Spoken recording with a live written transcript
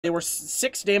They were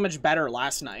 6 damage better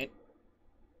last night.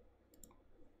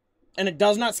 And it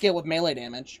does not scale with melee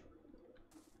damage.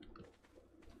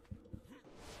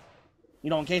 You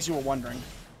know, in case you were wondering.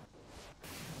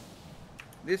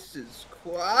 This is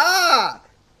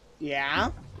Yeah?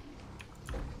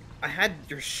 I had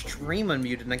your stream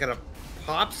unmuted and I got a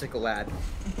popsicle ad.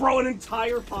 Bro, an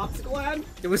entire popsicle ad?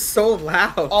 It was so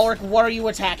loud. Ulrich, what are you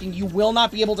attacking? You will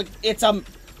not be able to... It's,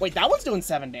 Wait, that one's doing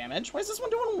 7 damage. Why is this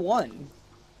one doing 1?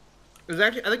 It was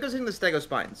actually... I think I was hitting the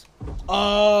stegospines.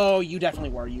 Oh, you definitely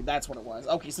were. That's what it was.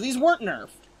 Okay, so these weren't nerfed.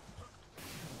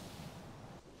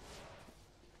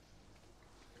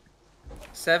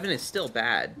 Seven is still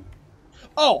bad.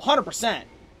 Oh, 100%. Alright,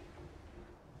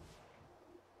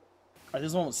 this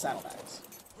is one with saddlebags.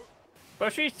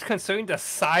 Especially considering the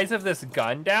size of this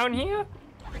gun down here?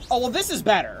 Oh, well, this is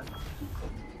better.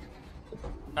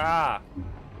 Ah.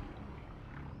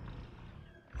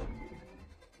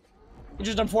 It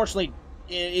just, unfortunately,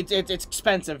 it's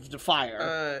expensive to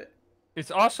fire.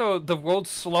 It's also the world's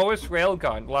slowest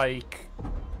railgun. Like,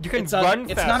 you can run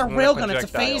fast. It's not a railgun, it's a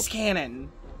phase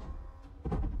cannon.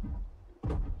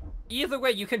 Either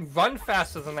way, you can run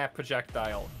faster than that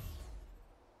projectile.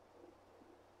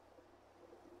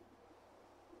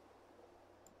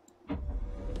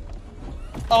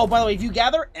 Oh, by the way, if you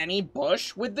gather any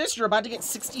bush with this, you're about to get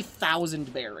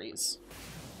 60,000 berries.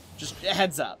 Just a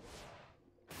heads up.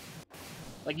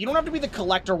 Like, you don't have to be the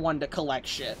collector one to collect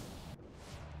shit.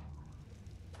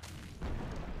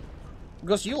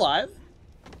 Ghost, you live?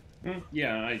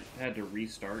 Yeah, I had to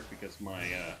restart because my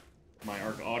my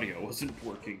ARC audio wasn't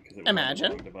working because it was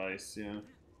Imagine. on the wrong device. Yeah,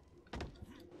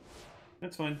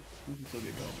 that's fine. We can still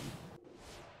get going.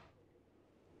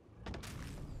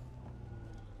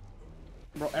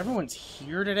 Bro, everyone's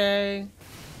here today.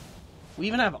 We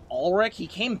even have Ulrich. He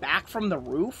came back from the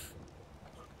roof.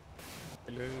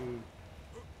 Hello.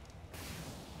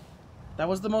 That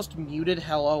was the most muted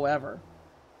hello ever.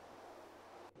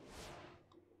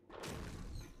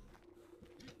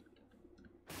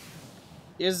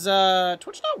 Is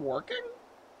Twitch not working?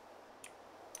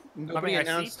 Nobody I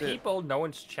announced see it. people, no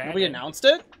one's chatting. Nobody announced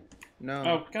it? No.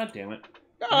 Oh, god damn it!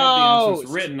 I Ghost! had the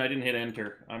announcements written. I didn't hit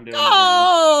enter. I'm doing it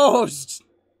Ghost!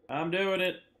 now. I'm doing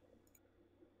it.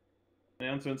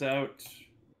 Announcements out.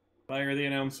 Fire the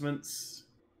announcements.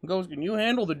 Ghost, can you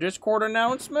handle the Discord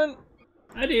announcement?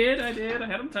 I did. I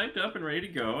had them typed up and ready to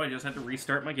go. I just had to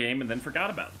restart my game and then forgot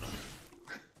about them.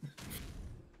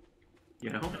 You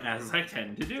know, as I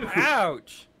tend to do.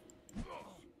 Ouch!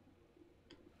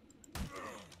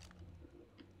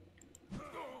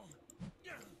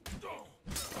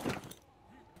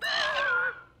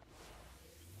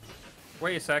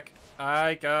 Wait a sec.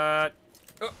 I got...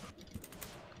 Oh.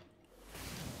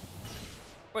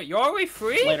 Wait, you're already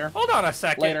free? Later. Hold on a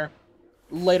second. Later.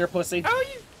 Later, pussy. How are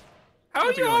you... How are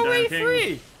How's it you going, already Don King?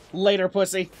 free? Later,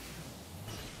 pussy.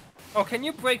 Oh, can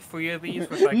you break free of these?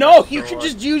 With, like, No, a you can sword?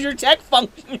 just use your tech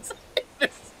functions.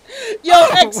 Yo, Oh,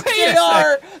 wait a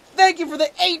XJR! Thank you for the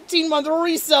 18-month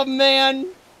resub, man!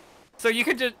 So you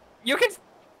can just... You can...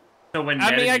 So when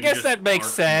I mean, I you guess just that makes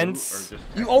arc sense. move or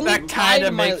just- You only That kinda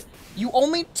tied my... makes- You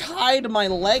only tied my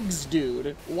legs,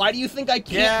 dude. Why do you think I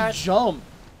can't Yeah. jump?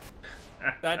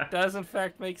 That does in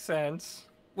fact make sense.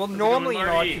 Well, How's it normally, going,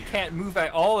 you know, Marty? you can't move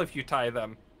at all if you tie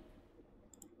them.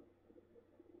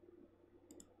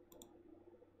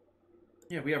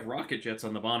 Yeah, we have rocket jets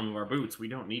on the bottom of our boots. We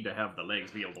don't need to have the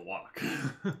legs be able to walk. I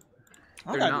They're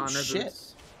don't not do on their shit.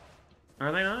 boots.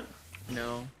 Are they not?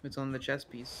 No, it's on the chest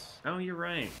piece. Oh, you're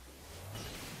right.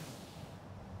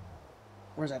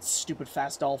 Where's that stupid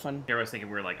fast dolphin? Here, I was thinking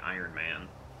we were like Iron Man.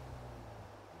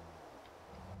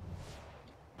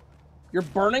 You're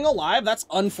burning alive? That's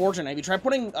unfortunate. Have you tried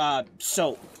putting,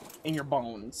 soap in your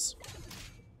bones?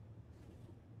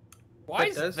 Why That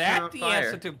is does turn that on the fire.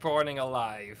 answer to burning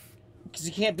alive? Because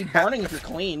you can't be burning if you're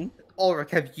clean.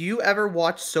 Ulrich, have you ever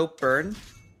watched soap burn?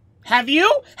 Have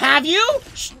you? Have you?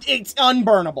 It's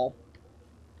unburnable.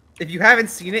 If you haven't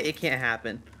seen it, it can't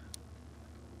happen.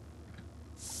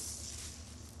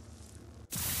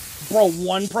 Bro,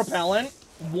 1 propellant?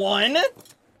 1?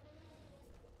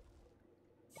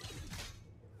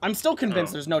 I'm still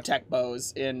convinced there's no tech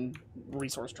bows in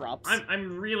resource drops.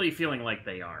 I'm really feeling like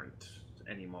they aren't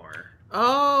anymore.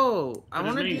 Oh, I But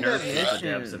as want to many do that nerfs the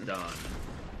devs have mission. done.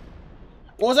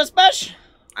 What was that, Spesh?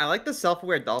 I like the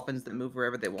self-aware dolphins that move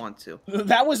wherever they want to.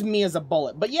 That was me as a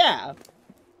bullet, but yeah.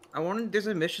 There's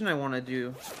a mission I want to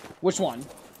do. Which one?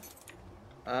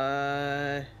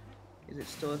 Is it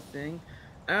still a thing?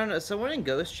 I don't know. Someone in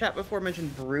Ghost Chat before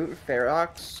mentioned Brute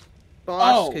Ferox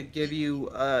boss Oh. could give you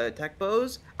tech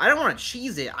bows. I don't want to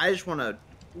cheese it. I just want to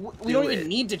We don't even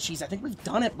need to cheese. I think we've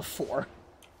done it before.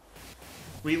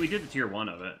 We did the tier 1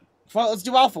 of it. Well, let's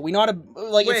do alpha. We know how to,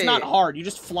 like, it's not Wait. hard. You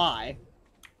just fly.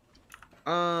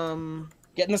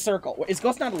 Get in the circle. Is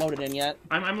Ghost not loaded in yet?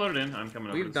 I'm loaded in. I'm coming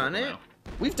over. We've to the done circle it? now.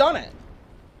 We've done it.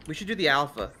 We should do the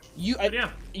alpha. You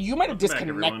Yeah. you might have Welcome back,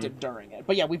 disconnected during it.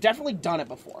 But yeah, we've definitely done it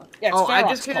before. Yeah, it's Oh, I Ferox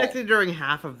disconnected during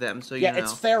half of them, so you Yeah, know.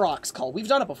 it's Ferox Call. We've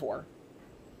done it before.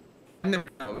 No.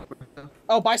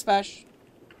 Oh, bye, Spesh.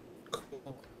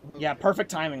 Yeah,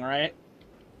 perfect timing, right?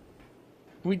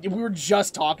 We were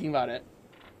just talking about it.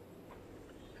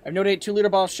 I've notated 2-liter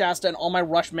bottle of Shasta and all my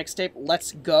Rush mixtape.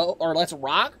 Let's go, or let's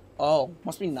rock? Oh,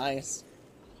 must be nice.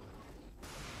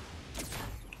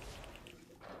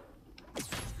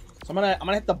 So I'm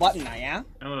gonna hit the button now, yeah?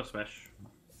 Hello, Spesh.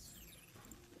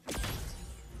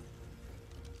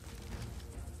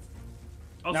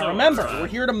 Also, Now remember, we're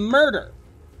here to murder.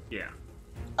 Yeah.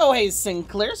 Oh, hey,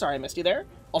 Sinclair. Sorry I missed you there.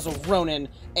 Also, Ronan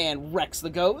and Rex the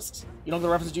Ghost. You know the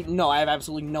reference to... No, I have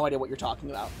absolutely no idea what you're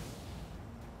talking about.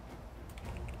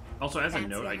 Also, as a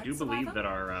note, I do believe that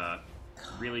our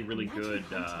really, really good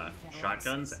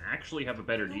shotguns actually have a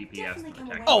better DPS than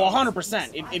the tech. Oh,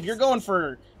 100%. If you're going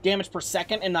for damage per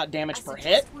second and not damage per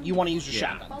hit, you want to use your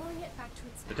shotgun.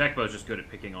 The tech bow is just good at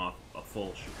picking off a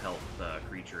full health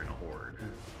creature in a horde.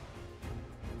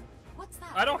 What's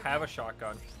that? I don't have a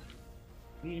shotgun.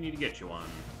 You need to get you one.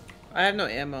 I have no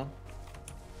ammo.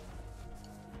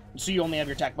 So you only have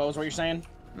your tech bow, is what you're saying?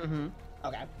 Mm-hmm.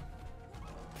 Okay.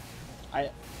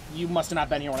 You must have not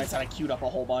been here when I said I queued up a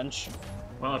whole bunch.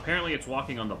 Well, apparently it's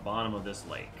walking on the bottom of this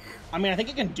lake. I mean, I think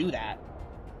it can do that.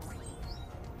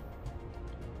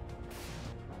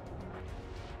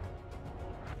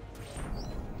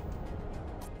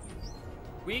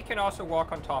 We can also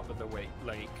walk on top of the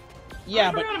lake. Yeah,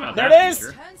 I but forgot about there that it is!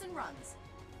 feature. Turns and runs.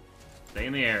 Stay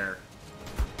in the air.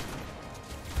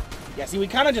 Yeah, see, we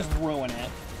kind of just ruin it.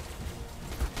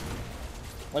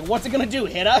 Like, what's it gonna do?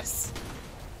 Hit us?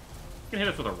 You can hit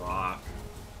us with a rock.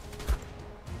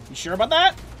 You sure about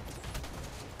that?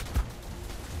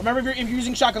 Remember, if you're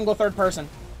using shotgun, go third person.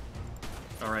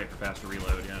 Alright, for faster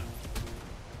reload, yeah.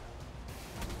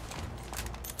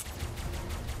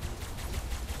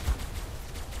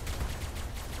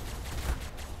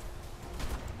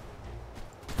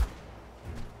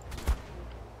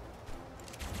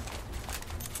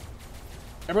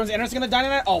 Everyone's internet gonna die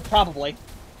tonight? Oh, probably.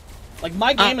 Like,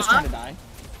 my game is trying to die.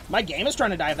 My game is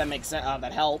trying to die, if that makes sense.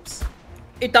 That helps.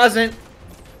 It doesn't.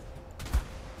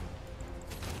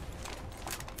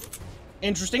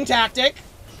 Interesting tactic.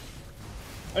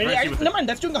 I mean, Right, see what never mind,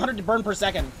 that's doing 100 burn per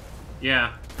second.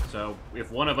 Yeah, so if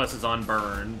one of us is on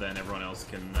burn, then everyone else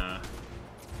can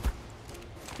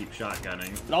keep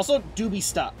shotgunning. It also do be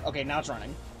stuck. Okay, now it's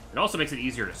running. It also makes it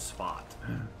easier to spot.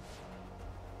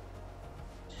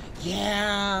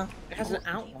 Yeah. It has an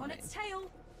On outline. its tail.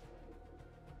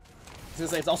 I was gonna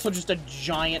say, it's also just a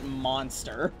giant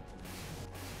monster.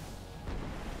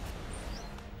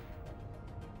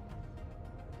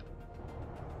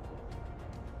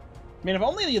 I mean, if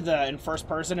only in first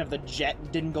person, if the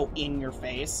jet didn't go in your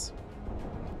face.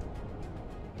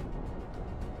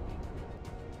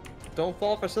 Don't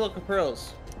fall for silica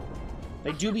pearls.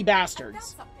 They do be I found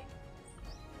bastards. something.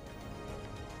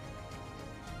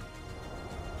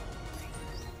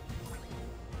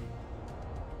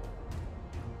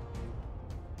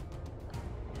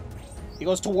 He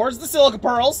goes towards the silica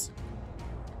pearls.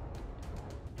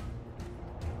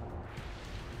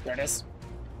 There it is.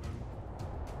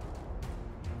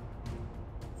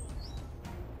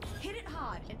 Hit it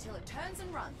hard until it turns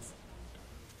and runs.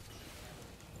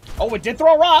 Oh, it did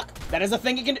throw a rock. That is a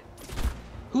thing it can do.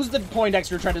 Who's the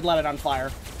Poindexter trying to let it on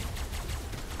fire?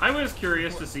 I was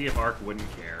curious to see if Ark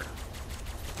wouldn't care.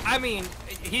 I mean,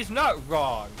 he's not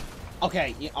wrong.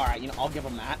 Okay, alright, I'll give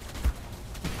him that.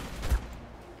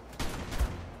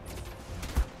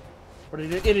 But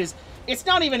it's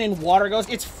not even in water, Ghost.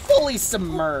 It's fully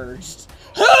submerged.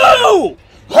 Who?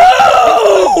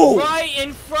 Who? Right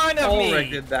in front of Ulrich me!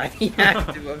 did that. He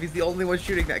had to. He's the only one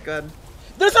shooting that gun.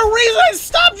 There's a reason I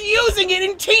stopped using it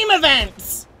in team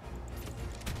events!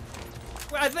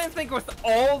 I didn't think with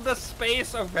all the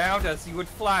space around us, you would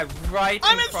fly right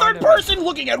I'm in front third of me. person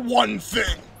looking at one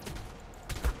thing!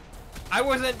 I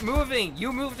wasn't moving.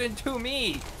 You moved into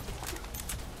me.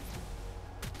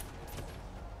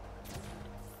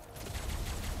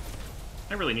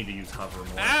 I really need to use hover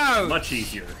more. Ouch! Much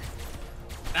easier.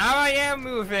 Now I am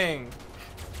moving.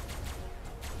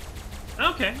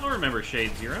 Okay, I'll remember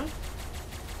Shade Zero.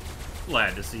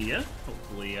 Glad to see you.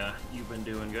 Hopefully, you've been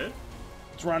doing good.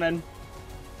 It's running.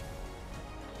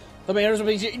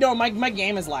 My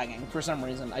game is lagging for some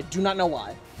reason. I do not know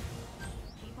why.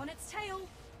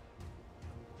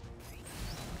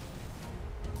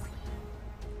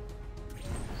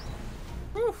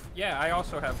 Yeah, I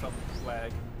also have some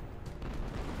lag.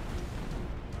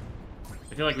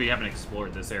 I feel like we haven't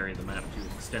explored this area of the map too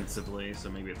extensively,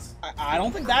 so maybe it's... I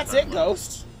don't think that's it,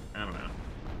 Ghost. I don't know.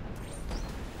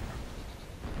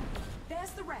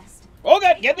 There's the rest. Oh,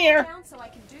 good. Get in the air. Down so I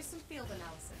can do some field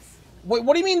analysis. Wait,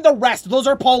 what do you mean the rest? Those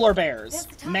are polar bears. There's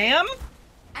the target. Ma'am?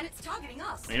 And it's targeting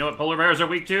us. You know what polar bears are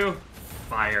weak to?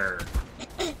 Fire.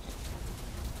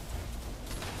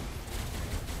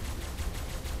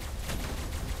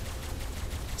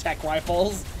 Tech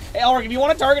rifles. Hey, Ulrich, if you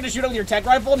want a target to shoot with your tech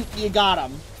rifle, you got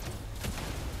him.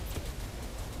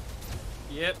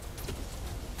 Yep.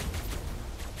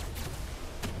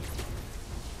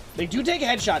 They do take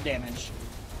headshot damage.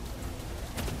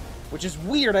 Which is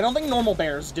weird. I don't think normal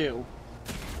bears do.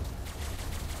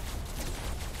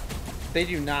 They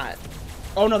do not.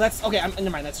 Oh, no, that's... Okay, never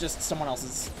mind. That's just someone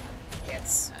else's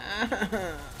hits.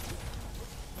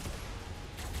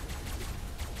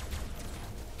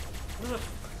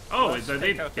 Oh, are they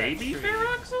take out that baby tree.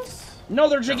 Feroxes? No,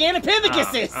 they're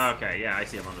Gigantopithecus! Okay, yeah, I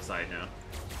see them on the side now.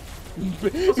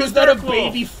 Is that a Dark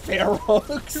Wolf. baby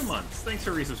Ferox? 2 months. Thanks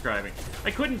for resubscribing.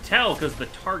 I couldn't tell because the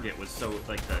target was so,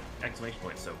 like, the exclamation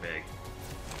point is so big.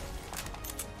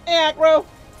 Aggro!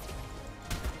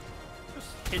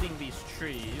 Just hitting these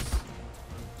trees.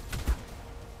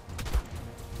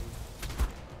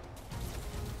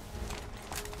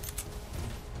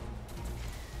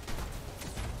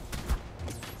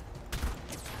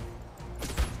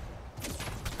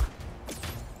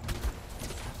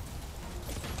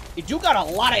 You do got a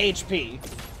lot of HP.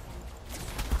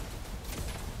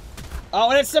 Oh,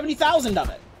 and it's 70,000 of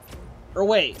it. Or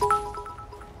wait.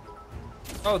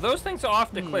 Oh, those things are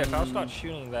off the cliff. I'll start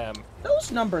shooting them.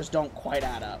 Those numbers don't quite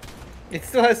add up. It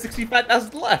still has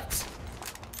 65,000 left.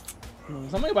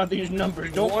 Something about these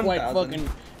numbers don't quite 1,000. fucking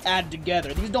add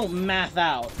together. These don't math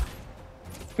out.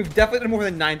 We've definitely done more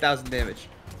than 9,000 damage.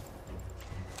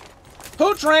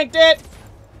 Who tranked it?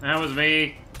 That was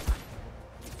me.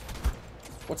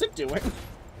 What's it doing?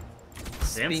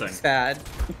 Dancing. Being sad.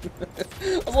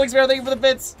 I was like, Spare, thank you for the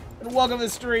bits. And welcome to the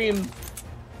stream.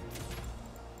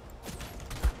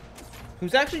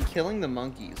 Who's actually killing the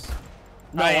monkeys?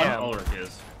 No I one. am. Ulrich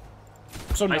is.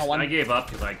 So no one. I gave up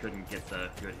because I couldn't get the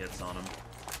good hits on him.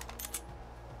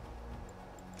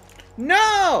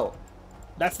 No!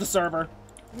 That's the server.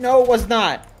 No, it was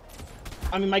not.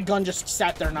 I mean, my gun just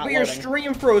sat there not But your loading.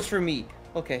 stream froze for me.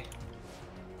 Okay.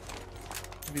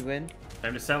 Did we win?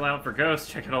 Time to sell out for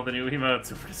Ghost. Check out all the new emotes.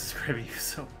 So for subscribing you,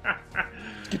 so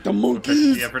Get the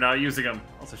monkeys! yeah, for not using them.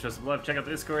 Also show some love. Check out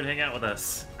the Discord. Hang out with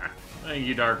us. Thank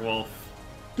you, Dark Wolf.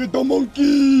 Get the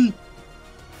monkey!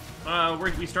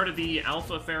 We started the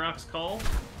Alpha Ferox call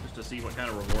just to see what kind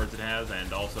of rewards it has,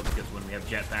 and also because when we have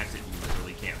jetpacks, it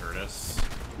literally can't hurt us.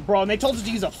 Bro, and they told us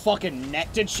to use a fucking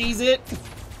net to cheese it.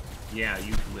 Yeah,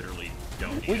 you literally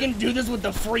don't need We can it. do this with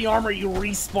the free armor you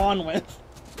respawn with.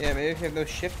 Yeah, maybe if you have no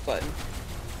shift button.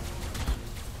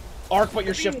 Arc, but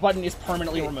your shift button is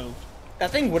permanently removed.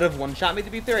 That thing would have one-shot me, to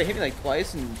be fair. It hit me like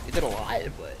twice, and it did a lot,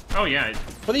 but... Oh, yeah.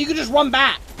 But then you can just run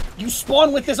back. You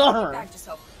spawn with this armor. Bagged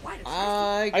yourself quite a trophy.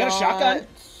 I got a shotgun.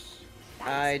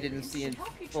 I didn't see it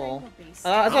full.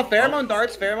 I saw pheromone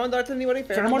darts. Pheromone darts. Anybody?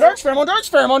 Pheromone darts, pheromone darts,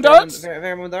 pheromone darts.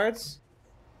 Pheromone darts.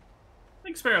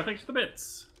 Thanks, Sparrow. Thanks for the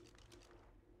bits.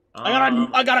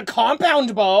 I got a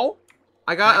compound bow.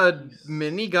 I got a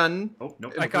minigun. Oh,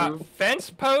 nope. I got fence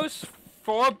posts,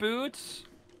 4 boots,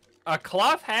 a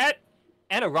cloth hat,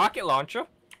 and a rocket launcher.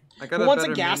 I got Who a wants a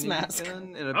better gas minigun mask?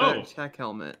 and a Oh. better tech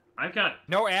helmet. I've got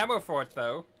No ammo for it,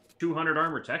 though. 200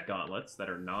 armor tech gauntlets that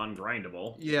are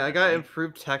non-grindable. Yeah, I got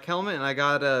improved tech helmet and I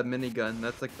got a minigun.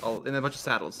 That's like all and a bunch of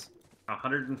saddles.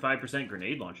 105%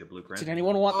 grenade launcher blueprint. Did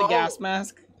anyone want the gas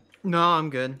mask? No,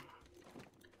 I'm good.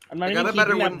 I'm not I even got a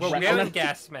better keeping that. one. Well, we I'm have not,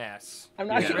 gas masks. I'm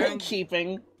not Yeah. even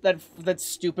keeping that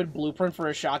stupid blueprint for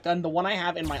a shotgun. The one I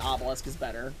have in my obelisk is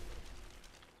better.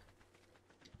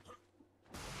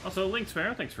 Also, Link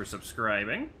Sparrow, thanks for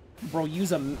subscribing. Bro,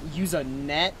 use a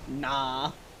net?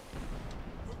 Nah.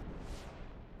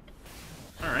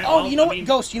 Alright, Oh, well, you know I what, mean,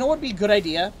 Ghost? You know what would be a good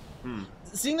idea? Hmm.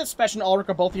 Seeing that Special and Ulrich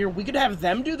are both here, we could have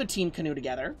them do the team canoe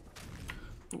together.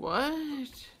 What?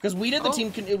 Because we did the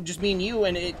team canoe, just me and you,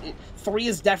 and 3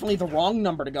 is definitely the wrong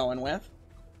number to go in with.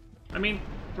 I mean,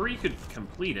 3 could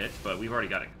complete it, but we've already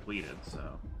got it completed, so...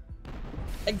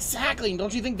 Exactly.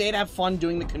 Don't you think they'd have fun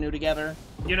doing the canoe together?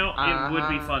 You know, it would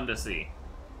be fun to see.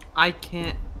 I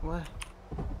can't. What?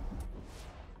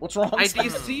 What's wrong? I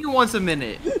DC you once a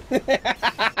minute.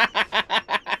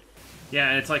 Yeah,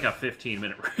 and it's like a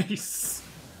 15-minute race.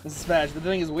 Smash. But the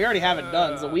thing is, we already have it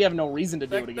done, so we have no reason to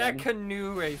do it again. That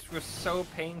canoe race was so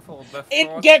painful the It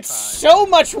first gets time. so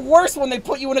much worse when they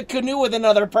put you in a canoe with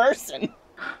another person.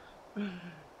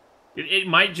 It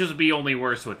might just be only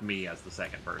worse with me as the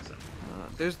second person.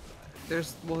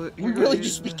 Well, We'd really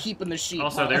just be keeping the sheep.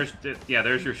 Also, huh?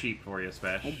 there's your sheep for you,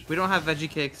 Spesh. we don't have veggie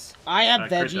cakes. I have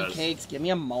Crit veggie does. cakes. Give me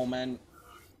a moment.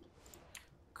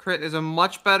 Crit is a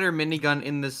much better minigun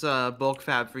in this bulk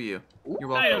fab for you. You're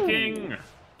welcome. Dino King,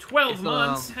 12 It's,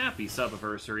 months, happy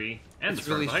sub-anniversary, and the It's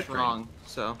start really of the hype train. strong,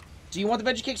 so Do you want the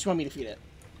veggie cakes? Or you want me to feed it?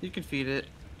 you can feed it.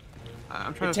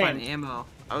 I'm trying It's to find tamed. ammo.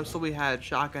 I was told we had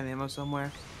shotgun ammo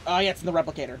somewhere. Oh yeah, it's in the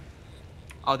replicator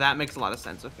Oh, that makes a lot of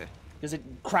sense. Okay. because it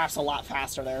crafts a lot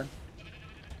faster there.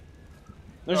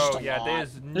 There's just Oh a yeah, lot.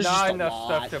 there's just not a enough lot.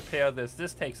 stuff to repair this.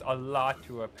 This takes a lot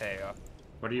to repair.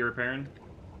 What are you repairing?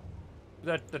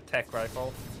 The tech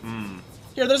rifle.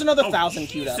 Here, there's another Oh, 1,000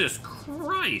 queued up. Jesus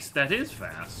Christ, that is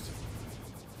fast.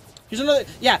 Here's another.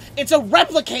 Yeah, it's a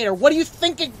replicator. What do you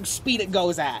think speed it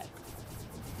goes at?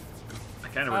 I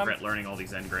kind of regret learning all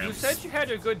these engrams. You said you had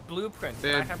a good blueprint.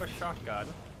 But I Dude. have a shotgun.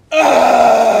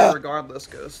 Regardless,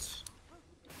 Ghost.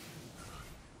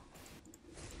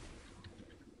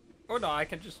 Oh no, I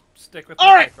can just stick with All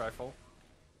the right. tech rifle.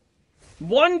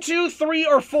 1, 2, 3,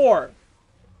 or 4.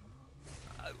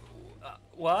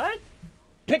 What?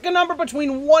 Pick a number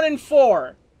between 1 and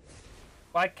 4.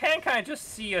 Well, I can kind of just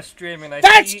see a stream and I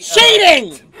That's see,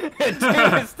 cheating! 2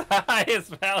 is the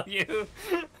highest value.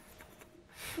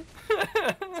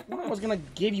 What I was gonna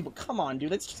give you, but come on, dude.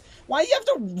 That's just, why do you have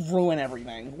to ruin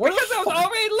everything? Where Because the I was fuck-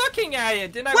 already looking at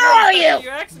it. Didn't I? Where are realize what you?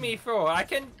 You asked me for. I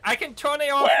can turn it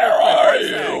off. Where real quick. are One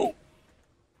sec. you?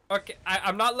 Okay,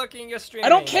 I'm not looking at your stream. I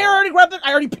don't care. I anymore.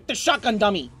 I already picked the shotgun,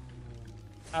 dummy.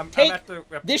 I'm Take at the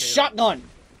this replicator. shotgun.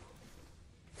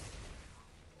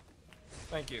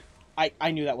 Thank you.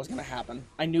 I knew that was gonna happen.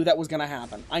 I knew that was gonna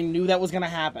happen. I knew that was gonna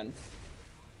happen.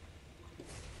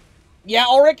 Yeah,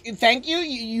 Ulrich, thank you.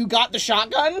 You got the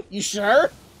shotgun? You sure?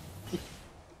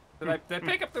 Did I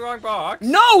pick up the wrong box?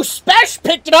 No, Spesh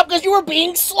picked it up because you were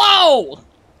being slow.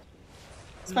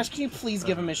 Spesh, can you please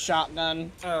give him his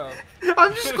shotgun? Oh.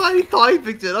 I'm just glad he thought he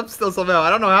picked it up still somehow. I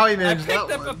don't know how he I managed picked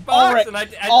that up a one. box Ulrich, and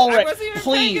I Ulrich, wasn't even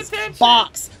please, paying attention.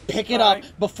 box, pick it up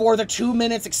Alright. before the 2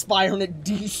 minutes expire and it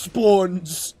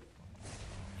despawns.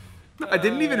 I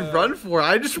didn't even run for it.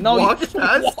 I just No, walked you just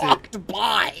past it. walked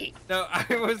by. No, I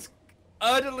was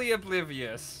utterly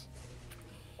oblivious.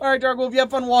 All right, Dark Wolf, you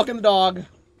have fun walking the dog.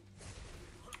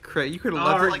 Crit, you could have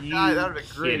left Are it like you that. That would have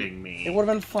been great. kidding me? It would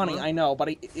have been funny, I know, but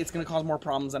it's gonna cause more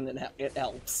problems than it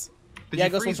helps. Did Yeah,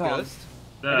 you Ghost freeze was wrong. Ghost?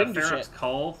 I The didn't do Ferox shit.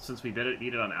 Cull, since we beat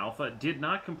it on Alpha, did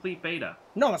not complete Beta.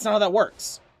 No, that's not how that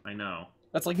works. I know.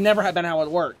 That's like never been how it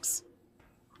works.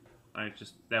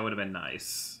 That would have been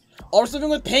nice. Also, living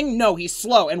with Ping, no, he's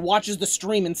slow and watches the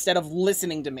stream instead of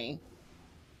listening to me.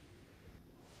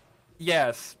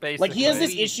 Yes, basically. Like, he has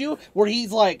this issue where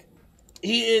he's like,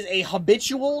 he's a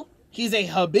habitual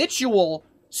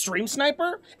stream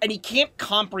sniper, and he can't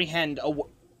comprehend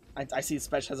I see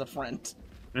Spesh has a friend.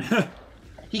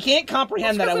 He can't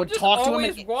comprehend that I would talk to him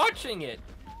and... watching it.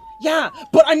 Yeah,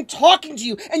 but I'm talking to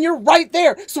you, and you're right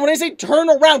there. So when I say turn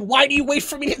around, why do you wait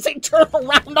for me to say turn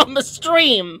around on the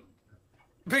stream?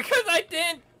 Because I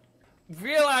didn't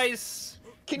realize.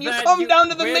 Can you that come down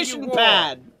to the where you mission were.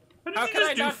 pad? How How did can you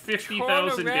I just do not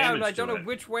 50,000 turn damage around? I don't to know it?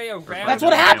 which way around. That's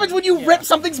what happens when you Yeah. rip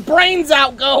something's brains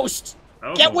out, Ghost!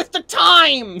 Oh. Get with the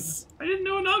times! I didn't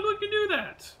know an Ogling could do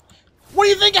that. What do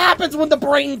you think happens when the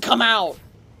brain come out?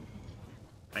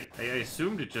 I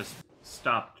assumed it just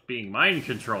stopped being mind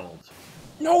controlled.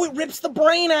 No, it rips the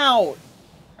brain out!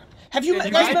 Have you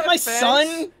In guys my met my defense,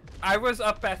 son? I was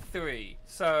up at 3,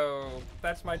 so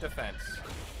that's my defense.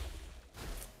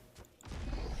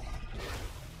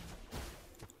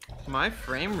 My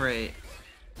frame rate.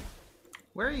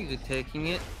 Where are you taking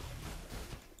it?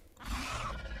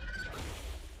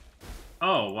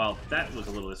 Oh, well, that was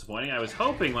a little disappointing. I was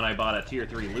hoping when I bought a tier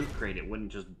 3 loot crate, it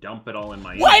wouldn't just dump it all in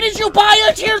my Why did you buy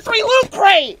a tier 3 loot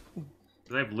crate?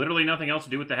 Because I have literally nothing else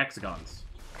to do with the hexagons.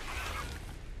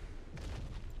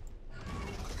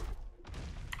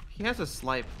 He has a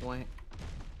slight point.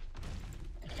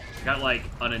 I got, like,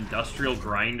 an industrial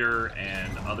grinder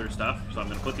and other stuff, so I'm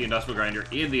going to put the industrial grinder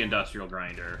in the industrial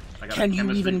grinder. I got a Can you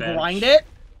chemistry even bench. grind it?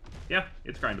 Yeah,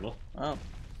 it's grindable. Oh.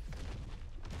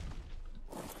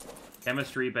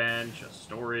 Chemistry bench, a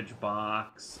storage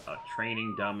box, a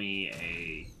training dummy,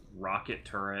 a rocket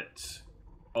turret,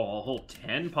 oh, a whole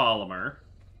 10 polymer.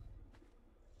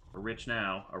 We're rich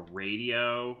now. A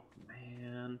radio,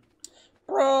 man.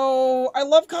 Bro, I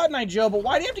love Cotton Eye Joe, but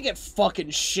why do you have to get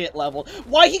fucking shit leveled?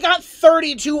 Why he got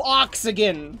 32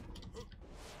 oxygen?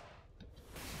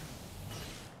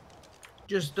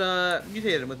 Just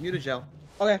mutate him with mutagel.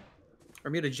 Okay. Or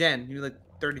mutagen. You need like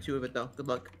 32 of it though. Good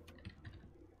luck.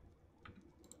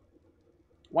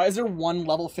 Why is there one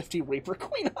level 50 Reaper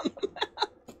Queen on the map?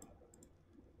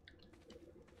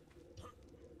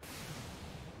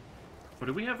 But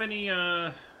do we have any,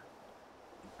 how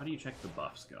do you check the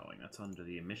buffs going? That's under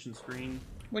the mission screen.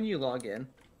 When you log in.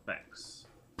 Thanks.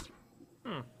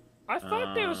 I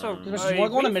thought there was a We're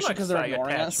going to mission because they're reflex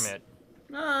ignoring us. attachment.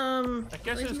 I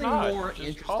guess it's something not. more It's just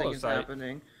interesting is holosight.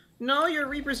 happening. No, your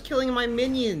Reaper's killing my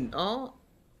minion. Oh.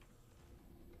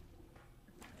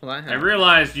 Well, that I happened.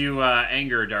 realized you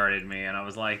anger darted me, and I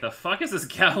was like, the fuck is this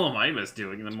Gallimimus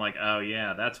doing? And I'm like, oh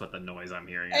yeah, that's what the noise I'm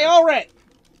hearing Hey, is. alright.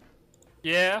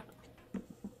 Yeah.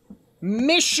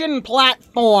 Mission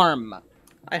platform.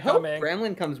 I hope Coming.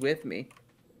 Gremlin comes with me.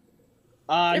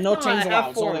 No If not, chains I allowed,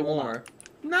 have so 4 they will more. not.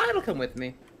 Nah, it'll come with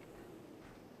me.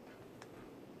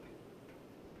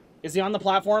 Is he on the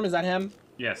platform? Is that him?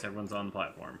 Yes, everyone's on the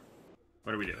platform.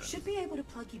 What are we doing? Should be able to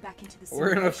plug you back into the We're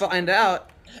gonna simulation. find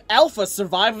out. Alpha,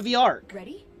 survive of the Ark.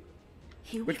 Ready?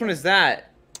 Here we Which go. one is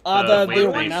that? The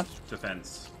wave-based arena.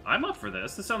 defense. I'm up for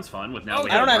this. This sounds fun with Oh, now. I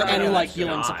I don't have Yeah, any, yeah, like, yeah.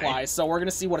 healing supplies, so we're gonna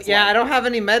see what it's Yeah, I like. don't have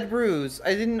any med brews.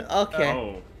 I didn't. Okay.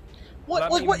 Oh. What?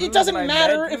 Let Like, me what? It move doesn't my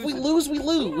matter. med If we juice. lose, we We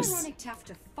don't lose. run it tough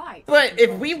to fight. But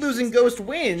if we lose and Ghost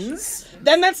wins,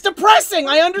 Then that's depressing.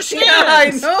 I understand. yeah, I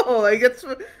know. Like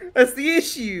that's the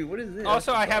issue. What is this?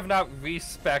 Also, I have not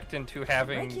respec into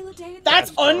having. Regular day at That's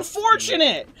the That's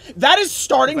unfortunate. That is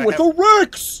starting I with have- a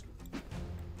Rex.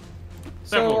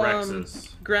 Several So, Rexes.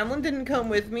 Gremlin didn't come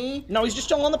with me. No, he's just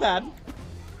chilling on the pad.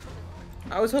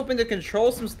 I was hoping to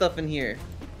control some stuff in here.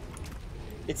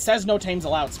 It says no tames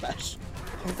allowed, Special.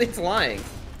 It's lying.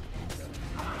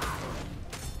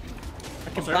 I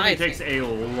can So buy everything it. takes a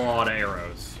lot of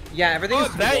arrows. Yeah, everything Oh,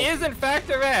 is. that is in fact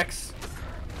a Rex.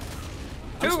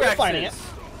 I'm Two still fighting it.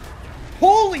 Rexes.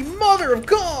 Holy mother of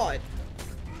God!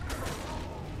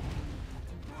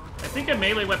 I think a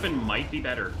melee weapon might be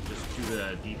better, just to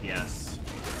the DPS.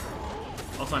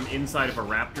 Also, I'm inside of a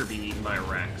raptor being eaten by a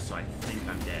Rex, so I think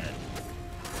I'm dead.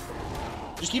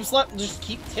 Just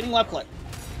keep hitting left click.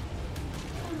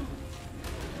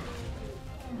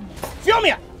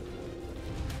 Fumia!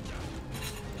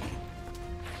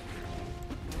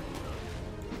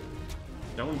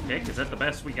 Stone pick, is that the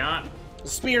best we got?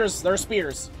 Spears. There are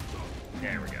spears.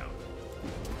 There we go.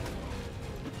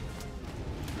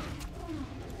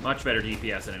 Much better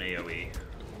DPS than an AoE.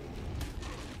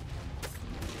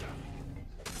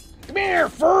 Come here, The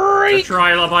freak!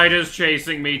 Trilobite is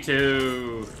chasing me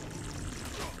too.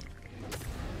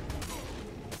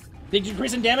 Big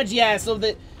decrease in damage? Yeah, so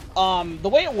the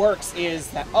way it works is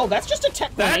that... Oh, that's just a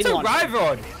tech That's grenade a launcher.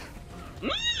 Ryvon.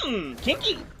 Mmm,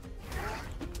 kinky.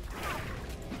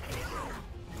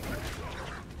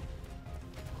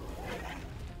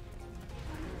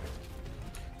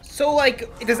 So, like,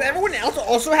 does everyone else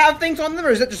also have things on them, or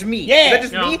is that just me? Yeah. Is that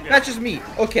just No, me? yeah. That's just me.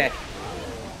 Okay.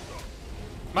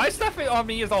 My stuff on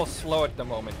me is all slow at the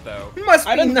moment, though. Must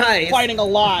I've be been nice. fighting a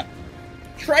lot.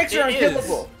 Trikes are It is.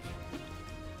 unkillable.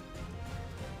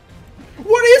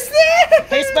 What is that?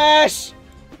 Hey, Smash!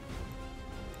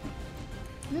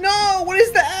 No, what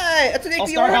is that? That's an I'll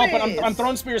Ichthyornis. start helping. I'm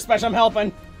throwing spear, Smash. I'm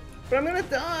helping. But I'm gonna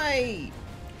die.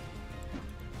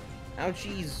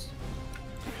 Ouchies.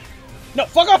 No,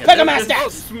 fuck off, Yeah, Pegamastas!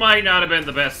 this might not have been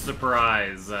the best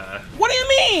surprise. What do you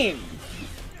mean?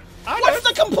 I What's know.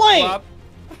 the complaint?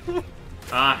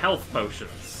 Well, Health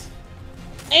potions.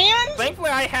 And thankfully,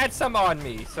 I had some on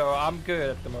me, so I'm good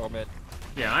at the moment.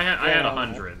 Yeah, I had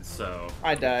 100, so.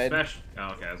 I died. Oh,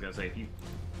 okay, I was gonna say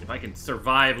if I can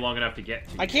survive long enough to get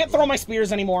to I you. can't throw my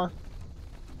spears anymore.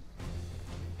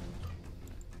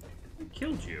 Who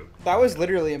killed you? That was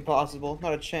literally impossible.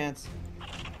 Not a chance.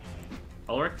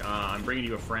 Ulrich, I'm bringing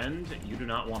you a friend. You do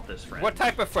not want this friend. What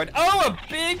type of friend? Oh, a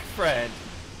big friend.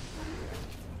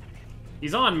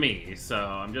 He's on me, so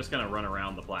I'm just gonna run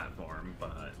around the platform,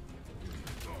 but.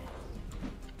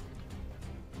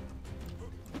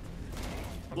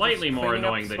 Slightly more cleaning up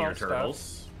annoying than your small stuff.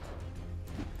 turtles.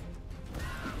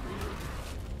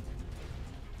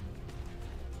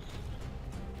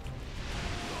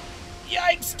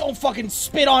 Yikes! Don't fucking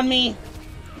spit on me.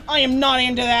 I am not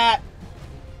into that.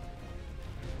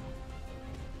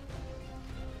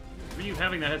 Were you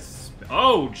having that?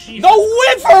 Oh, Jesus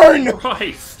The Wyvern!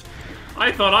 Christ!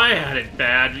 I thought I had it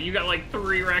bad. You got like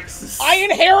 3 Rexes. I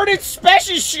inherited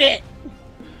special shit.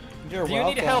 You're Do you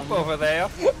need help over there?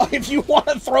 If you want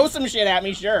to throw some shit at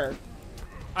me, sure.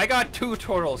 I got 2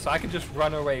 turtles, so I can just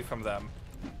run away from them.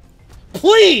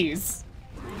 Please!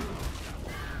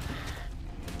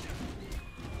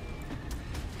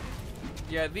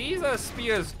 Yeah, these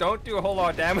spears don't do a whole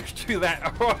lot of damage to that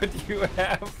horde you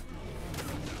have.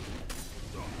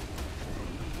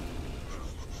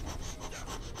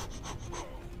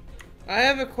 I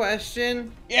have a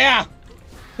question. Yeah!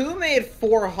 Who made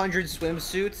 400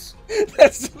 swimsuits?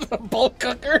 That's the bulk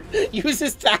cooker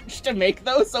uses thatch to make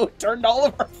those, so it turned all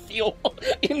of our fuel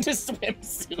into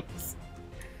swimsuits.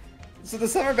 So the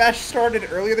summer bash started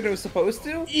earlier than it was supposed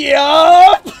to?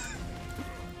 Yup!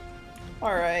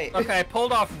 Alright. Okay, I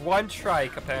pulled off 1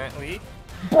 trike, apparently.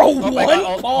 Bro, Oh, I got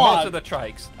one most pod! of the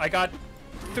trikes. I got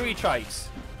 3 trikes.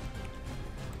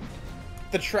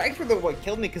 The tracks were the what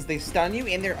killed me because they stun you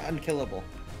and they're unkillable.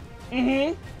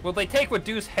 Mm-hmm. Well, they take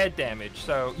reduced head damage,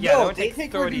 so yeah, No, they they take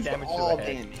take 30 reduced damage to all the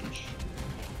head. damage.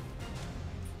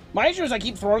 My issue is I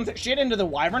keep throwing shit into the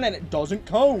wyvern and it doesn't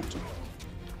count.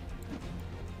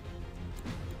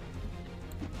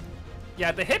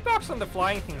 Yeah, the hitbox on the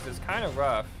flying things is kind of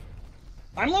rough.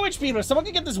 I'm low HP, but if someone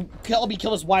could get this kill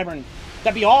this wyvern,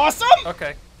 that'd be awesome!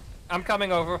 Okay, I'm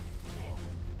coming over.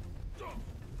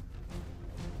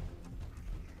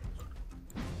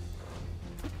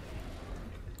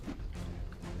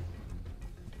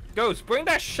 Ghost, bring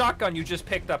that shotgun you just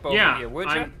picked up over here, would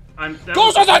you? that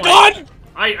Ghost was has the a point. gun!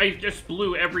 I just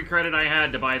blew every credit I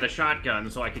had to buy the shotgun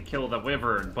so I could kill the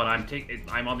wyvern, but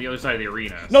I'm on the other side of the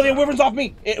arena. No, so. the wyvern's off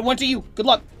me. It went to you. Good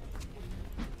luck.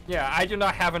 Yeah, I do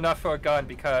not have enough for a gun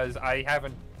because I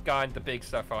haven't gotten the big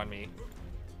stuff on me.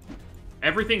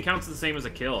 Everything counts the same as a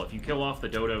kill. If you kill off the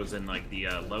dodos and like the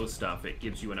low stuff, it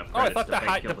gives you enough Oh, I credits thought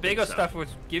to kill the big bigger stuff would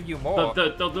give you more.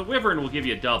 The wyvern will give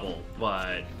you double,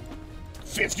 but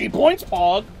 50 points,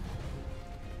 Pog.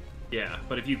 yeah.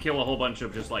 But if you kill a whole bunch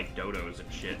of just like dodos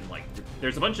and shit, and like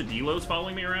there's a bunch of delos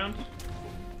following me around.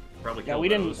 Probably Yeah, kill we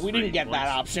those didn't for get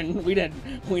that points. option. We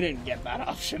didn't get that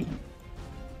option.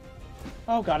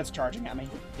 Oh god, it's charging at me.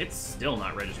 It's still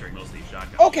not registering most of these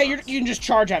shotguns. Okay, you can just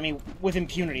charge at me with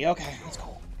impunity. Okay, that's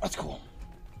cool. That's cool.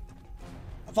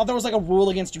 I thought there was like a rule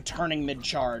against you turning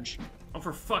mid-charge. Oh,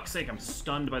 for fuck's sake, I'm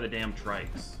stunned by the damn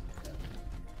trikes.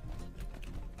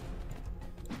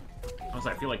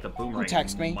 Honestly, I feel like the boomerang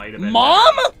Text me. might have been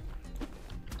Mom?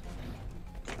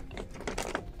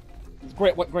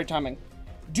 Great, what great timing.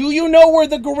 Do you know where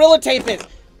the gorilla tape is?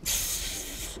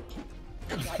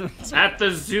 at the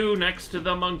zoo next to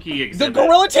the monkey The exhibit.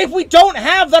 gorilla tape we don't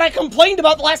have that I complained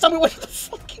about the last time we went to the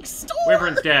fucking store.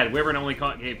 Wyvern's dead. Wyvern only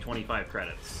gave 25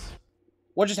 credits.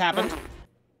 What just happened?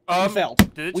 We failed.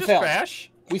 Did it We just failed. crash?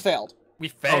 We failed. We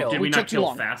failed. Oh, did We we took not too kill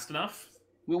long. fast enough?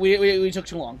 We took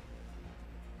too long.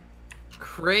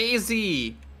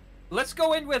 Crazy. Let's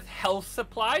go in with health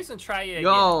supplies and try it again.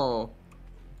 Yo.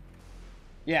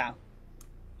 Yeah.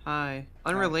 Hi.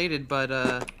 Unrelated, but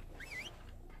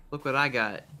look what I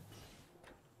got.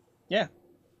 Yeah.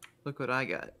 Look what I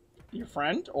got. Your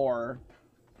friend or?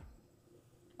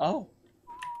 Oh.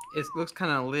 It looks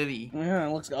kind of litty. Yeah,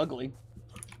 it looks ugly.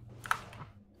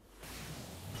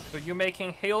 So you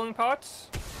making healing pots?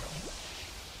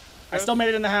 I still made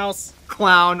it in the house.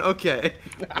 Clown. Okay.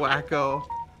 Wacko.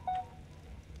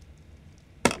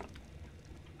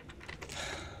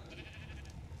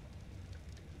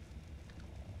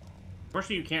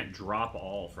 Unfortunately, you can't drop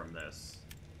all from this.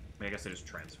 I mean, I guess I just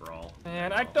transfer all.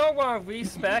 And I don't want to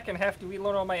respec and have to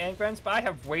reload all my engrams, but I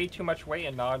have way too much weight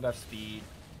and not enough speed.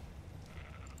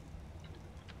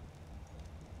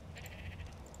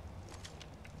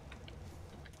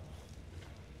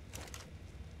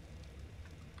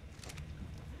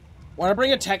 Want to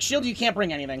bring a tech shield? You can't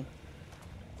bring anything.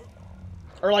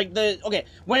 Or like okay,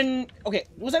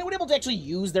 was anyone able to actually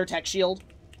use their tech shield?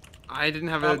 I didn't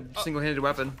have a single-handed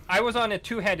weapon. I was on a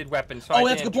two-handed weapon, so Oh, I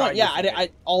that's a didn't good point. try Yeah, using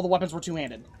it. all the weapons were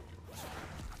two-handed.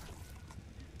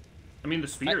 I mean, the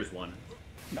spear's one.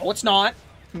 No, it's not.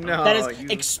 No. That is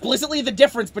explicitly the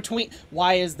difference between.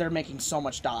 Why is there making so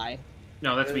much dye?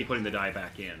 No, that's me putting the die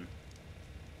back in.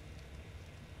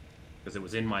 Because it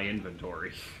was in my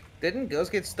inventory. Didn't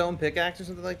Ghost get stone pickaxe or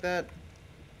something like that?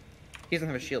 He doesn't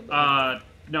have a shield, though.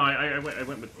 No, I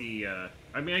went with the,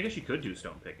 I mean, I guess you could do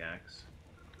stone pickaxe.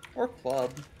 Or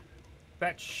club.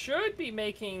 That should be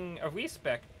making a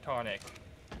respec tonic.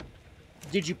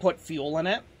 Did you put fuel in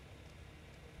it?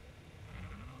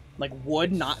 Like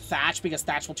wood, not thatch, because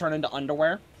thatch will turn into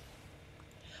underwear?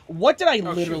 What did I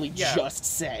literally shoot, yeah. just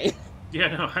say?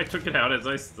 Yeah, no, I took it out as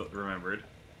I remembered.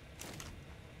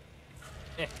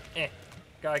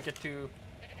 Gotta get to...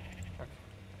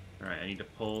 Alright, I need to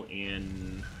pull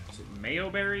in... Is it mayo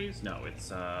berries? No,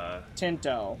 it's,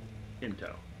 Tinto.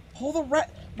 Tinto. Pull the what?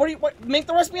 Make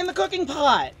the recipe in the cooking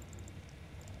pot.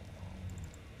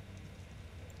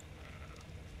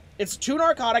 It's 2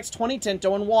 narcotics, 20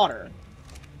 Tinto, and water.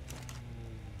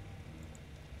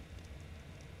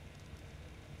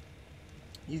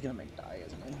 He's gonna make die,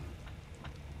 isn't he?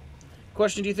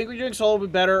 Question, do you think we're doing solo would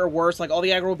be better or worse? Like, all the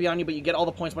aggro will be on you, but you get all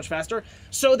the points much faster?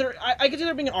 So, I could see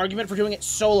there being an argument for doing it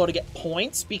solo to get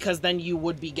points, because then you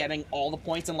would be getting all the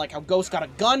points, and like how Ghost got a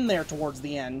gun there towards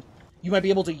the end, you might be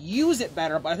able to use it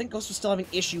better, but I think Ghost was still having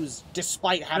issues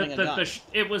despite having a gun.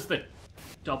 It was the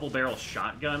double-barrel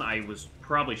shotgun. I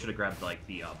probably should have grabbed, like,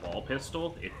 the ball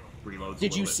pistol. It reloads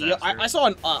Did you see it? I saw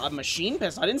a machine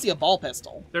pistol. I didn't see a ball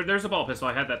pistol. There's a ball pistol.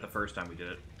 I had that the first time we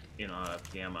did it in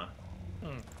Gamma.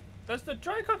 Does the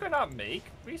dry cooker not make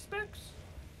respecs?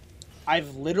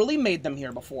 I've literally made them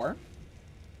here before.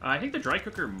 I think the dry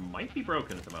cooker might be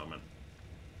broken at the moment.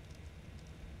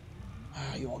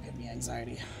 You all give me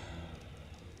anxiety.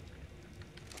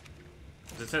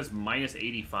 It says minus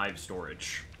 85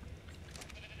 storage.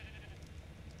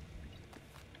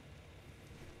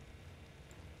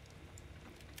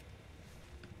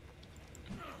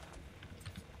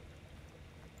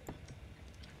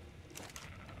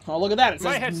 Oh, look at that. It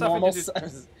Might have says something normal to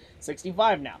do-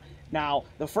 65 now. Now,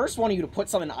 the first one of you to put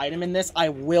some item in this, I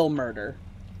will murder.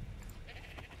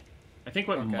 I think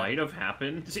what might have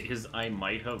happened is I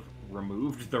might have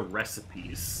removed the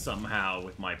recipes somehow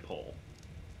with my pull.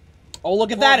 Oh,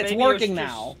 look at Or that. It's maybe it was working just-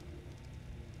 now.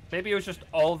 Maybe it was just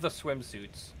all the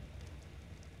swimsuits.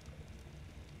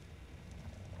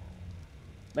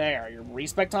 There. Your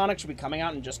respec tonic should be coming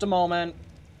out in just a moment.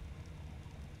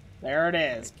 There it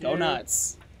is. Thank Go you.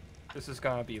 nuts. This is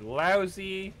gonna be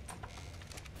lousy.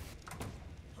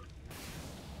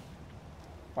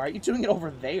 Why are you doing it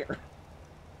over there?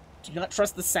 Do you not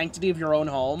trust the sanctity of your own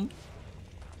home?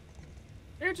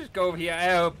 You just go over here.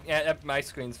 Oh, yeah, my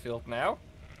screen's filled now.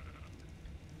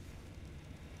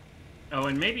 Oh,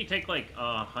 and maybe take like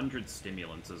 100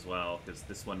 stimulants as well, because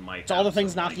this one might. It's all the have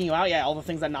things some, knocking you out? Yeah, all the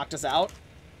things that knocked us out?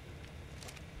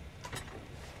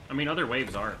 I mean, other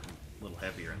waves are a little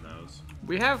heavier in those.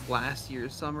 We have last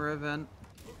year's summer event.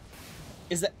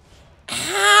 Is that...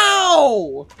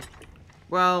 How?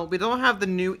 Well, we don't have the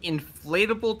new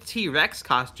inflatable T-Rex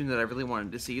costume that I really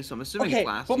wanted to see, so I'm assuming Okay, it's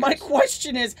last but year's. my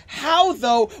question is, how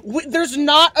though? There's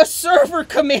not a server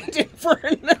commanded for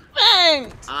an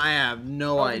event. I have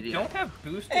no Oh, idea. We don't have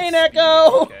boosted Hey, speed.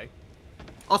 Neko! Okay.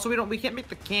 Also, we can't make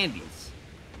the candies.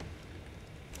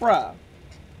 Bruh.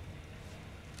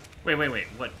 Wait,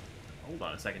 what? Hold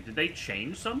on a second. Did they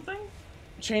change something?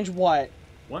 Change what?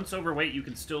 Once overweight, you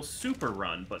can still super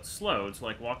run, but slow. It's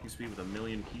like walking speed with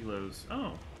 1,000,000 kilos.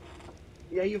 Oh.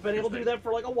 Yeah, you've been able to do that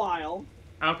for like a while.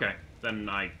 Okay. Then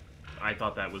I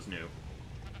thought that was new.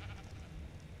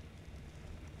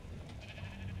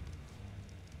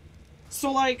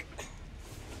 So like...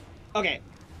 Okay.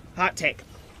 Hot take.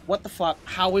 What the fuck?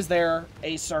 How is there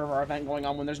a server event going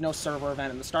on when there's no server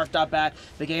event in the start.bat,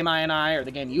 the game INI, or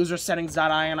the game user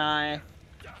settings.ini?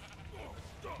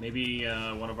 Maybe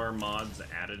one of our mods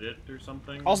added it or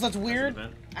something. Also, that's as an weird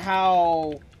event.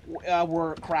 how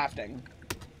we're crafting.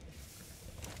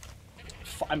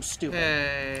 I'm stupid.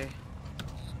 Hey.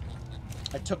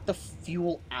 I took the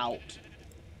fuel out.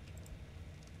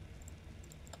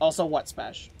 Also, what,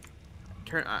 Spesh?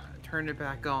 Turn it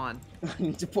back on. I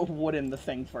need to put wood in the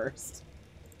thing first.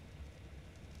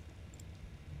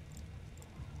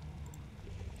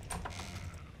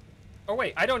 Oh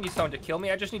wait, I don't need someone to kill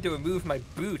me. I just need to remove my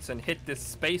boots and hit this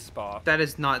space bar. That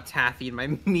is not taffy, and my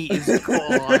meat is gone.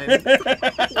 What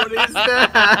is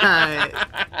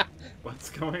that? What's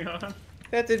going on?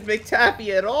 That didn't make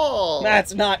taffy at all.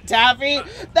 That's not taffy!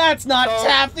 That's not So-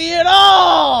 taffy at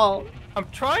all! I'm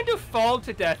trying to fall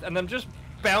to death, and I'm just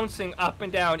bouncing up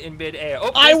and down in midair.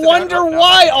 Oh, I missed it. wonder Oh, no,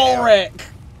 why, that's fair. Ulrich!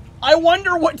 I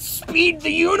wonder what speed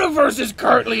the universe is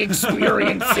currently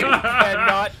experiencing!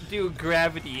 Cannot do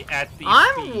gravity at these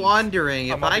I'm speeds. wondering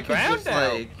if I'm on I the could ground just,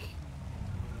 now. like...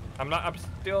 I'm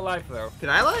still alive though. Can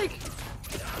I, like...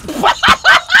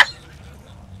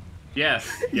 Yes,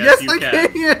 Yes, you I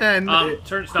can.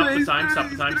 Stop the time, stop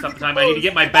the time, stop the time. I need to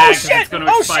get my bag because it's going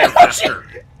to expire faster.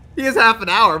 He has half an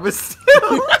hour, but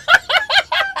still...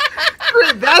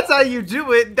 Great, that's how you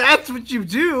do it. That's what you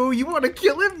do. You want to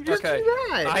kill him? You just Okay, do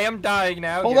that. I am dying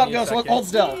now. Hold Give up, me a Ghost, second. hold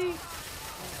still.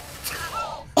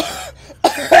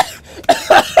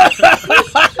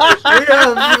 We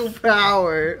have new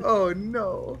power. Oh,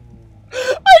 no.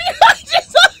 I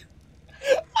just...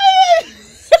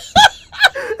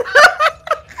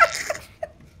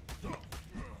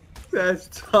 That's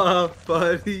tough,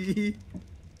 buddy.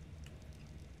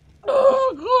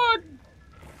 Oh, God!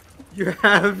 You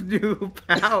have new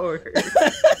powers.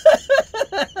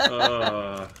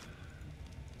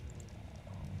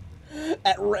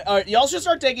 Y'all should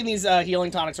start taking these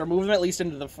healing tonics or move them at least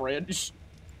into the fridge.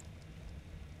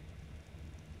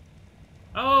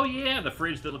 Oh yeah, the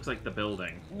fridge that looks like the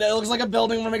building. That looks like a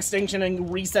building from Extinction and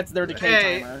resets their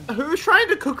decay timer. Who's trying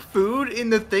to cook food in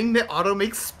the thing that auto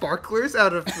makes sparklers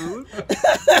out of food? Ghost,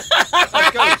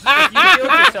 if you heal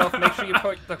yourself, make sure you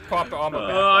put the proper armor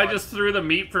back on. I just threw the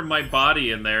meat from my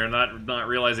body in there, not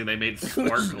realizing they made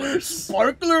sparklers.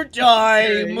 Sparkler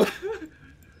time!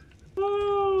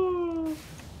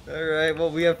 Alright,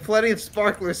 well, we have plenty of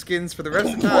sparkler skins for the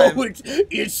rest of the time. Oh,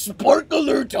 it's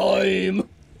sparkler time!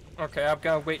 Okay, I'm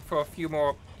gonna wait for a few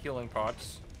more healing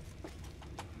pots.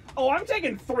 Oh, I'm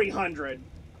taking 300.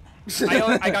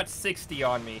 I got 60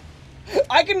 on me.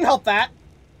 I can help that.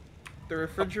 The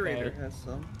refrigerator Okay. has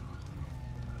some.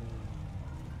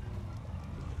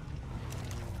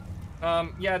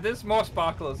 Yeah, there's more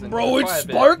sparklers in Bro, there, it's quite a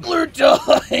bit. sparkler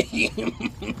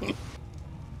time!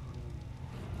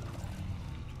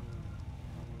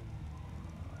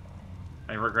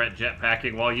 I regret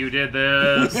jetpacking while you did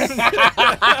this.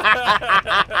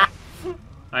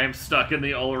 I am stuck in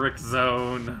the Ulrich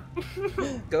zone.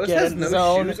 Ghost Get has in no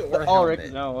zone. shoes or Ulrich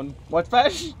helmet. zone. What,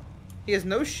 Fesh? He has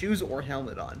no shoes or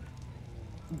helmet on.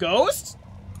 Ghost?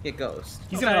 Yeah, Ghost.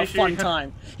 He's gonna have a fun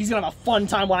time. He's gonna have a fun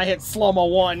time when I hit slow-mo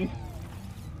 1.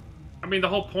 I mean, the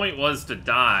whole point was to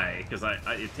die, because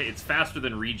it's faster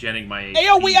than regenning my HP. Hey,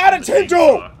 yo, we added from the Tinto!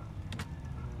 chainsaw.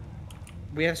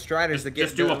 We have Striders that get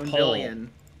just do a to poll. $1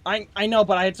 billion. I know,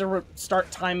 but I had to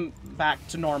start time back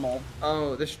to normal.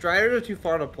 Oh, the Striders are too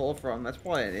far to pull from. That's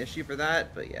probably an issue for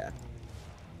that, but yeah.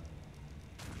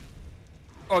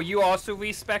 Oh, you also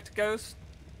respect Ghost?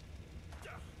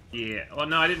 Yeah, well,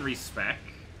 no, I didn't respec.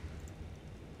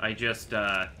 I just,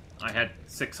 I had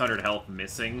 600 health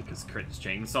missing, because Crit's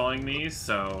chainsawing me,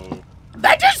 so...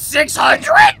 That is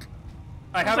 600?!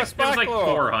 I have it a was sparkler. like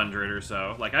 400 or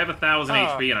so. Like, I have 1,000 Oh.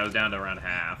 HP, and I was down to around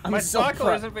half. I'm My so sparkler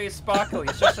proud. isn't very sparkly,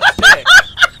 it's just a stick.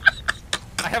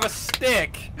 I have a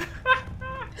stick.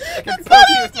 I can poke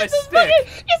you with my stick.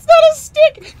 It's not a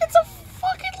stick! It's a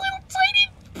fucking little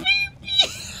tiny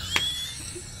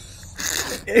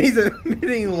baby! He's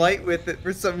emitting light with it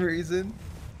for some reason.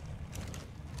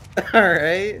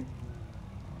 Alright.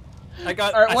 I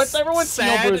got Alright, a what's everyone's heal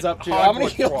sad brews up to? How many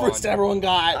hardwood heal prawn. brews did everyone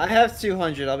got? I have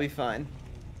 200, I'll be fine.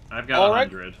 I've got All right.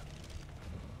 100.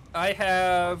 I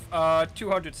have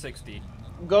 260.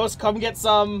 Ghost, come get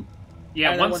some.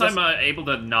 Yeah, And then once when I'm able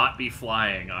to not be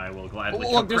flying, I will gladly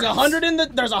Look, cook there's rice. 100 in the.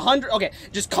 There's 100. Okay,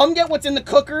 just come get what's in the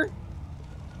cooker.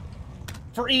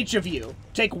 For each of you,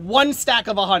 take 1 stack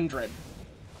of 100.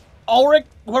 Ulrich,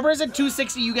 whoever is at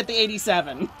 260, you get the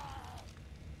 87.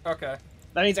 Okay.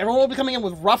 That means everyone will be coming in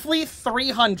with roughly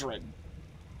 300.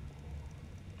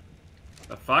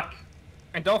 The fuck?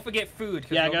 And don't forget food,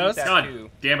 because Yeah, you'll need Ghost? that God too.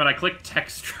 damn it, I clicked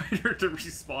Text Strider to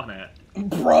respawn at.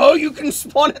 Bro, you can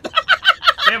spawn it.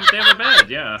 They have a bed,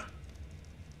 yeah.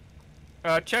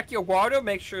 Check your water,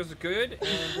 make sure it's good,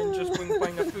 and then just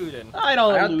bring the food in. I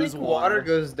don't, I don't lose think water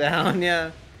goes down,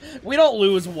 yeah. We don't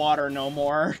lose water no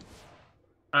more.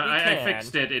 I can.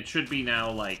 fixed it. It should be now,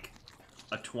 like,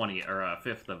 a 20 or a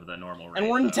fifth of the normal rate. And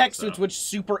we're in though, tech so. suits, which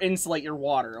super insulate your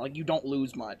water. Like, you don't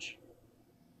lose much.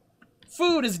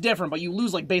 Food is different, but you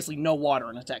lose, like, basically no water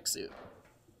in a tech suit.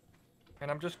 And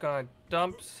I'm just gonna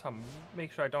dump some,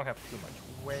 make sure I don't have too much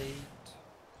weight.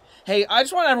 Hey, I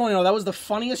just want everyone to know that was the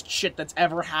funniest shit that's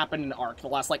ever happened in Ark the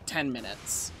last, like, 10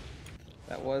 minutes.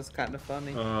 That was kind of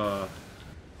funny.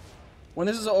 When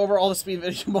this is over, all the speed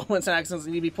video moments and accidents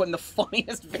need to be put in the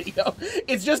funniest video.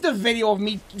 It's just a video of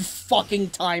me fucking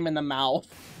time in the mouth.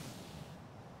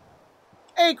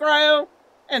 Hey, Cryo!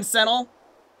 And Sentinel.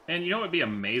 And you know what would be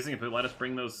amazing if it let us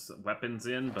bring those weapons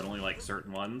in, but only, like,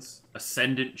 certain ones?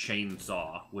 Ascendant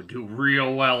Chainsaw would do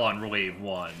real well on Wave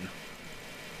 1.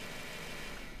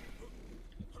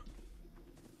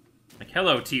 Like,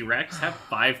 hello, T-Rex, have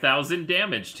 5,000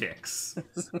 damage ticks.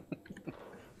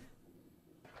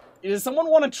 Does someone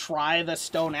want to try the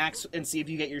stone axe and see if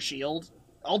you get your shield?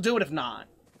 I'll do it if not.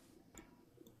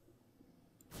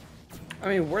 I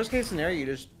mean, worst case scenario, you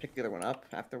just pick the other one up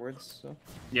afterwards, so.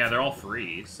 Yeah, they're all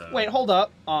free, so... Wait, hold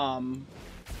up.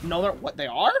 No, they're what they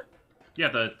are? Yeah,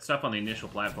 the stuff on the initial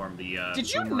platform, the,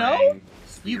 Did you boomerang, know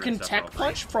spear you and can stuff are tech all free.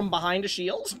 punch from behind a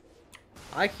shield?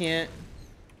 I can't.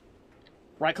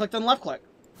 Right click, then left click.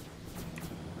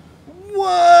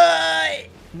 What?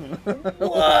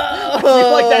 Whoa!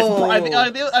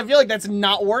 I feel like that's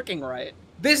not working right.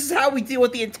 This is how we deal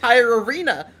with the entire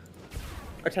arena.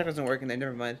 Our tech doesn't work in there.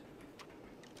 Never mind.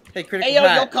 Hey, critical Hey, yo,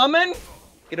 hat. coming?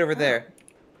 Get over there.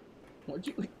 What'd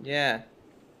you? Yeah.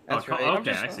 That's Oh, right. okay, I'm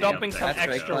just I see. dumping some That's right,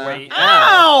 extra clown. weight.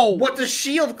 Ow! What's a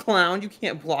shield, clown? You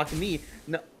can't block me.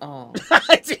 No. Oh.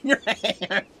 It's in your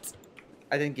hand.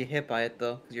 I didn't get hit by it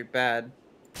though, because you're bad.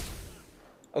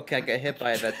 Okay, I got hit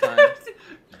by it that time.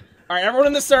 All right, everyone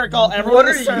in the circle. Everyone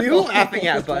What in the are circle. you laughing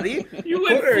at, buddy? You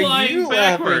went What are flying you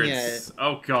laughing backwards.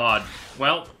 Oh god.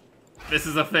 Well, this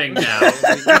is a thing now. You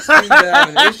seem to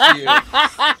have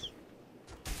an issue.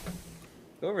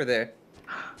 Go over there.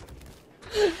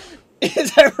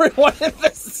 Is everyone in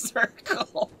the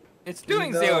circle? It's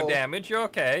doing No. 0 damage. You're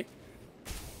okay.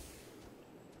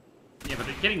 Yeah, but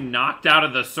getting knocked out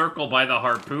of the circle by the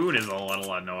harpoon is a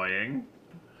little annoying.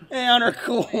 Hey, Hunter,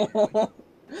 cool.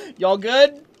 Y'all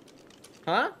good?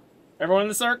 Huh? Everyone in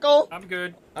the circle? I'm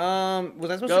good. Was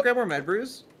I supposed Go. to grab more med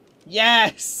brews?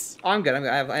 Yes. Oh, I'm good.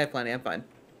 I have plenty. I'm fine.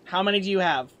 How many do you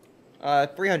have?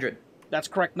 300. That's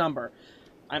correct number.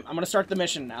 I'm gonna start the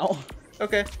mission now.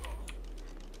 Okay.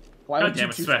 Why God would you damn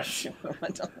it, do Svesh.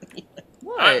 that?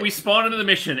 What? We spawn into the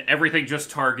mission, everything just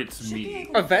targets Should be me.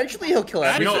 able to- Eventually he'll kill You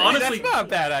know, everything. honestly- that's not a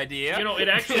bad idea. You know, it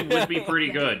actually would be pretty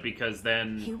good, because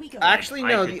then... Here we go. Actually, I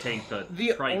no. could take the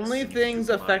trites only and things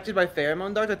shoot them up. affected by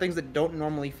pheromone darts are things that don't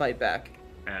normally fight back.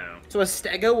 Oh. So a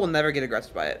stego will never get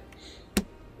aggressed by it.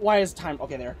 Why is time?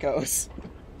 Okay, there it goes.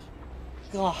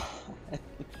 Oh.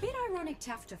 Bit ironic to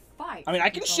have to fight. I mean, I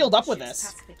can with all shield the up with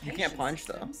ship's this. You can't punch,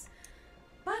 though. classification systems.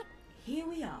 But here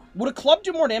we are. Would a club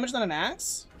do more damage than an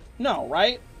axe? No,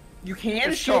 right? You can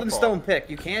Just shield and shuffle. stone pick.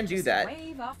 You can do Just that.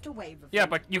 Wave after wave of Yeah, them.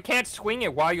 but you can't swing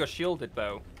it while you're shielded,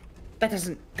 though. That's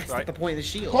not Right. the point of the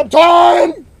shield. Club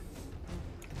time!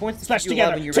 The point is to Smash keep you together,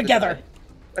 alive when you're ready to together.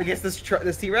 die. Against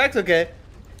this T-Rex, okay.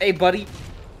 Hey, buddy.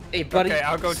 Hey, buddy. Okay,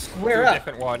 I'll go square do a up.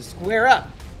 different one. Square up.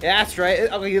 Yeah, that's right.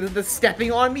 Okay, the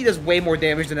stepping on me does way more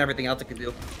damage than everything else it can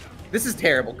do. This is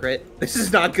terrible, Crit. This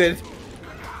is not good.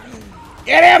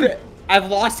 Get him!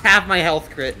 I've lost half my health,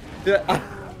 Crit.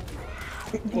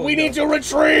 We need to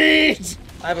retreat!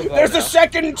 I have a bow There's now. a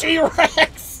second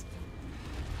T-Rex!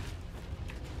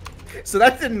 So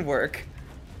that didn't work.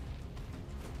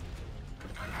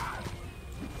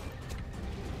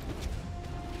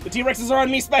 The T-Rexes are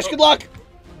on me, Smash, good luck!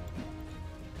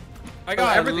 I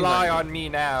gotta everything's rely on on me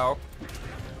now.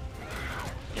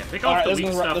 Yeah, pick Alright, off the this weak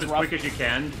is rough- stuff this as is rough. quick as you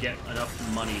can to get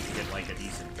enough money to get, like, a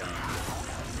decent gun.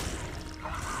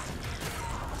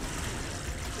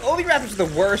 Only Raptors are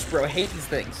the worst, bro. I hate these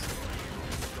things.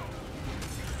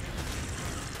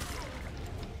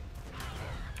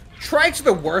 Trikes are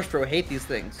the worst, bro. I hate these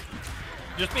things.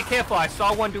 Just be careful. I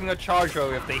saw one doing a charge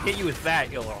row. If they hit you with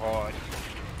that, you'll hard.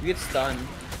 You get stunned.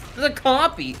 There's a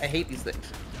copy. I hate these things.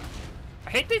 I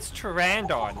hate this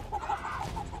Pterandon.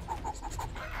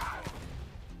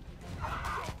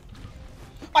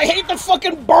 I hate the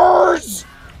fucking birds!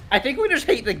 I think we just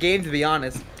hate the game, to be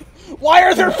honest. Why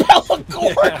are there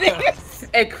Pelagornis?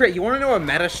 Hey, Crit, you want to know a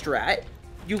meta strat?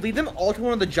 You lead them all to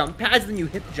one of the jump pads, then you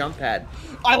hit the jump pad.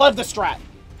 I love the strat.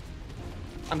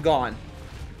 I'm gone.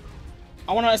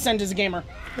 I want to ascend as a gamer.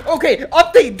 Okay,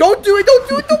 update! Don't do it! Don't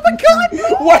do it! Oh my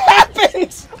god! What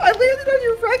happened? I landed on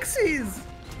your Rexies!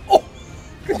 Oh,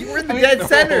 Because you were in the I mean, dead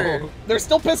center! they're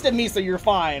still pissed at me, so you're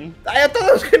fine. I thought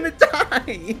I was gonna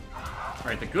die!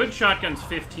 Alright, the good shotgun's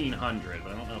 1500,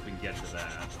 but I don't know if we can get to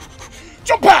that.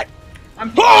 Jump pad!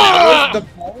 I'm Ah! the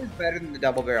ball is better than the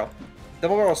double barrel.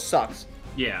 Double barrel sucks.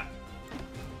 Yeah.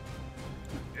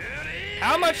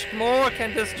 How much more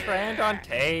can this Pterandon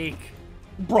take?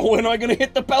 Bro, am I gonna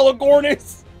hit the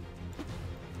Pelagornis?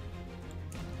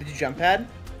 Did you jump pad?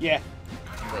 Yeah.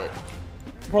 Lit.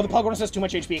 Bro, the Pelagornis has too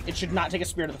much HP. It should not take a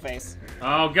spear to the face.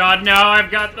 Oh god, no, I've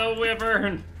got the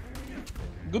wyvern!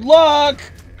 Good luck!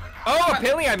 Oh,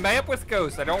 apparently I met up with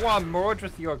Ghost. I don't want to merge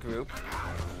with your group.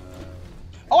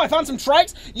 Oh, I found some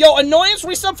trikes. Yo, Annoyance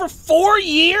resub for 4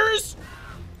 years?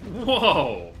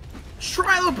 Whoa!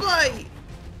 Trial bite!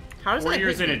 How does 4 that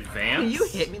years hit in me? advance? Can you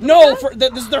hit me? like No, that? for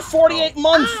this is their 48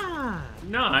 months. Ah!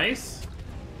 Nice.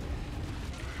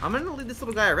 I'm gonna lead this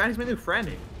little guy around. He's my new friend.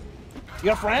 You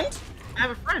got a friend? I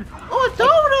have a friend. Oh, a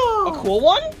dodo! A cool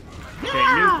one?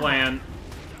 Okay, new plan.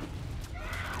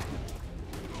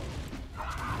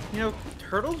 You know,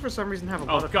 turtles for some reason have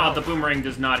a Oh lot of god, the power. boomerang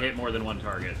does not hit more than one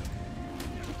target.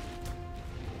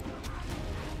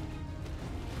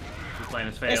 This plan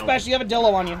has Hey, failed. Smash, you have a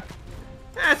Dillo on you.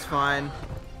 That's fine.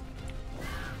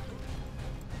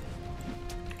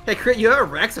 Hey, Crit, you have a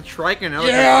Rex, a Trike, and another.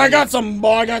 Yeah, I got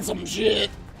some shit.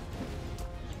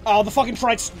 Oh, the fucking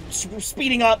trike's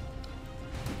speeding up.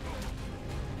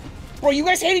 Bro, you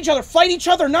guys hate each other. Fight each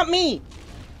other, not me.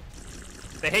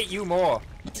 They hate you more.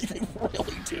 They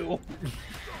really do.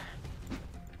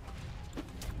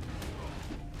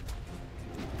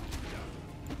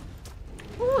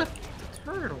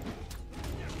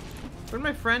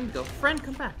 Where'd my friend go? Friend,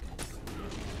 come back.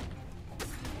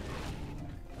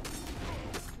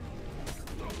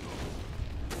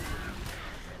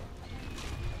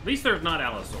 At least there's not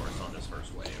Allosaurus on this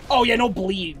first wave. Oh yeah, no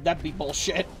bleed. That'd be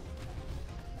bullshit.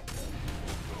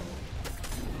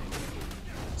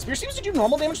 Spear seems to do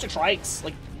normal damage to trikes,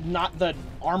 like not the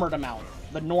armored amount,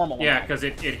 the normal Yeah, amount. because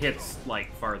it hits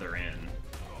like farther in.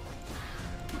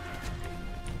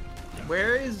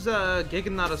 Where is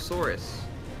Giganotosaurus?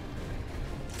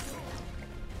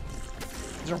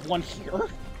 Is there one here?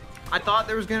 I thought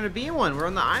there was gonna be one. We're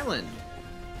on the island.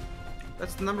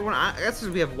 That's the number one. I guess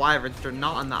because we have wyverns, they're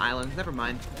not on the island. Never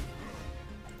mind.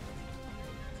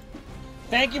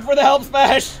 Thank you for the help,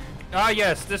 Smash! Ah,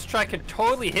 yes, this truck can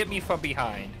totally hit me from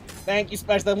behind. Thank you,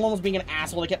 Smash. That one was being an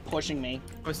asshole. They kept pushing me.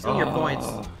 I was stealing your points.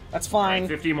 That's fine.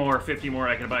 50 more, 50 more,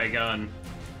 I can buy a gun.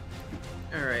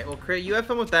 Alright, well, Crit, you have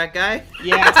fun with that guy?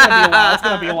 Yeah, it's gonna be a while. It's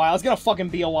gonna be a while. It's gonna fucking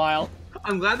be a while.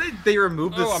 I'm glad they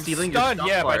removed the Oh, I'm stealing your stunned, stuff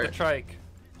yeah, by part. the trike.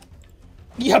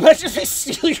 Yeah, but if they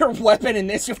steal your weapon in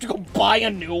this, you have to go buy a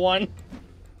new one.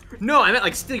 No, I meant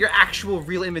like steal your actual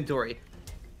real inventory.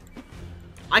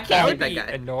 I That can't would hit be that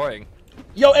guy. annoying.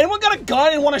 Yo, anyone got a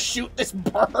gun and want to shoot this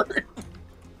bird?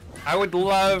 I would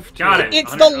love to. Got it.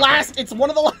 It's 100 the last. It's one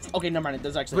of the last. Okay, never mind.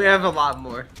 There's actually. We have a lot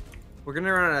more. We're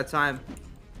gonna run out of time.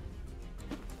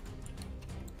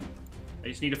 I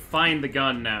just need to find the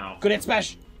gun now. Good hit,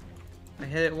 Smash. I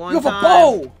hit it one You have time. a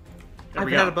bow. There I've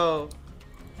we got go. a bow.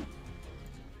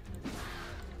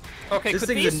 Okay, This could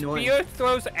thing's these annoying. spear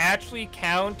throws actually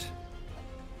count?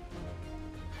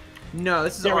 No,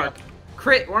 this is There we Ark. go.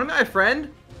 Crit, wanna meet my friend?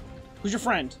 Who's your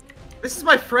friend? This is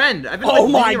my friend. I've been Oh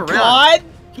like, my leading him around. god!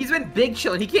 He's been big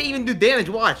chilling. He can't even do damage.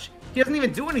 Watch. He doesn't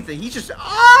even do anything. He's just.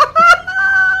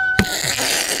 Ah!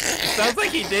 Sounds like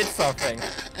he did something.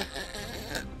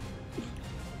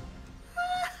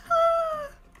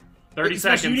 30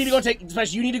 Smash, seconds. you need to go take.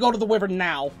 Smash, you need to go to the wyvern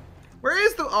now. Where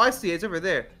is the? Oh, I see. It's over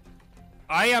there.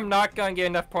 I am not gonna get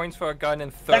enough points for a gun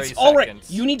in 30 That's seconds. all right.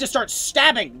 You need to start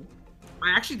stabbing.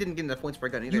 I actually didn't get enough points per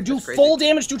gun either. You do That's crazy. full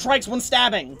damage to trikes when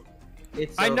stabbing.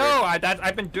 It's I over. know.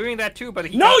 I've been doing that too, but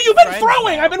he No, got you've been friends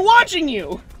throwing. now. I've been watching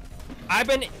you. I've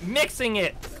been mixing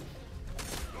it.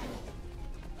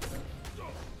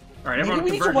 Alright, Maybe everyone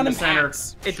we need to converge run in in the center.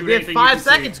 packs. It's, Shoot we have anything 5 you can see.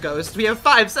 seconds, Ghost. We have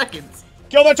 5 seconds.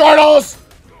 Kill the turtles.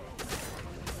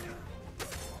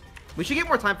 We should get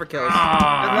more time for kills.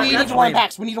 Ah, We need That's to run in lame.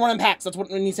 packs. We need to run in packs. That's what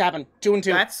needs to happen. 2 and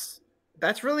 2.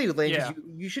 That's really lame. 'Cause Yeah.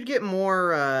 You should get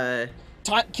more.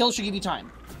 Kills should give you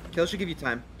time. Kills should give you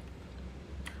time.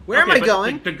 Where am Okay, I but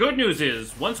going? The good news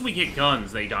is, once we get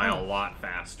guns, they die a lot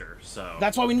faster, so...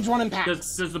 That's why we need to run in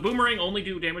packs. Does the boomerang only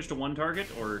do damage to one target,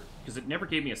 or... Because it never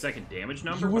gave me a second damage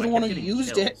number, You were but the I one kept who getting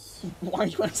used kills. it. Why are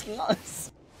you asking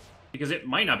us? Because it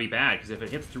might not be bad, because if it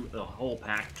hits through the whole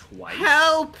pack twice...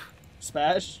 Help!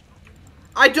 Smash.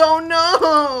 I don't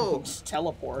know. Just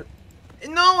teleport.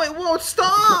 No, it won't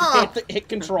stop. Hit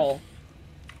control.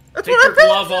 That's Take what your I'm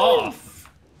glove doing. off!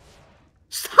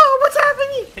 Stop! What's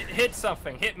happening? Hit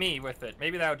something. Hit me with it.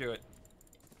 Maybe that'll do it.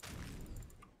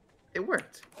 It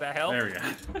worked. Does that help? There we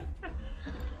go.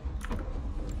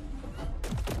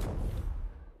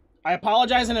 I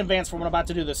apologize in advance for what I'm about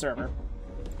to do this server.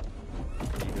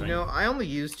 You know, I only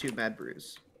used 2 Mad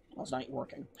Brews. Well, it's not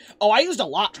working. Oh, I used a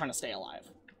lot trying to stay alive.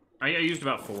 I used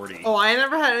about 40. Oh, I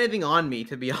never had anything on me,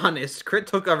 to be honest. Crit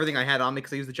took everything I had on me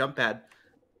because I used the jump pad.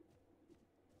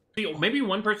 See, maybe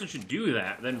one person should do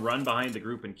that, then run behind the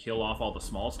group and kill off all the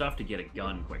small stuff to get a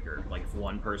gun quicker. Like, if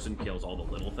one person kills all the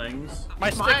little things. My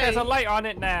stick has a light on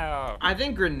it now. I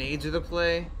think grenades are the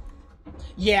play.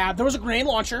 Yeah, there was a grenade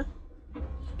launcher.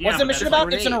 Yeah, What's the but mission that's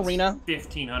about? It's an grenades. arena.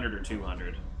 1,500 or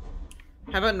 200.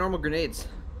 How about normal grenades?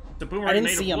 The I boomerang didn't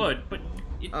made see of 'em. wood, but...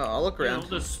 It, Oh, I'll look you know, around.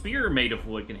 the spear made of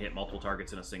wood can hit multiple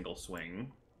targets in a single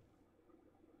swing.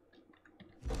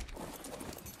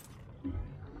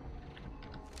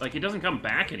 Like, it doesn't come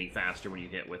back any faster when you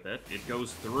hit with it. It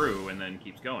goes through and then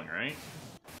keeps going, right?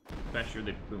 Best, you're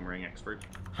the boomerang expert.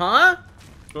 Huh?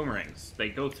 Boomerangs. They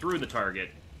go through the target.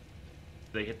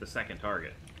 They hit the second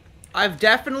target. I've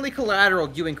definitely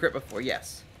collateraled you and Crit before,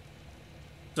 yes.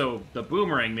 So, the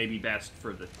boomerang may be best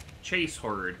for the chase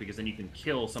horde, because then you can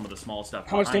kill some of the small stuff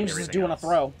How much behind damage does this everything do on a else.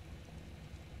 throw?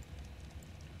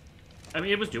 I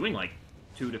mean, it was doing like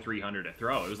 200 to 300 a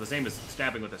throw. It was the same as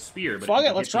stabbing with a spear, but Fuck it,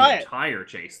 hits let's the try it. entire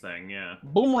chase thing, yeah.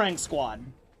 Boomerang squad.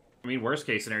 I mean, worst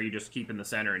case scenario, you just keep in the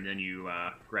center and then you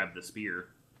grab the spear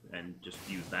and just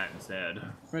use that instead.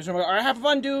 Alright, have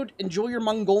fun, dude. Enjoy your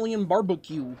Mongolian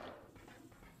barbecue.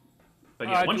 But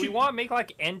yeah, Do once we you want to make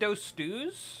like endo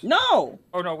stews? No!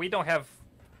 Oh no, we don't have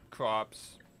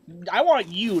crops. I want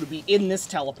you to be in this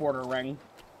teleporter ring.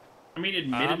 I mean,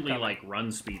 admittedly, coming. like,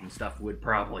 run speed and stuff would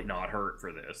probably not hurt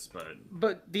for this, but...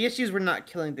 But the issue is we're not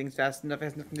killing things fast enough. It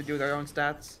has nothing to do with our own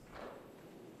stats.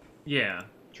 Yeah,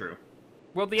 true.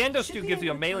 Well, the endo Should stew be gives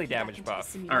you a able to melee plug you back damage into the buff.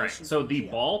 simulation Alright, so from the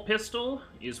here. ball pistol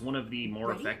is one of the more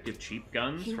Ready? effective cheap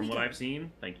guns Here from we what go. I've seen.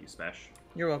 Thank you, Spesh.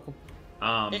 You're welcome.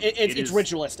 It's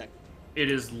ritualistic. It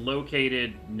is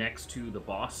located next to the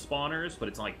boss spawners, but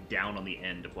it's like down on the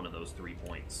end of one of those 3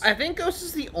 points. I think Ghost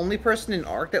is the only person in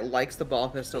Arc that likes the ball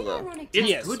pistol, though. Ironic It's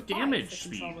Yes. tactics good fight damage for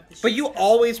speed. control of the But you ship's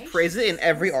always specifications. praise it in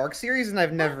every Arc series, and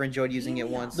I've never enjoyed using it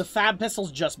once. The Fab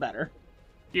pistol's just better.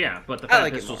 Yeah, but the I Fat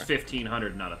like it Pistol's more.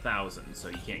 1,500, not 1,000, so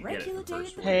you can't get it Regular for the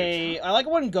first day one. Hey, I like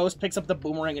when Ghost picks up the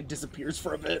boomerang and disappears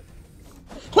for a bit.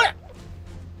 Whah!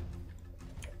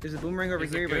 There's a boomerang over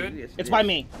Is it here, good? but yes, It's it by is.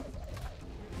 me.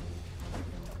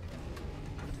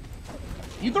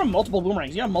 You throw multiple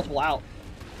boomerangs. You have multiple out.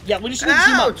 Yeah, we just need to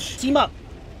team up. Ouch! Team up.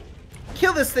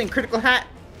 Kill this thing, critical hat.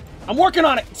 I'm working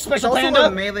on it. It's Special also Panda.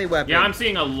 a melee weapon. Yeah, I'm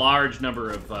seeing a large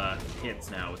number of hits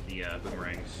now with the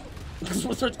boomerangs.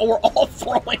 We're all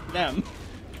throwing them.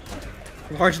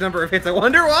 Large number of hits. I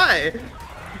wonder why.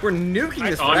 We're nuking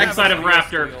this on thing. the side of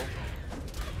Raptor.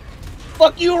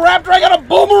 Fuck you, Raptor. I got a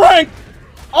boomerang.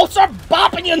 I'll start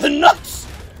bopping you in the nuts.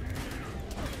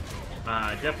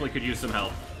 Definitely could use some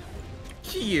help.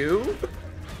 You.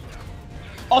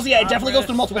 Also, yeah, it definitely goes Raptor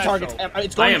through multiple special. targets.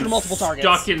 It's I going am through multiple targets.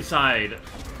 stuck inside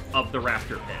of the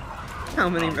Raptor pit. How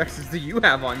many Rexes do you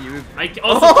have on you? I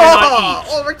also Oh! cannot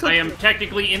Oh, Rick eat. took I am it.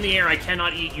 technically in the air. I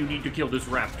cannot eat. You need to kill this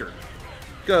Raptor.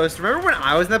 Ghost, remember when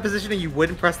I was in that position and you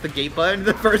wouldn't press the gate button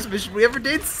the first mission we ever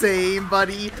did? Same,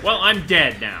 buddy. Well, I'm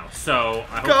dead now, so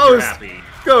I hope Ghost. you're happy.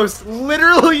 Ghost,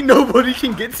 literally nobody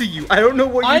can get to you. I don't know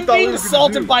what you I'm thought we being were gonna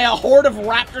assaulted do. by a horde of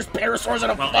raptors, parasaurs,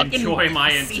 and a Well, fucking enjoy my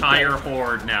seagull. entire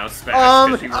horde now, Spesh.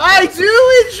 'cause you were I close.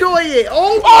 do enjoy it.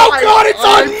 Oh, Oh, my God, it's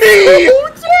on I'm me! so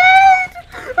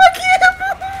dead. I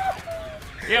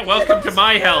can't. Yeah, welcome to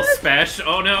my hell, Spesh.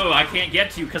 Oh no, I can't get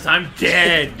to you because I'm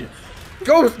dead.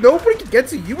 Ghost, nobody can get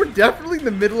to you. You were definitely in the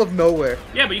middle of nowhere.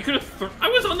 Yeah, but you could have. I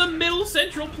was on the middle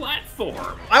central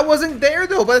platform. I wasn't there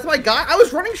though. By the time I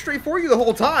was running straight for you the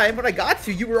whole time. When I got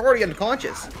to you, were already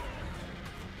unconscious.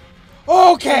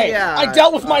 Okay, Yeah, I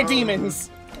dealt with my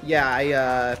demons. Yeah,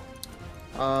 yeah.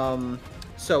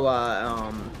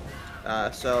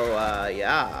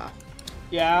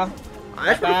 Yeah. I just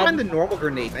want to Bad. find the normal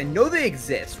grenades. I know they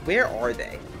exist. Where are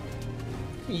they?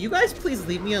 Can you guys please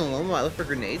leave me alone while I look for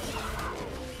grenades?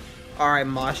 Alright,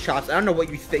 Moss Chops. I don't know what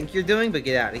you think you're doing, but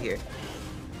get out of here.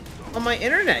 On my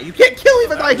internet. You can't kill me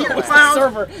if I hear That was the clowns.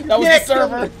 server. You That was can't the kill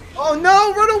server. me. Oh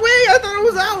no, run away! I thought it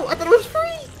was out. I thought it was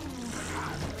free.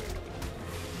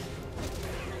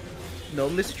 No,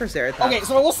 Mr. Triceratops. Okay,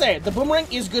 so I will say, the boomerang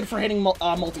is good for hitting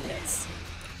multi-hits.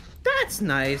 That's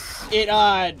nice. It,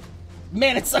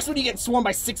 man, it sucks when you get swarmed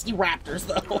by 60 raptors,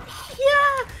 though.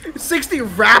 Yeah! 60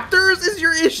 raptors is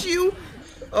your issue?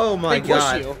 Oh my They push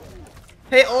god. you.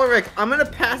 Hey, Ulrich, I'm gonna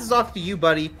pass this off to you,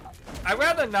 buddy. I'd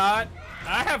rather not.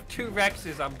 I have 2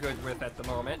 Rexes I'm good with at the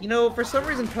moment. You know, for some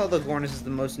reason, Pelagornis is the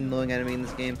most annoying enemy in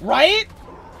this game. Right?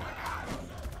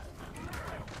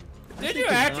 Did you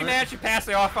actually pass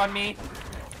it off on me?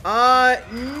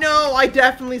 No, I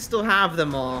definitely still have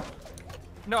them all.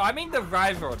 No, I mean the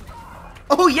rival.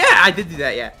 Oh yeah, I did do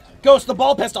that, yeah. Ghost, the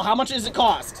ball pistol, how much does it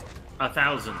cost?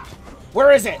 1,000.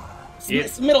 Where is it?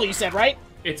 It's- Middle, you said, right?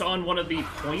 It's on one of the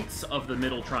points of the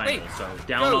middle triangle, Wait, so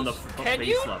down on the Ghost, can base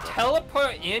you level.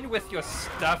 teleport in with your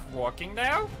stuff walking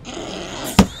now?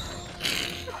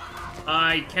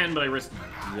 I can, but I risk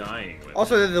dying with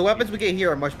Also, the weapons we get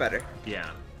here are much better. it.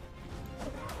 Yeah.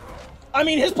 I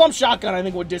mean, his pump shotgun, I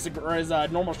think, would disagree, or his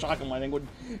normal shotgun, I think, would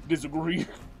disagree.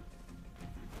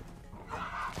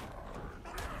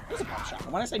 What's a pump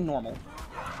shotgun? Why did I say normal?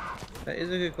 That is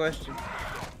a good question.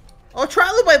 Oh,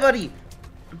 Trilobite Buddy!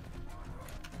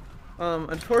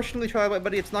 Unfortunately, Trilobite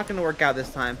Buddy, it's not gonna work out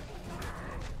this time.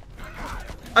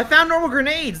 I found normal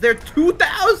grenades! They're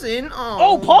 2,000!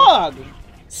 Oh, Pog!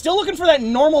 Still looking for that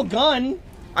normal gun.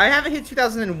 I haven't hit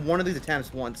 2,000 in one of these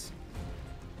attempts once.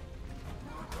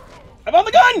 I found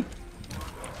the gun!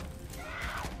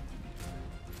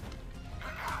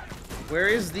 Where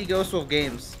is the Ghost Wolf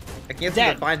Games? I can't seem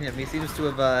Dead. to find him. He seems to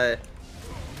have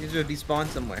despawned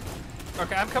somewhere.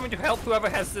 Okay, I'm coming to help whoever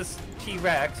has this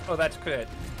T-Rex. Oh, that's good.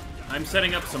 I'm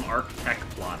setting up some arc tech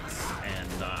plots,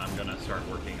 and I'm gonna start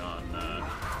working on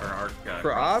or arc.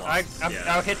 For ops? plots, yeah.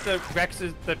 I'll hit the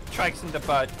Rexes, the Trikes in the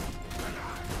butt.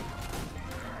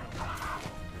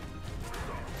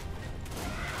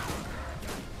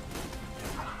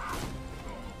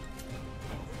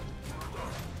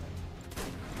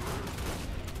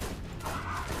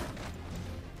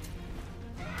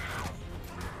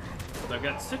 So I've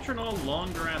got Citronal,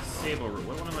 Long Grass, Sable Root.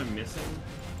 What one am I missing?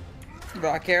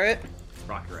 Rock carrot.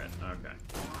 Rock Red. Okay.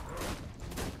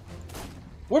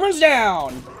 Wyvern's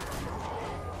down!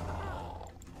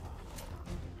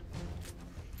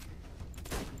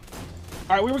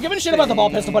 Alright, we were giving shit about the ball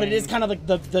pistol, but it is kind of like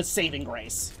the saving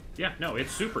grace. Yeah, no,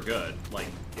 it's super good. Like,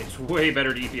 it's way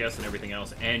better DPS than everything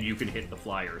else, and you can hit the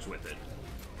flyers with it.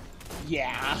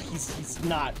 Yeah, he's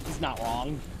not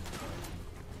wrong.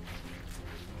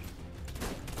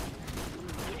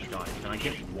 God, can I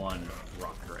get one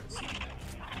Rock Red seed?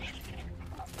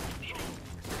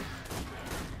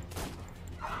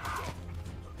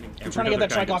 I'm trying to get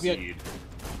that strike off you. Seed.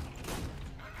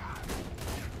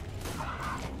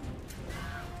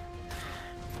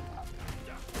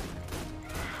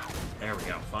 There we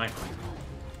go, finally.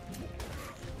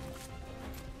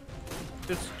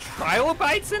 There's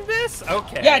trilobites in this?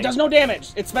 Okay. Yeah, it does no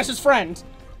damage. It's Smesh's friend.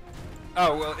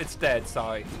 Oh, well, it's dead,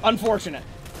 sorry. Unfortunate.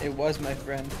 It was my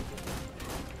friend.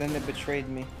 Then it betrayed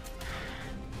me.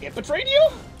 It betrayed you?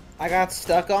 I got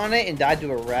stuck on it and died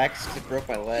to a Rex because it broke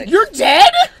my leg. You're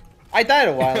dead? I died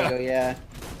a while ago, yeah.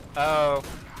 Oh.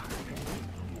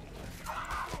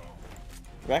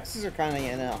 Rexes are kind of,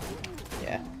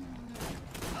 yeah.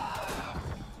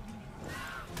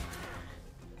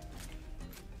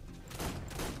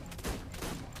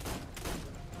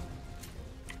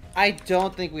 I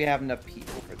don't think we have enough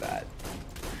people for that.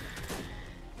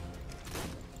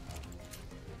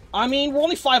 I mean, we're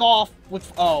only 5 off with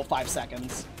 5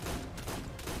 seconds.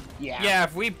 Yeah. Yeah,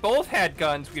 if we both had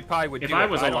guns, we probably would If do I it,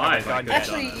 was but don't have a alive, I gun could yet. have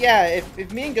done Actually, it. yeah,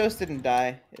 if me and Ghost didn't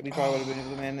die, we probably would have been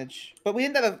able to manage. But we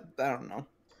didn't have I don't know.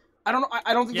 I don't know.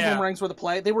 I don't think the Yeah. boomerangs were the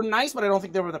play. They were nice, but I don't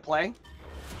think they were the play.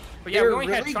 But yeah, They we were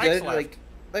only had really trikes good, left.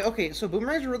 like, okay, so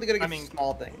boomerangs are really good against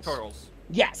small things. Turtles.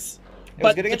 Yes. It was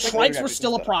But good the against trikes regular were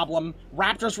still a stuff. problem.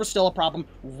 Raptors were still a problem.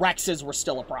 Rexes were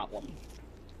still a problem.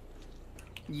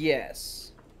 Yes.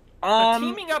 The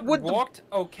teaming up with worked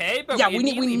okay, but yeah, we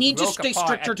we need to broke stay apart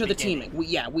stricter at to the beginning.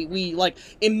 teaming. We like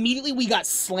immediately we got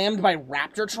slammed by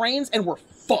raptor trains and we're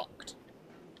fucked.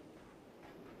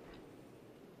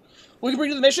 We can bring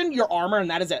to the mission your armor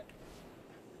and that is it.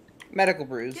 Medical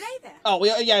bruise. G'day there. Oh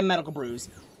yeah, medical bruise.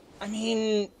 I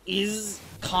mean, is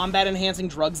combat enhancing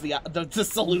drugs the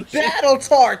solution? Battle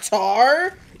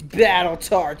Tartar! Battle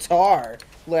Tartar!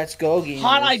 Let's go, gamers.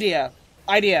 Hot idea.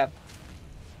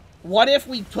 What if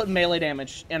we put melee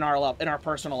damage in our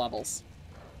personal levels?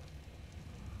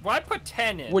 Well, I put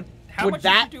 10 in. Would How much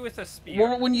that did you do with a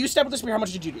spear? when you step with the spear? How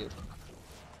much did you do?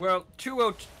 Well,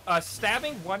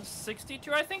 stabbing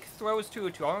 162, I think. Throws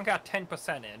 202. I only got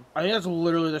 10% in. I think that's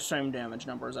literally the same damage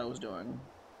number as I was doing.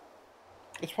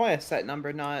 It's probably a set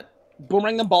number, not...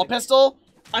 Boomerang the ball pistol.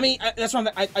 I mean, that's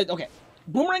what okay.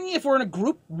 Boomeranging if we're in a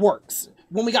group works.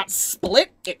 When we got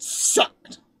split, it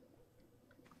sucked.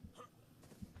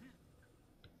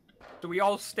 Do we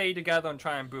all stay together and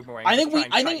try and boomerang? I think Try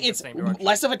and it's the same direction?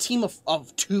 less of a team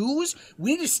of twos.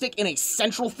 We need to stick in a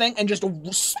central thing and just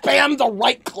spam the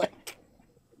right click.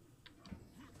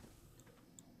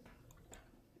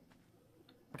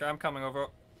 Okay, I'm coming over.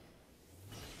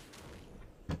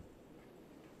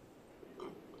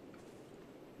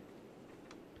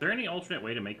 Is there any alternate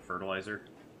way to make fertilizer?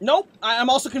 Nope. I'm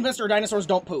also convinced our dinosaurs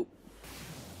don't poop.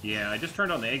 Yeah, I just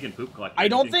turned on the egg and poop collector. I It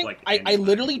don't didn't think collect I anything.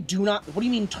 literally do not. What do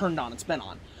you mean turned on? It's been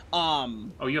on.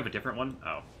 Oh, you have a different one?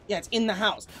 Oh. Yeah, it's in the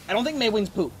house. I don't think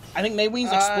Maywings poop. I think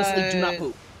Maywings explicitly do not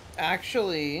poop.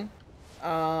 Actually,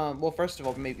 well, first of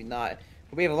all, maybe not.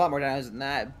 We have a lot more dinos than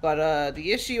that. But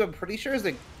the issue, I'm pretty sure, is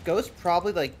that Ghost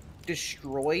probably, like,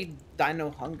 destroyed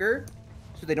Dino Hunger,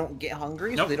 so they don't get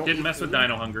hungry, Nope, so they don't didn't eat mess with food.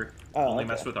 Dino Hunger. Oh, Only okay.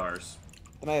 messed with ours.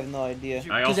 Then I have no idea.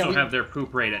 I 'Cause, yeah, also we- have their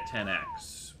poop rate at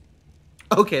 10x.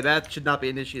 Okay, that should not be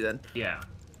an issue then. Yeah.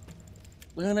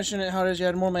 We're gonna mention it. How does you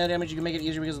add more melee damage? You can make it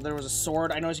easier because there was a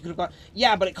sword. I noticed you could have got.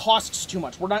 Yeah, but it costs too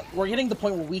much. We're getting to the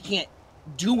point where we can't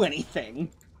do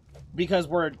anything because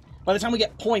by the time we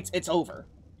get points, it's over.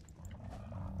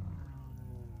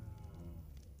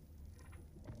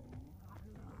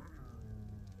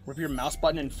 Rip your mouse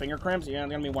button and finger cramps? Yeah,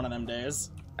 it's gonna be one of them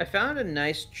days. I found a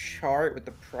nice chart with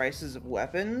the prices of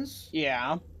weapons.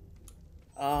 Yeah.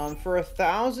 For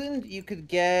 1,000, you could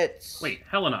get... Wait,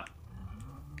 Helena.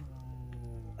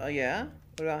 Oh, yeah?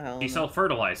 What about Helena? You sell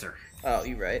fertilizer. Oh,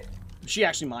 you're right. She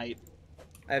actually might.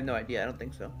 I have no idea. I don't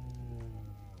think so.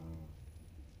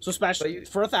 So special But you-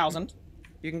 for 1,000.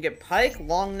 You can get pike,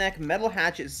 long neck, metal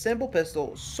hatchet, simple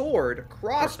pistol, sword,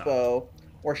 crossbow,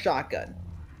 or shotgun.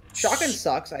 Shotgun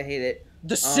sucks. I hate it.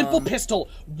 The simple pistol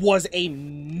was a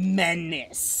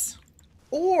menace.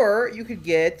 Or you could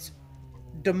get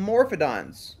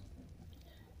Dimorphodons.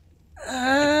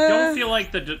 I don't feel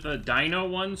like the dino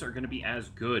ones are going to be as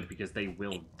good because they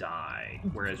will die,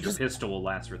 whereas your pistol will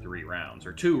last for 3 rounds,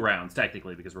 or 2 rounds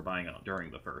technically because we're buying it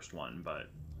during the first one, but...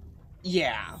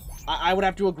 Yeah, I would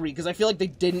have to agree, because I feel like they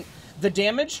didn't... The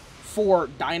damage for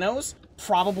dinos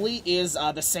probably is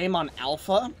the same on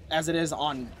Alpha as it is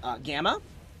on Gamma.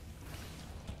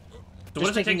 So what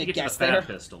does it take to get to the Fab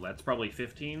pistol? That's probably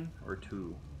 15 or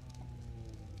 2?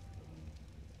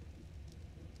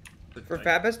 For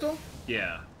Fab pistol?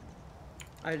 Yeah.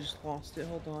 I just lost it.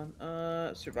 Hold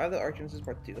on. Survive the Archons is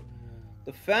part 2.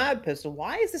 The Fab pistol.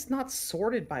 Why is this not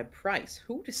sorted by price?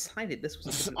 Who decided this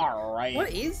was? All right.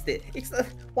 What is this? It's the.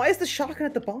 Why is the shotgun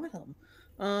at the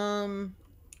bottom?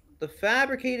 The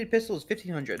fabricated pistol is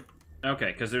 1500.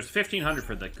 Okay, because there's 1500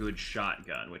 for the good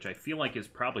shotgun, which I feel like is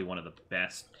probably one of the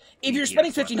best. If you're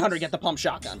spending 1500, get the pump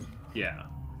shotgun. Yeah.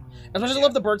 As much as I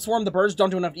love the bird swarm, the birds don't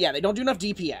do enough. Yeah, they don't do enough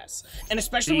DPS, and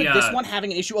especially with this one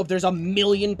having an issue of there's a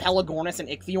million Pelagornis and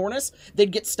Ichthyornis,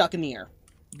 they'd get stuck in the air.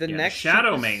 The next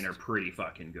Shadow Mane are pretty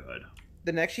fucking good.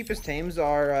 The next cheapest tames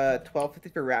are 1250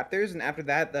 for Raptors, and after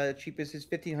that, the cheapest is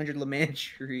 1500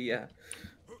 Lamantria.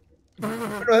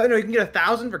 No, you can get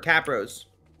 1000 for Capros.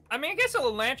 I mean, I guess a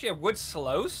Lamantria would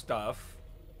slow stuff.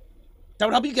 That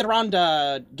would help you get around,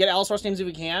 get Allosaurus names if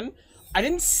we can. I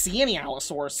didn't see any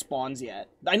Allosaurus spawns yet.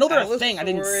 I know they're a thing, I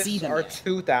didn't see them are yet.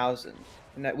 2000,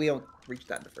 and that we don't reach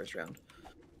that in the first round.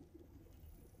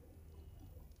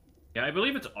 Yeah, I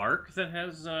believe it's Arc that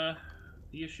has the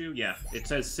issue. Yeah, it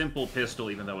says simple pistol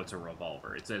even though it's a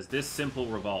revolver. It says this simple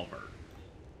revolver.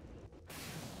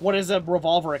 What is a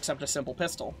revolver except a simple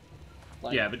pistol?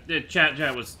 Like, yeah, but the chat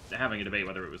was having a debate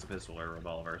whether it was a pistol or a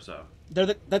revolver, so...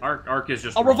 They're Arc is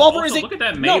just a revolver also, is a... look at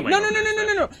that no.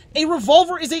 Maywing. A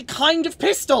revolver is a kind of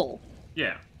pistol!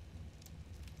 Yeah.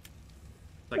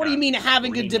 Like what do you mean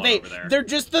having a debate? They're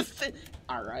just the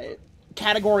Alright.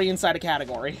 Category inside a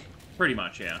category. Pretty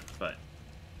much, yeah, but...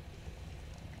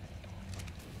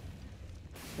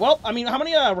 Well, I mean, how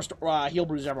many heal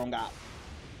brews everyone got?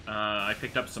 I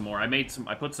picked up some more. I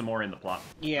put some more in the plot.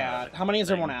 Yeah, how many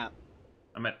is everyone at?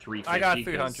 I'm at 350. I got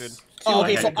 300. Oh,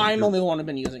 okay, so I'm the only one who've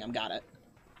been using them. Got it.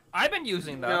 I've been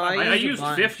using them. No, I used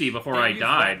 50 before I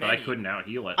died, but I couldn't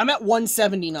out-heal it. I'm at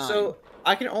 179. So,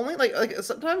 I can only, like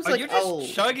sometimes, Are like, you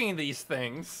just chugging these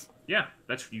things? Yeah,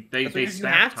 they you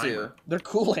stack have timer. to. They're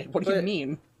Kool-Aid. What do you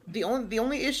mean? The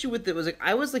only issue with it was, like,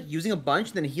 I was, like, using a bunch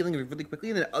and then healing really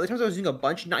quickly, and then other times I was using a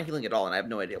bunch and not healing at all, and I have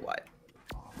no idea why.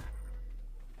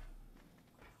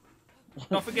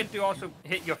 Don't forget to also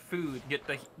hit your food, get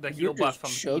the heal buff from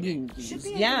chugging Should these. be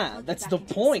able Yeah, to look that's back the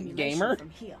into point, simulation gamer. from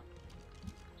here.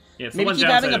 Yeah, it's the Maybe one keep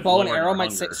having a downside of bow and lowering arrow our might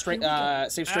hunger.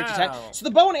 save straight to attack. Ow. So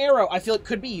the bow and arrow, I feel it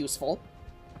could be useful.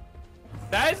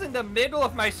 That is in the middle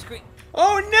of my screen.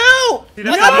 Oh, no! See,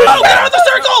 No! that's Get out of the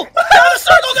circle! Get out of the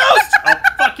circle, Ghost! Oh,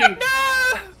 fucking...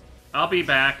 No! I'll be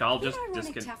back. I'll just Ironic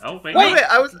disconnect. task. Oh, wait. Wait, no.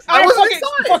 I Alright, wasn't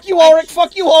inside! fuck you, Ulrich!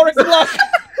 Fuck you, Ulrich! Good luck!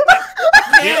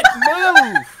 Can't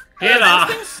move! Hit Does off.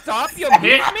 this thing stop your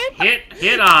Hit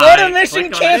movement? on. Go to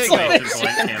mission, Click on cancel exclamation mission.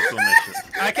 point, cancel mission.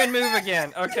 I can move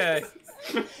again. Okay.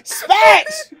 Spat!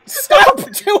 Stop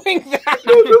doing that!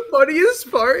 No, the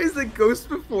funniest part is the ghost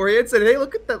beforehand said, "Hey,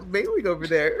 look at that mailing over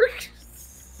there."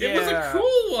 It was a Yeah.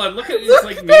 cool one. Look at it. It's Look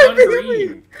like at neon that green.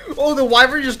 mailing. Oh, the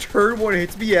wyvern just turned one and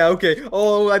hits me. Yeah, okay.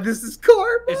 Oh, this is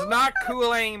karma. It's not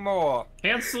cool anymore.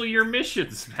 Cancel your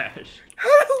mission, Smash. How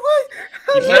do I?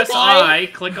 How You do press I? I,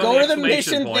 click on go the to the exclamation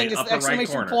mission point, thing, it's the upper right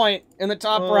exclamation corner. point in the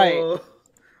top right. Oh,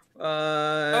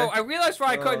 Oh, I realized why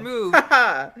I couldn't move.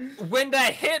 When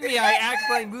that hit me, I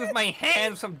accidentally moved my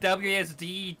hands from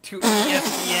WSD to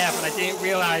ESDF, and I didn't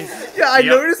realize. Yeah, I Yep.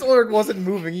 noticed Ulrich wasn't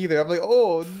moving either. I'm like,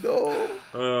 oh no.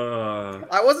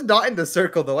 I was not in the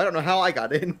circle though. I don't know how I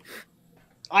got in.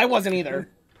 I wasn't either.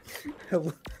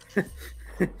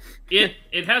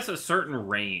 It has a certain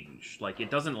range. Like, it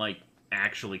doesn't, like,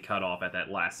 actually cut off at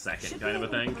that last second kind of a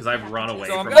thing, because I've run away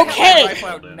So I'm from gonna it. get my Okay. rifle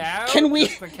out now, Can we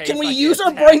just in case can we I use get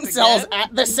our attacked brain cells again.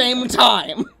 at the same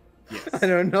time? Yes. I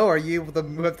don't know. Are you able to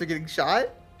move after getting shot?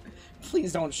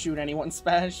 Please don't shoot anyone,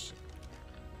 Spash.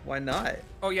 Why not?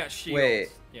 Oh yeah, shields. Wait.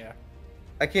 Yeah.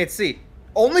 I can't see.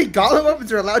 Only gauntlet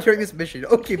weapons are allowed during this mission.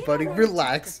 Okay, buddy, Ironic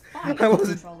relax. task to I fight wasn't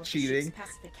control of the cheating. ship's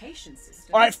pacification systems.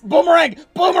 Alright, boomerang!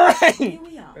 Boomerang! Here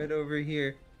we are. Right over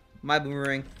here. My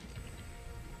boomerang.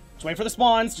 Just wait for the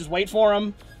spawns, just wait for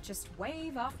them. Just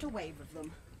wave after wave of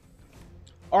them.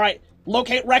 Alright,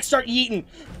 locate Rex, start yeeting.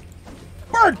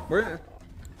 Bird! Where?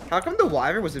 How come the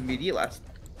wyvern was immediate last?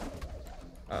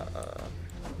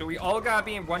 So we all gotta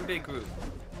be in one big group.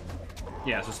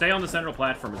 Yeah, so stay on the central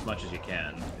platform as much as you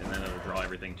can, and then it'll draw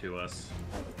everything to us.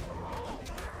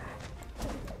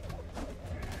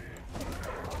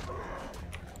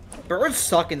 Birds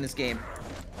suck in this game.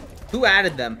 Who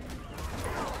added them?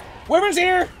 Wyvern's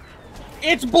here!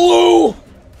 It's blue!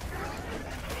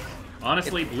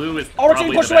 Honestly, blue is Ulrich's probably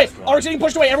getting the pushed away! best one. Ulrich's getting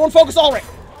pushed away! Everyone focus Ulrich!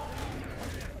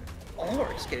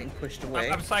 Ulrich's getting pushed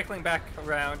away. I'm cycling back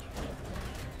around.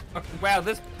 Okay, wow,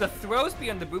 the throw speed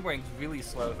on the boomerang's really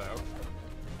slow though.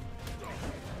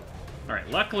 All right,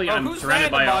 luckily Oh, I'm who's surrounded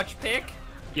that by in the a... watch pick?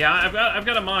 Yeah, I've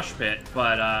got a mosh pit,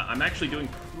 but I'm actually doing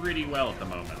pretty well at the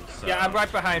moment. So. Yeah, I'm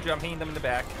right behind you. I'm hitting them in the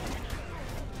back.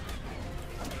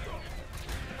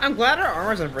 I'm glad our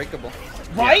armor's unbreakable.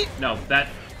 Right? No,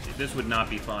 this would not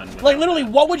be fun. Like literally,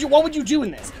 what would you do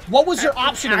in this? What was your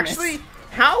option Actually, in this?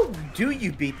 how do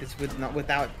you beat this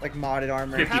without like modded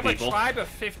armor? 50 Have a people. tribe of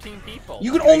 15 people.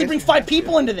 You could only guess bring you 5 have to.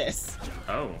 people into this.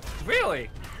 Oh. Really?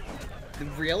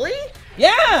 Really?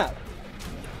 Yeah!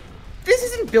 This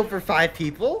isn't built for 5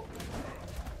 people.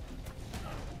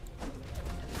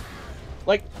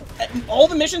 Like, all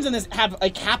the missions in this have a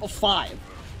cap of 5.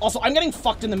 Also, I'm getting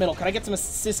fucked in the middle. Can I get some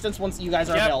assistance once you guys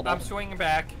are Yep, available? I'm swinging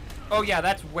back. Oh yeah,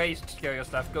 that's way scarier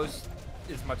stuff. Ghost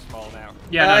is much smaller now.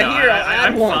 Yeah, no, Here,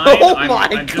 I'm add one. fine. Oh I'm, my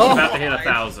I'm just about to hit God.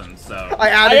 1,000, so. I I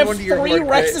added have one 3 to your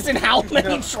work Rexes kit. and how many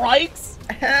No.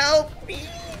 trikes? Help me!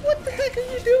 What the heck are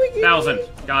you doing? 1,000.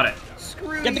 Got it.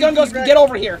 Screw Get the you, gun, Ghost. Rex. Get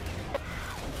over here.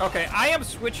 Okay, I am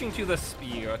switching to the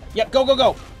spear. Yep, go, go,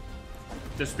 go.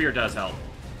 The spear does help.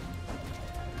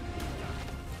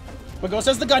 But Ghost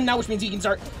has the gun now, which means he can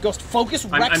start. Ghost, focus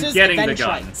I'm Rexes, getting then the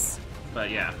gun. trikes.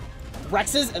 But yeah.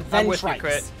 Rexes, I'm then with you,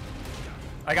 Crit. trikes.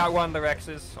 I got one of the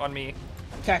Rexes on me.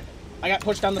 Okay, I got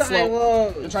pushed down the slope.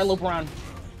 Silos. Gonna try to loop around.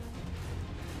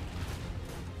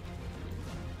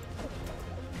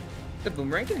 The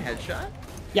boomerang can headshot?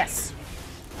 Yes.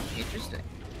 Interesting.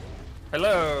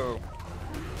 Hello.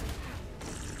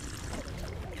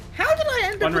 How did I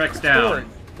end One up Rex with down. Thorn?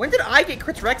 When did I get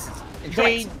crits Rexes? And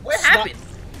They trikes? What stopped- happened?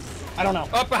 I don't know.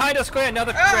 Up behind us, Crit,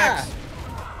 another Ah! Rex.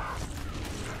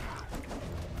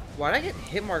 Why'd I get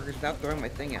hit markers without throwing my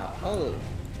thing out? Oh.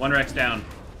 1 Rex down.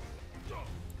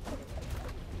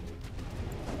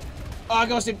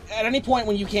 Ghost, at any point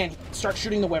when you can, start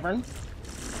shooting the Wyvern.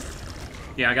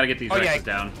 Yeah, I gotta get these Oh, yeah. Rexes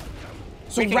down.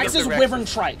 So We can Rex get is the Wyvern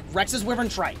Rexes. trike. Rex is Wyvern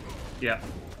trike. Yeah.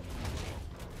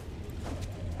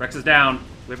 Rex is down.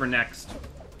 Wyvern next.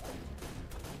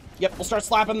 Yep, we'll start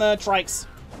slapping the trikes.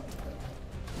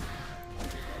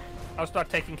 I'll start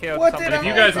taking care of What something. did If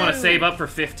you guys want to save up for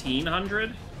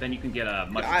 1,500, then you can get a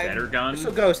much better gun.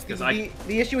 So Ghost, 'cause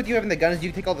the issue with you having the gun is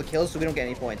you take all the kills, so we don't get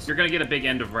any points. You're gonna get a big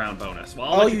end of round bonus. Well,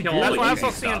 Oh, I'll let you you kill do? all That's the why I'm easy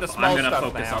focusing on the stuff. small I'm gonna stuff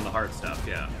focus now. on the hard stuff,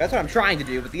 yeah. That's what I'm trying to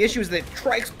do, but the issue is that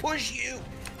trikes push you.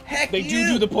 Heck They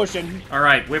do the pushing.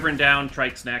 Alright, Wyvern down,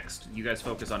 Trike's next. You guys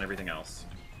focus on everything else.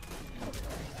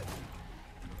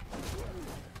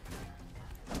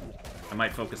 I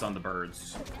might focus on the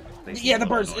birds. They seem Yeah, a the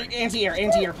little birds. annoying.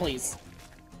 Anti-air, please.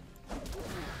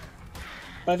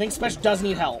 But I think Special does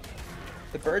need help.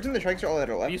 The birds and the trikes are all that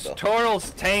are left, These though.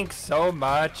 turtles tank so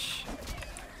much.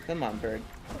 Come on, bird.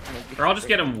 Or I'll just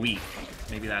get them weak.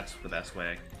 Maybe that's the best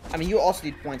way. I mean, you also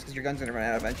need points because your gun's gonna run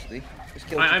out eventually. Just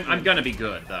kill I'm gonna be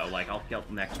good, though. Like, I'll kill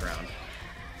next round.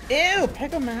 Ew,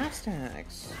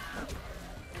 Pegomastax.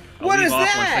 I'll What leave is off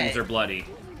that? when things are bloody.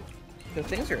 Those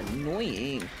things are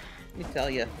annoying. Let me tell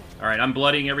you. Alright, I'm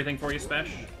bloodying everything for you, Spesh.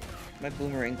 My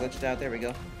boomerang glitched out. There we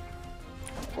go.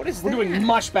 What is We're that? doing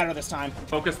much better this time.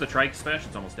 Focus the Trike, Spesh.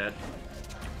 It's almost dead.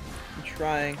 I'm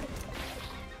trying.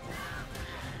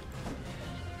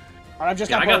 Alright, I've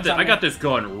just Yeah, got I got, birds on I me. got this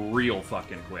going real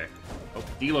fucking quick. Oh,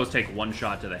 Delos take 1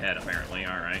 shot to the head, apparently.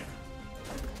 Alright.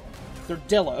 They're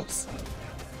Dillos.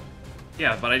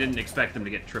 Yeah, but I didn't expect them to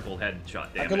get triple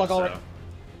headshot damage. Good luck, so. Ulrich.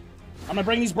 I'm gonna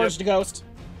bring these birds to Ghost.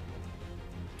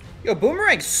 Yo,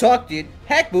 boomerang suck, dude.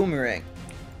 Heck, boomerang.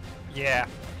 Yeah.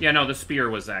 Yeah, no, the spear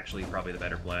was actually probably the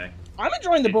better play. I'm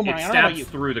enjoying the It boomerang. I don't know about stabs you.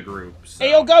 through the group. So.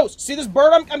 Hey, yo, Ghost. See this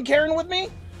bird I'm carrying with me?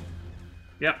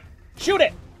 Yep. Shoot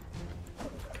it.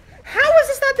 How is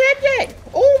this not dead yet?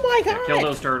 Oh my Yeah, god. kill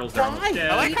those turtles. They're almost Die.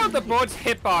 dead. I like how the board's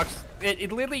hitbox,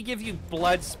 it literally gives you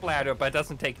blood splatter, but it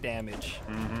doesn't take damage.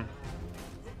 Mm-hmm.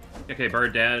 Okay,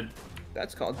 bird dead.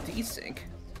 That's called desync.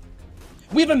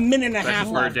 We have a minute and a half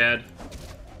Special bird left. dead.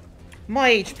 My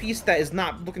HP stat is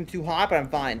not looking too hot, but I'm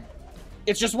fine.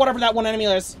 It's just whatever that one enemy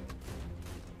is.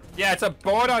 Yeah, it's a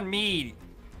board on me.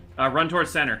 Run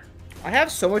towards center. I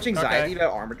have so much anxiety Okay.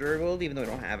 about armor durability, even though I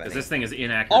don't have Because any. this thing is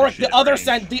inaccurate. Alright, as shit the at other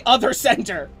range. the other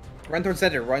center. Run towards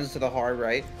center, runs to the hard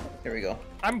right. There we go.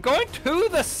 I'm going to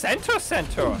the center.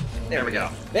 There we go.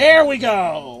 There we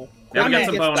go. Now we I'm got at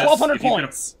some bonus. 1,200 If you can-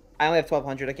 points. I only have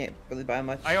 1,200. I can't really buy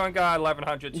much. I only got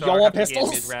 1,100, so Y'all I want have to get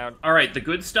pistols? mid-round. Alright, the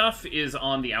good stuff is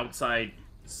on the outside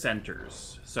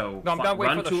centers. So No, I'm gonna wait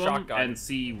run for the to them shotgun. and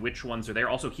see which ones are there.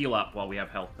 Also heal up while we have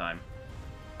health time.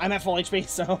 I'm at full HP,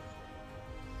 so...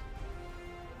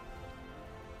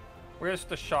 Where's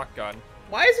the shotgun?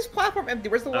 Why is this platform empty?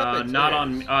 Where's the weapons? Not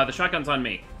on... the shotgun's on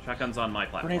me. Shotgun's on my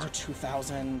platform. Grenades are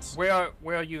 2,000. Where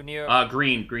are you near?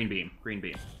 Green beam. Green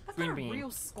beam. I've Green got a bean.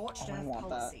 real scorched Oh, I earth want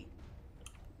that. policy.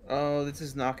 Oh, this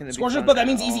is not gonna be Scorchers, fun but that at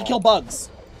means easy all. kill bugs.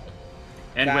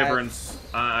 And That- wyverns.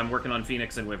 I'm working on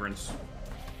Phoenix and wyverns.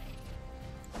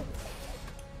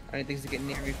 I need things to get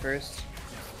near me first.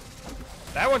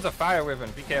 That one's a fire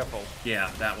wyvern. Be careful. Yeah,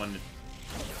 that one.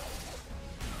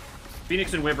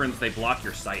 Phoenix and wyverns, they block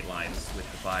your sight lines with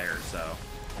the fire, so...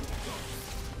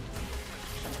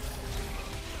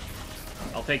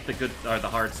 I'll take the good, or the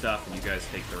hard stuff, and you guys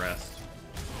take the rest.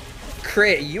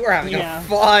 Crit, you are having Yeah. a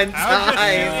fun I'll just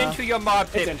time. shoot into your mob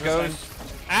It's pit, interesting. Ghost.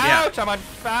 Ouch! I'm on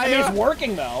I mean, it's fire.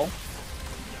 working, though.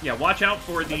 Yeah, watch out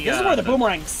for the, This is where the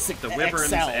boomerang the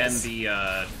wyverns excels. and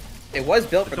the It was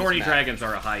built for thorny this map. dragons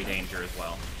are a high danger as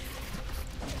well.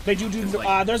 They do, It's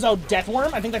like- there's a death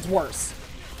worm. I think that's worse.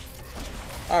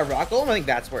 Rock Golem, I think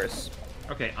that's worse.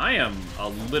 Okay, I am a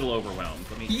little overwhelmed.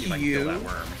 Let me see if I can kill that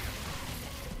worm.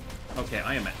 Okay,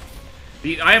 I am at...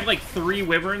 I have like 3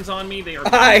 wyverns on me. They are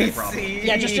I a problem. see.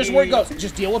 Yeah, just where it goes.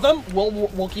 Just deal with them.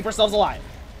 We'll keep ourselves alive.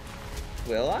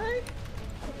 Will I?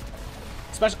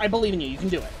 Especially, I believe in you. You can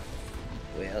do it.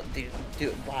 Well,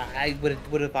 dude, why?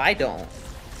 What if I don't?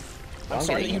 I'm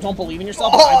sorry that you don't believe in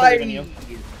yourself, Oh, but I believe in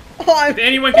you. If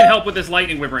anyone can help with this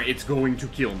lightning wyvern, it's going to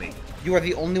kill me. You are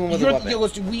the only one with a You're,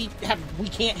 weapon. we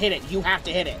can't hit it. You have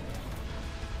to hit it.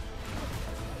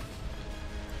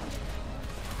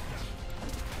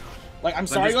 Like, I'm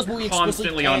sorry, I'm Ghost, just but we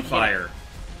explicitly constantly can't on hit fire.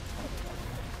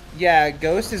 Yeah,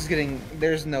 Ghost is getting.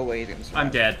 There's no way he's gonna survive.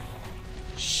 I'm dead.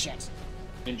 it. Shit.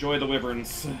 Enjoy the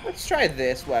wyverns. Let's try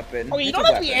this weapon. Okay, you It's don't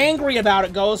a have to be weapon. angry about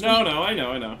it, Ghost. No, I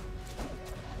know.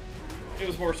 It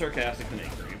was more sarcastic than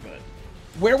angry, but...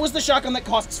 Where was the shotgun that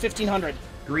costs 1,500?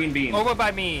 Green bean. Over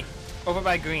by me. Over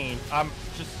by green.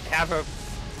 Just have a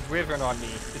wyvern on me.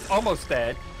 It's almost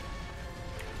dead.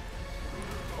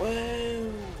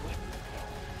 Whoa.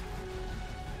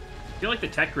 I feel like the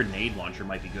tech grenade launcher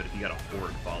might be good if you got a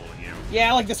horde following you.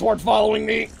 Yeah, I like this horde following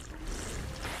me.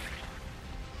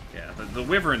 Yeah, the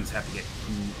wyverns have to get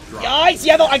dropped. Guys,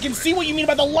 yeah, though, I can see what you mean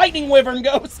by the lightning wyvern,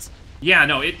 Ghost. Yeah,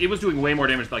 no, it was doing way more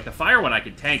damage. Like, the fire one I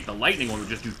could tank. The lightning one would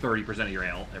just do 30% of your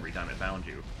health every time it found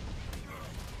you.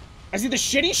 I see the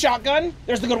shitty shotgun.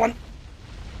 There's the good one.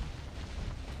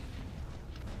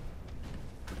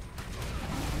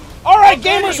 All right,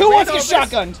 gamers, who wants to get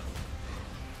shotgunned?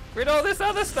 Where'd all this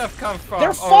other stuff come from? They're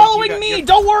Oh, following me.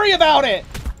 Don't worry about it.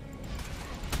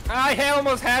 I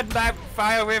almost had that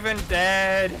fire wyvern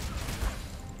dead.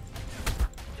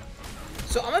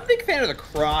 So I'm a big fan of the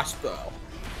crossbow.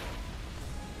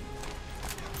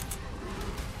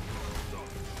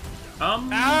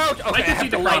 Ouch! Okay, I can see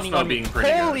the lightning crossbow on me. being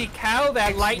pretty Holy good. cow,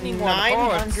 that lightning one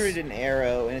 900 hurts. an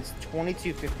arrow, and it's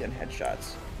 2250 on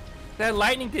headshots. That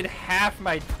lightning did half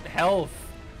my health.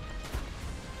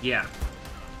 Yeah.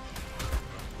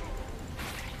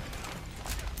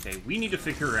 Okay, we need to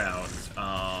figure out,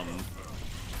 alright,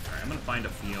 I'm gonna find a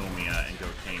Phiomia and go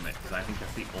tame it, because I think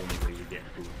that's the only way we get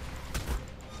food.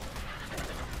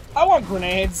 I want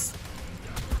grenades.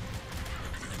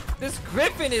 This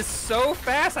griffin is so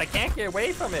fast, I can't get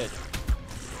away from it.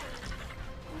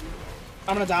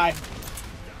 I'm gonna die.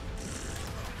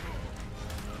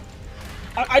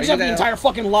 I just have the entire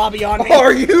fucking lobby on me.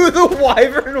 Are you the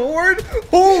Wyvern Horde?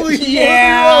 Holy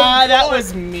Yeah, mother of that God.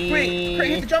 was me. Wait, Craig,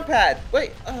 hit the jump pad.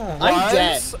 Wait, I'm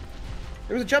dead.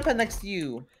 there was a jump pad next to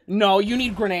you. No, you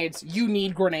need grenades. You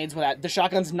need grenades with that. The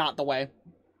shotgun's not the way.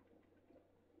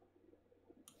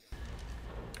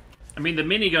 I mean, the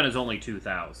minigun is only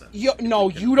 2,000. No,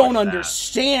 We can you don't push that.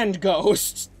 understand,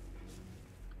 Ghost.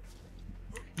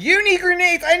 You need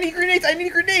grenades! I need grenades! I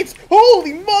need grenades!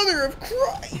 Holy mother of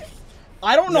Christ!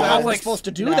 I don't know No, how it's we're like- supposed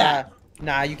to do Nah. that.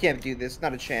 Nah, you can't do this.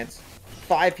 Not a chance.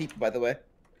 5 people, by the way.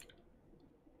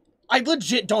 I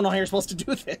legit don't know how you're supposed to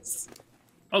do this.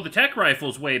 Oh, the tech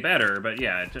rifle's way better, but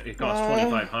yeah, it costs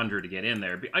 2,500 to get in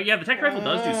there. Yeah, the tech rifle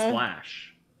does do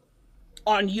splash.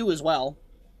 On you as well.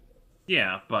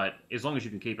 Yeah, but as long as you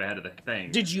can keep ahead of the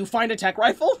thing. Did you find a tech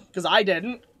rifle? Because I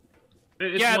didn't.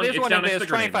 Yeah, there's one down of next to this, the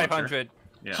grenade launcher. 2,500.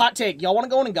 Yeah. Hot take. Y'all want to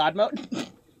go in God mode?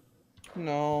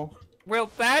 No.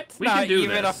 Well, that's We can not do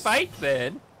even a this. fight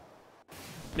then.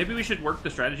 Maybe we should work the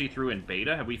strategy through in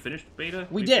beta. Have we finished beta?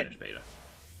 We did. Finished beta.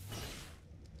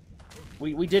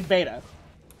 we did beta.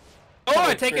 Oh, I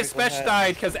Probably take a critical special hit.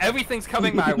 died because everything's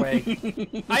coming my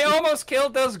way. I almost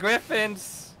killed those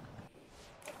griffins.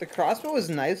 The crossbow was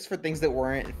nice for things that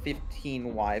weren't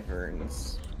 15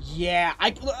 wyverns. Yeah,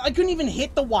 I couldn't even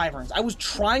hit the wyverns. I was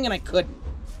trying and I couldn't.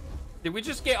 Did we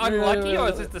just get unlucky, or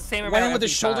is it the same amount? Went in with the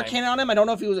shoulder cannon on him. I don't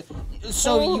know if he was.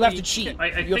 So you have to cheat.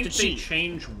 I think they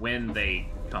change when they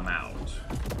come out.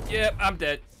 Yep, I'm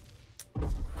dead.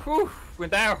 Whew, when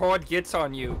that horde gets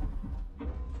on you.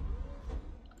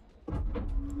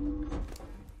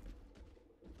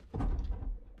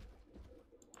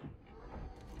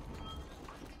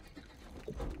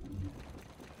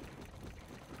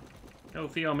 No,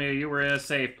 Theomia, you were in a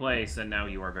safe place, and now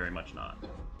you are very much not.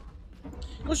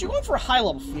 Was you going for a high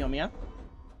level, Theomia?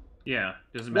 Yeah,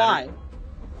 doesn't matter.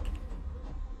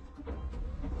 Why?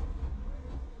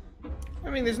 I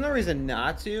mean, there's no reason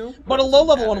not to. But a low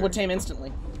level one would tame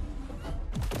instantly.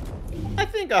 I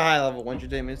think a high level one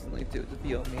should tame instantly too. To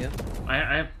feel me.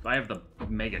 I have the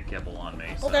mega kibble on me.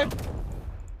 So Okay.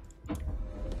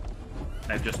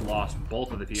 I've just lost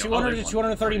both of the 200 to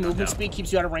 230 movement speed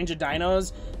keeps you out of range of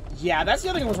dinos. Yeah, that's the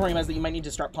other thing I was worrying about, is that you might need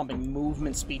to start pumping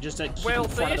movement speed just to keep in front of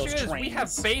those trains. Well, the issue is we have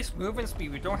base movement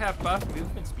speed. We don't have buff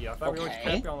movement speed. I thought we were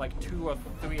expecting on like 2 or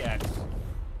 3x.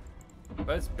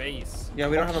 But it's base. Yeah,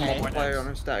 we don't have a multiplier on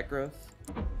our stat growth.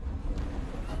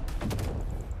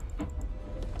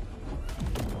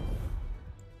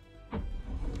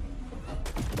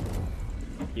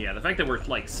 Yeah, the fact that we're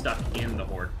like stuck in the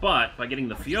horde, but by getting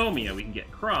the Theomia, we can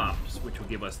get crops, which will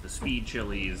give us the speed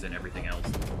chilies and everything else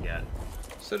that we can get.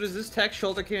 So does this tech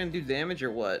shoulder cannon do damage or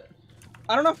what?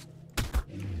 I don't know.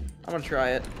 I'm gonna try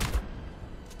it.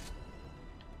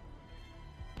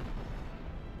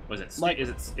 Was it? Like,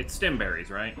 it's stem berries,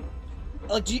 right?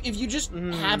 Like, if you just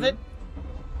have it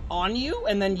on you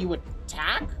and then you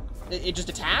attack, it just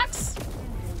attacks.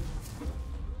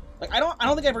 Like, I don't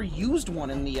think I ever used one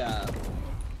in the.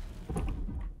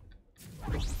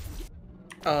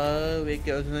 Oh, it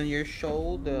goes on your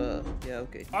shoulder. Yeah,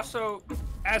 okay. Also,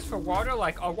 as for water,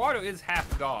 like, our water is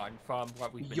half gone from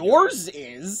what we've been Yours doing.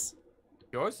 is.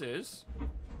 Yours is.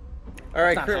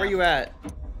 Alright, Kurt, where you at?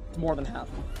 It's more than half.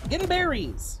 Getting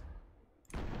berries.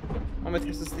 I'm gonna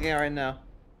test this thing out right now.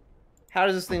 How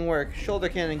does this thing work? Shoulder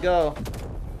cannon, go.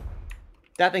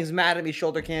 That thing's mad at me,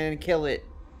 shoulder cannon, kill it.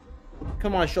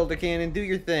 Come on, shoulder cannon, do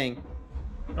your thing.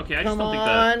 Okay, I just don't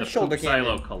think the poop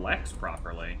silo collects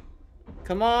properly.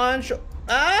 Come on,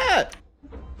 ah!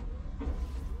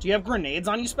 Do you have grenades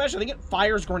on you, Special? I think it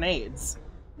fires grenades.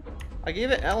 I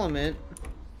gave it element.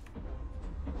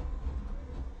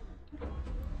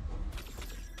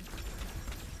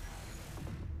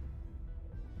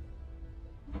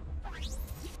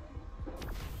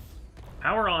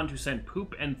 Power on to send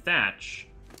poop and thatch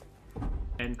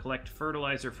and collect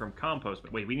fertilizer from compost.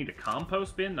 But wait, we need a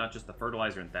compost bin, not just the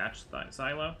fertilizer and thatch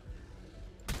silo?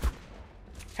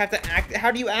 Have to act.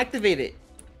 How do you activate it?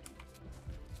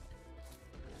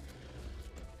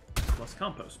 Plus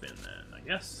compost bin, then, I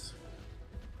guess.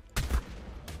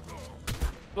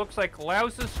 Looks like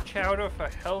Louse's chowder for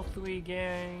health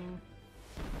regain.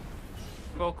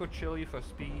 Focal chili for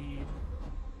speed.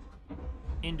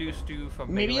 Hindu stew for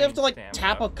maybe you have to, like, stamina.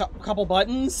 tap a couple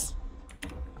buttons?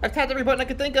 I've tapped every button I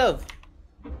could think of.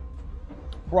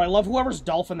 Bro, I love whoever's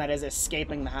dolphin that is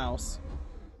escaping the house.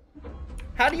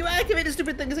 How do you activate this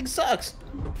stupid thing? This thing sucks.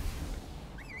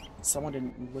 Someone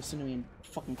didn't listen to me and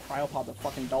fucking cryopod the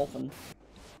fucking dolphin.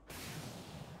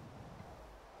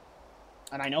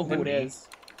 And I know who it is.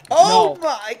 Oh no,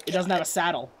 my! It doesn't have a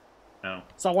saddle. No.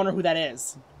 So I wonder who that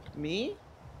is. Me?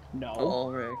 No. Oh,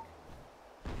 Rick.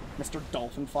 Mr.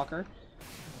 Dolphin Fucker.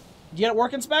 You get it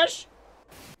working, Spesh?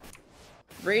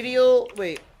 Radial.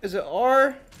 Wait, is it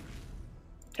R?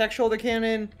 Tech shoulder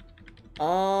cannon.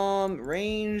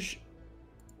 Range.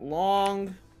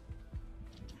 Long.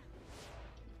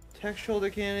 Tech shoulder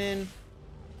cannon.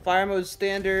 Fire mode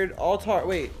standard.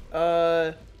 Wait.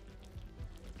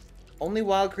 Only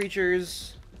wild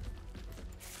creatures.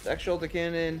 Tech shoulder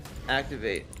cannon.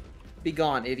 Activate. Be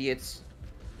gone, idiots.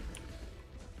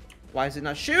 Why is it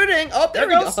not shooting? Oh, there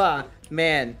we goes. go.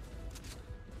 Man.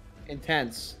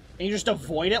 Intense. And you just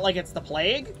avoid it like it's the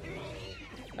plague?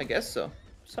 I guess so.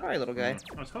 Sorry, little guy.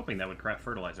 I was hoping that would craft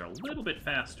fertilizer a little bit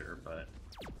faster, but...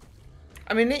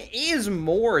 I mean, it is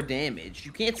more damage.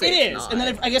 You can't say It it's is. not. And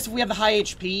then I guess if we have the high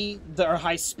HP or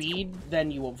high speed, then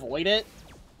you avoid it.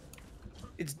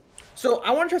 It's... So,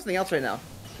 I want to try something else right now.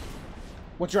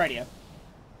 What's your idea?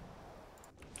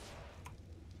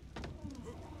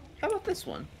 How about this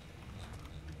one?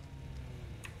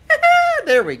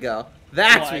 There we go.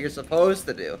 That's what you're supposed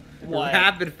to do. What?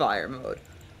 Rapid fire mode.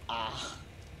 Ah.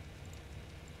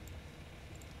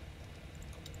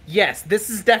 Yes,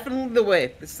 this is definitely the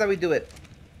way. This is how we do it.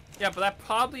 Yeah, but that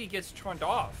probably gets turned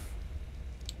off.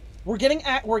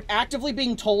 We're actively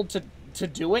being told to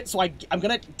do it, so I'm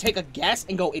gonna take a guess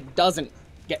and go, it doesn't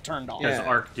get turned off. Because Yeah.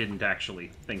 Ark didn't actually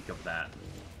think of that.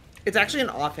 It's actually an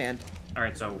offhand.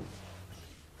 Alright, so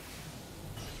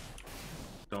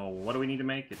what do we need to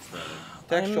make? It's the...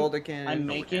 Tech shoulder cannon. I'm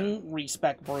making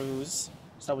respec brews,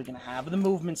 so we can have the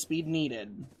movement speed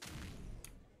needed.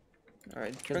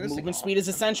 Alright, Because movement speed is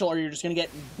essential, or you're just gonna get,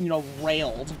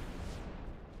 railed.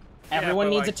 Everyone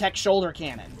needs a tech shoulder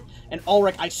cannon. And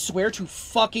Ulrich, I swear to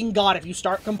fucking God, if you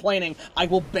start complaining, I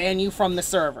will ban you from the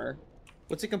server.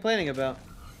 What's he complaining about?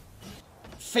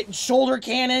 Shoulder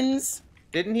cannons.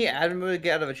 Didn't he adamantly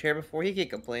get out of a chair before? He can't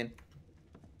complain.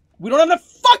 We don't have enough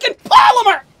fucking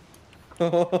polymer!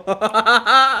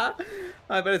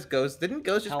 I bet it's Ghost. Didn't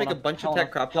Ghost just make a bunch of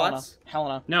tech crop plots?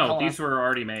 Helena. No, these were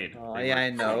already made. Oh, yeah, I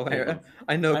know.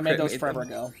 I know. I made those forever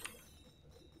ago.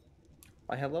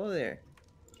 Why, hello there.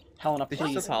 Helena, Did you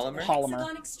please. say polymer?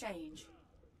 Hexagon exchange.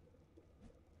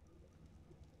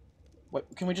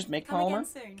 What, can we just make Come polymer? again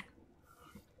soon.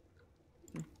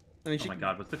 I mean, Oh my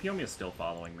god, was the Fiomia still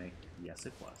following me? Yes,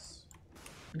 it was.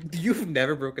 You've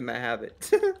never broken that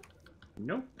habit.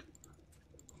 Nope.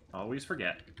 Always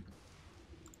forget.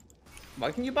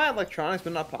 Why can you buy electronics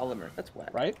but not polymer? That's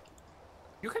whack. Right?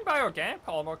 You can buy organic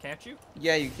polymer, can't you?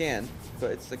 Yeah, you can,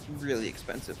 but it's like really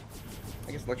expensive.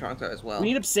 I guess electronics are as well. We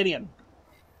need obsidian.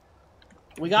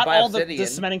 We got buy all the obsidian.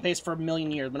 cementing paste for a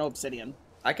million years, but no obsidian.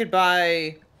 I could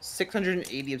buy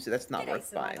 680 obsidian. That's not G'day,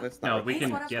 worth buying. Samantha. That's not No, worth we Here's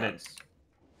can what I've get got. it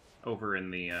over in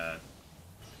the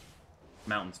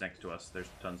mountains next to us. There's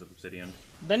tons of obsidian.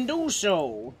 Then do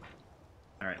so.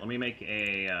 Alright, let me make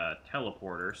a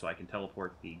teleporter so I can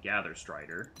teleport the Gather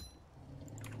Strider.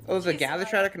 Oh, the Gather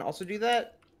Strider can also do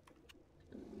that?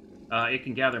 It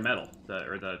can gather metal.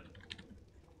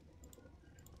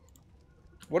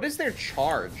 What is their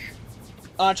charge?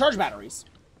 Charge batteries.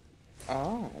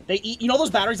 Oh. They eat. You know those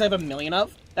batteries I have a million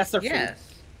of? That's their food.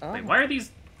 Yes. Oh. Wait, why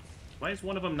is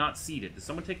one of them not seeded? Did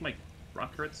someone take my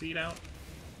rock turret seed out?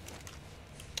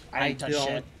 I I didn't touch don't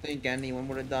shit. think anyone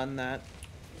would have done that.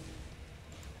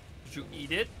 Did you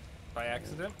eat it by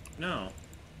accident? No.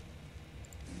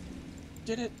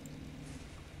 Did it?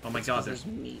 Oh my god, There's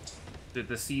meat. did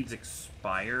the seeds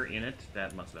expire in it?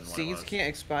 That must have been what it Seeds was. can't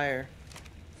expire.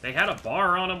 They had a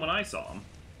bar on them when I saw them.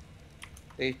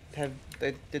 They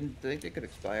didn't think they could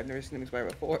expire. I've never seen them expire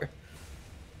before.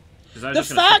 Because I was The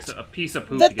just gonna fact fix a piece of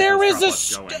poop that to get there those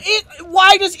is a droplets going.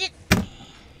 why does it?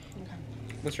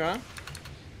 What's wrong?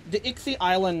 The Ichthy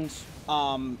Island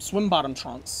swim bottom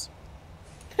trunks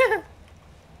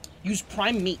use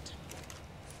prime meat.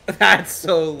 That's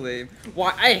so lame.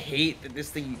 Why? I hate that this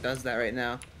thing does that right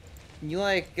now. Can you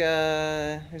like,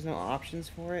 there's no options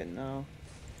for it? No.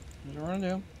 What do we're gonna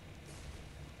do?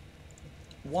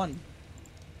 One.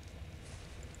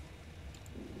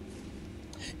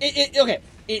 Okay.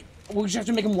 We just have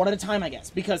to make them one at a time, I guess,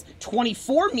 because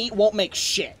 24 meat won't make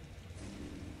shit.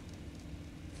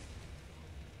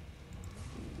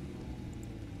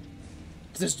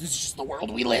 This is just the world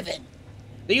we live in.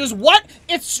 They use what?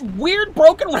 It's weird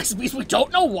broken recipes. We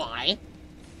don't know why.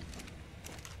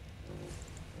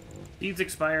 Seeds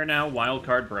expire now.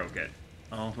 Wildcard broke it.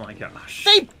 Oh my gosh.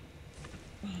 They.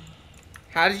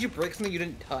 How did you break something you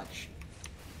didn't touch?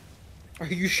 Or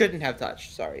you shouldn't have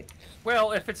touched, sorry.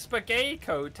 Well, if it's spaghetti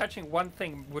code, touching one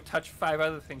thing would touch 5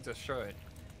 other things it should.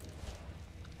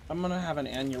 I'm gonna have an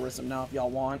aneurysm now if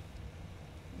y'all want.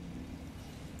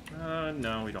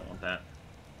 No, we don't want that.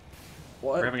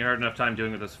 What? We're having a hard enough time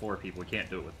doing it with us 4 people. We can't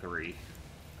do it with 3.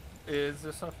 Is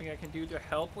there something I can do to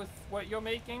help with what you're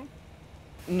making?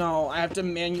 No, I have to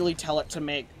manually tell it to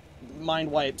make mind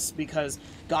wipes because,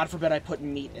 God forbid, I put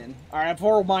meat in. Alright,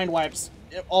 for mind wipes,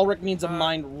 Ulrich needs a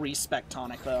mind respec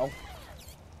tonic, though.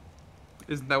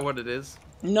 Isn't that what it is?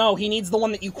 No, he needs the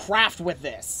one that you craft with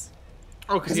this.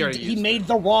 Oh, because he already He made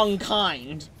the wrong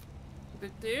kind.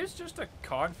 There's just a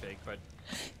config, but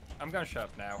I'm gonna shut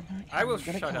up now. I will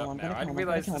shut up now. I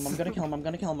realize I'm gonna kill him. I'm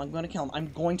gonna kill him. I'm gonna kill him.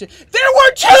 I'm going to. There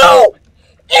were 2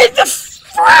 in the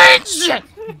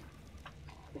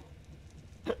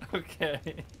fridge.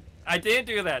 Okay. I didn't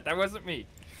do that. That wasn't me.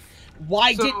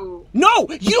 Why did? No,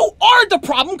 you are the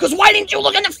problem. Because why didn't you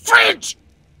look in the fridge?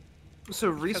 So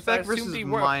Because I respec versus assumed you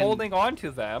were mind. holding on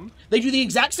to them. They do the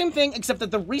exact same thing, except that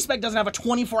the respec doesn't have a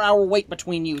 24-hour wait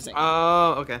between using.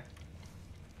 Oh, okay.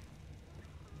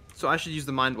 So I should use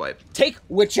the mind wipe. Take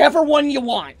whichever one you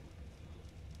want.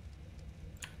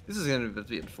 This is gonna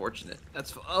be unfortunate.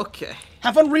 That's okay.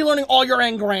 Have fun relearning all your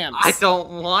engrams. I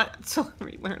don't want to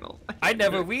relearn all. I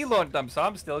never relearned them, so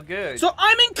I'm still good. So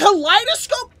I'm in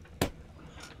Kaleidoscope.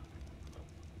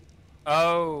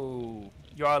 Oh,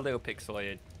 you are a little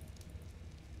pixelated.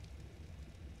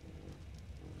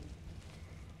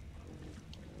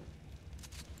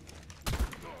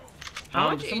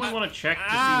 Does someone want to check to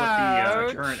see what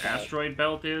the current asteroid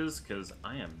belt is? Because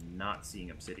I am not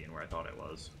seeing obsidian where I thought it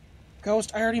was.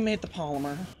 Ghost, I already made the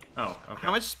polymer. Oh, okay.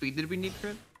 How much speed did we need for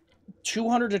it?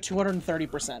 200 to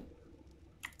 230%.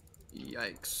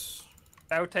 Yikes.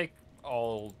 That would take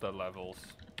all the levels.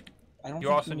 I don't. You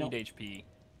also need HP.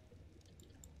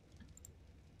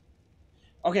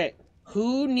 Okay,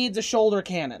 who needs a shoulder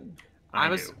cannon? I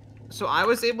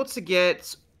was able to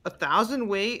get 1,000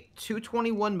 weight,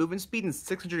 221 movement speed, and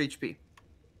 600 HP.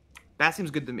 That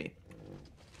seems good to me.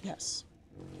 Yes.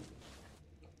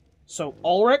 So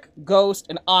Ulrich, Ghost,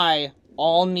 and I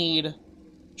all need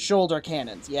shoulder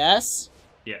cannons. Yes.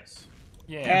 Yes.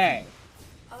 Yeah. Okay.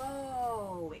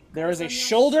 Oh, There is a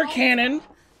shoulder cannon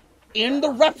in the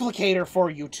replicator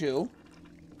for you two.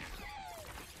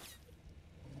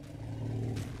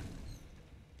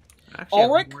 Actually,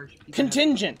 Ulrich,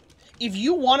 contingent. If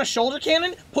you want a shoulder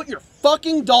cannon, put your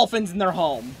fucking dolphins in their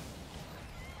home.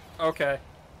 Okay.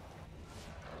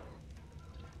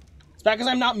 It's back because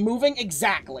I'm not moving?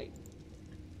 Exactly.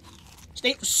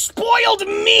 They spoiled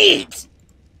meat!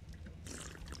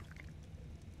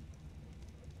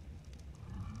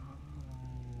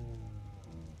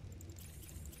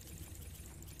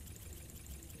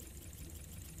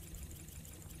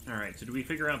 Alright, so do we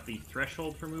figure out the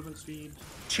threshold for movement speed?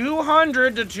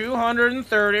 200 to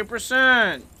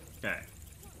 230%. Okay.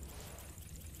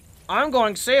 I'm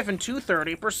going safe in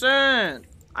 230%.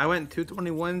 I went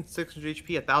 221, 600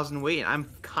 HP, 1,000 weight, and I'm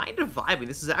kind of vibing.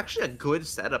 This is actually a good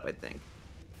setup, I think.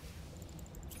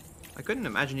 I couldn't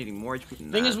imagine needing more HP than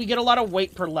that. Thing is, we get a lot of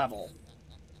weight per level.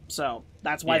 So,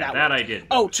 that's why that that worked. I did.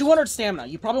 Oh, 200 stamina.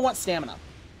 You probably want stamina.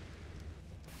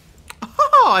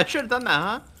 Oh, I should have done that,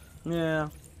 huh? Yeah.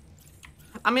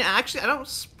 I mean, actually, I don't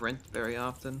sprint very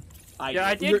often.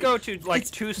 I did go to like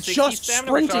 260 just stamina,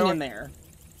 sprinting in there.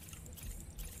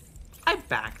 I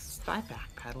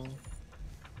backpedal.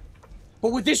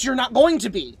 But with this, you're not going to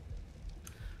be.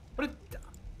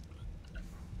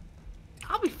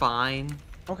 I'll be fine.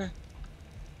 Okay.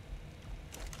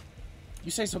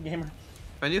 You say so, gamer.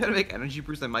 If I knew how to make energy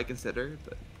brews, I might consider,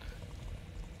 but...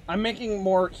 I'm making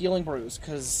more healing brews,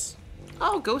 because...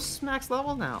 Oh, Ghost's max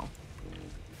level now.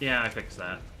 Yeah, I fixed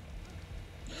that.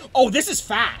 Oh, this is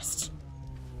fast!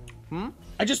 Hmm?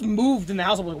 I just moved in the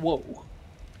house, I was like, whoa.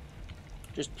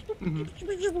 Just...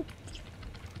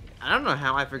 I don't know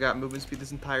how I forgot movement speed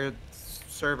this entire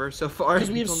server so far.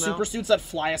 Because we have until now. super suits that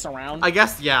fly us around. I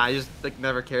guess, yeah, I just, like,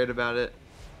 never cared about it.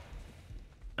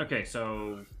 Okay,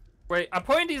 so... Wait, I'm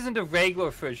putting these into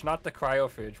regular fridge, not the cryo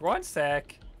fridge. 1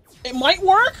 sec. It might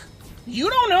work? You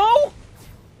don't know?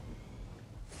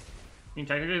 I mean,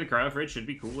 technically the cryo fridge should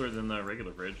be cooler than the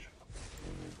regular fridge.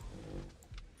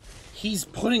 He's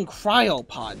putting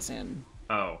cryopods in.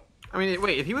 Oh. I mean,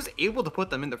 wait, if he was able to put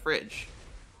them in the fridge.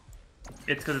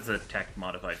 It's because it's a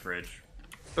tech-modified fridge.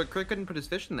 But Crick couldn't put his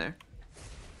fish in there.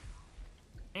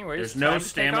 Anyways, There's no time to take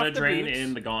stamina off the drain boots.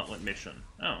 in the gauntlet mission.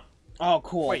 Oh. Oh,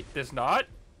 cool. Wait, there's not?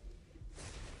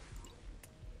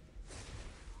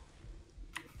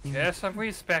 Yes, I'm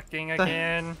respecting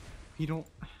again. You don't...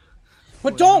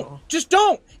 But don't! Just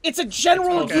don't! It's a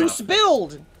general It's okay. use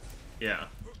build! Yeah.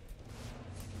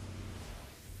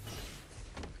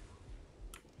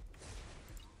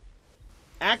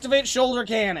 Activate shoulder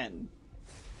cannon.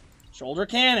 Shoulder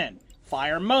cannon.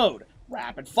 Fire mode.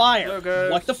 Rapid fire. Hello,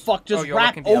 guys. What the fuck does you're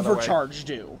rap looking the other way. overcharge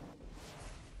do?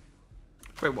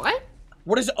 Wait, what?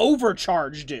 What does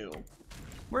overcharge do?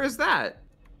 Where is that?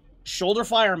 Shoulder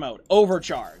fire mode.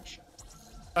 Overcharge.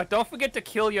 Don't forget to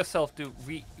kill yourself to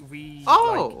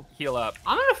Oh! like, heal up.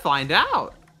 I'm gonna find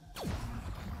out.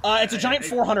 It's a giant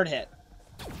 400 hit.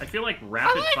 I feel like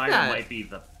rapid like fire that. might be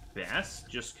the best,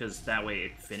 just because that way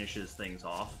it finishes things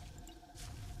off.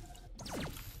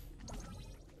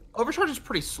 Overcharge is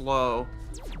pretty slow.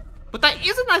 But that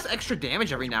is a nice extra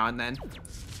damage every now and then.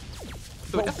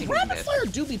 So But definitely rapid need it. fire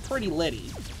do be pretty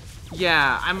litty.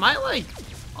 Yeah, I might, like,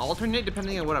 alternate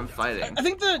depending on what I'm fighting. I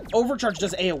think the overcharge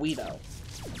does AoE, though.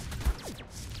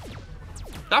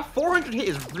 That 400 hit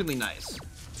is really nice.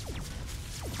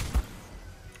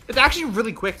 It's actually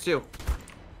really quick, too.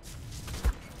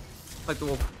 Like, the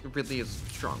wolf really is a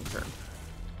strong term.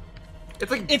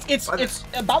 It's like... It's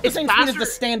about the it's same speed as faster- the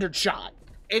standard shot.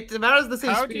 It's about the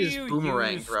same How do speed as you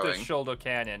boomerang use throwing. the shoulder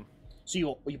cannon? So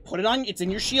you put it on, it's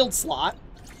in your shield slot.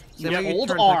 You Then you hold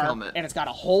turn to R, helmet. and it's got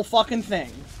a whole fucking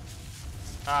thing.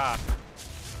 Ah,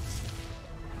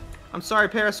 I'm sorry,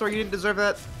 Parasaur, you didn't deserve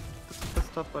that. That's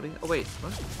tough, buddy. Oh, wait.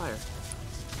 What's the fire?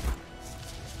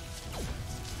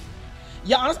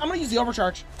 Yeah, honestly, I'm gonna use the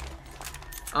overcharge.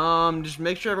 Just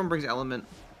make sure everyone brings element.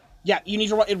 Yeah, you need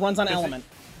to. It runs on Does it- element.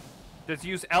 Does it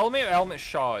use element or element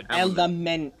shard?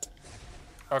 Element.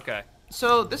 Okay.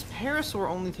 So this parasaur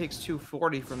only takes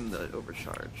 240 from the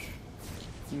overcharge.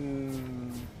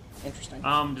 Interesting.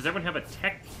 Does everyone have a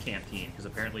tech canteen? Because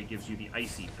apparently it gives you the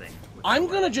icy thing. I'm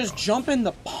gonna just jump in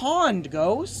the pond,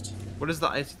 Ghost. What does the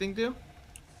icy thing do?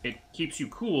 It keeps you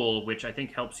cool, which I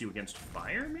think helps you against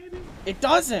fire, maybe? It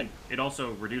doesn't. It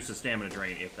also reduces stamina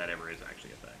drain, if that ever is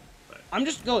actually a thing. But I'm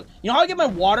just going. You know how I get my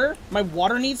water? My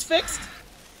water needs fixed?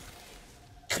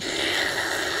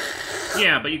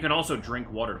 yeah, but you can also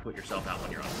drink water to put yourself out when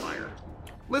you're on fire.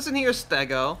 Listen here,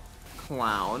 Stego.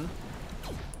 Clown.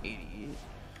 88.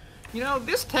 You know,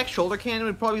 this tech shoulder cannon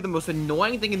would probably be the most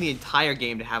annoying thing in the entire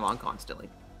game to have on constantly.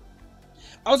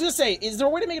 I was gonna say, is there a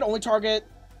way to make it only target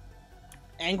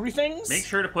angry things? Make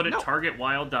sure to put it No. target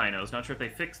wild dinos. Not sure if they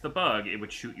fixed the bug, it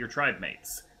would shoot your tribe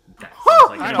mates. That Huh!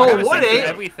 seems like I an don't Oh, know. what It's a-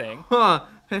 everything. Huh.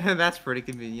 That's pretty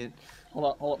convenient.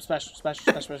 Hold up, special.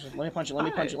 Let me punch you,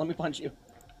 let me punch you.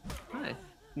 Hi.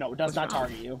 No, it does not wrong?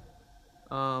 target you.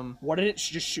 Um, What did it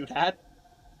just shoot at?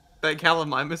 that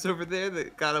Calamimus over there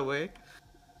that got away.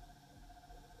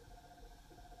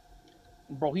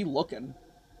 Bro, he looking.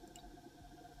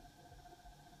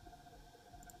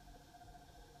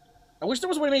 I wish there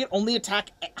was a way to make it only attack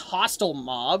hostile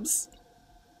mobs.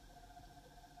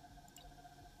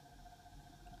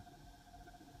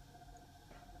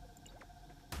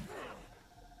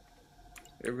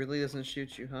 It really doesn't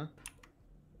shoot you, huh?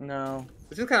 No.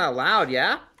 This is kind of loud,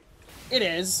 yeah? It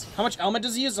is. How much element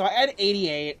does he use? So I had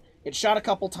 88. It shot a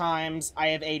couple times. I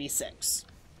have 86.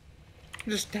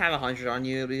 Just have 100 on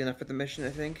you, it'll be enough for the mission, I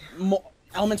think.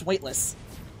 Element's weightless.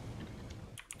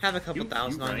 Have a couple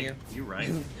thousand on right. you. You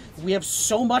right. We have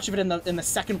so much of it in the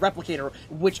second replicator,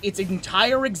 which its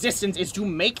entire existence is to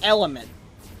make element.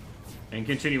 And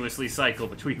continuously cycle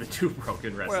between the two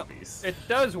broken Well, recipes. it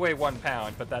does weigh 1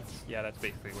 pound, but that's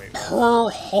basically weight. Per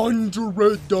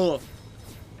 100.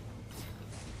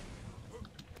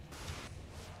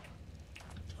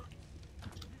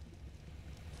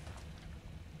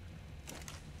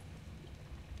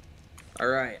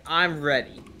 Alright, I'm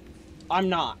ready. I'm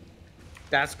not.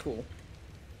 That's cool.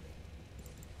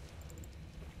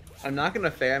 I'm not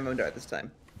gonna pheromone dart this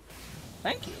time.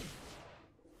 Thank you.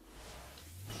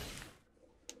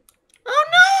 Oh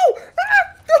no!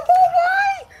 Ah, the whole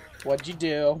way! What'd you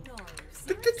do?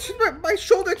 My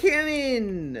shoulder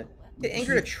cannon! It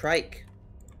angered a trike.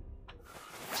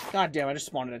 God damn, I just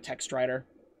spawned a tech strider.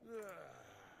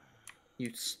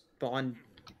 You spawned...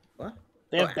 What?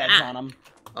 They have Oh, beds ah. on them.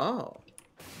 Oh.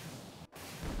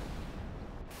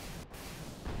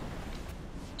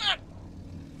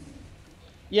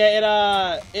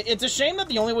 Yeah, it's a shame that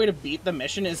the only way to beat the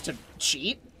mission is to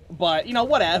cheat, but, you know,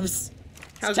 whatevs.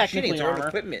 How's It's it cheating? technically It's our armor.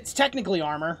 equipment. It's technically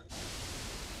armor.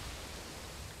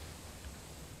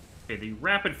 Okay, the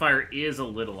rapid fire is a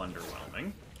little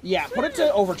underwhelming. Yeah, put it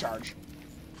to overcharge.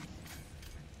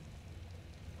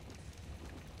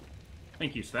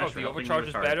 Thank you, Svesh, Oh, for the helping me overcharge with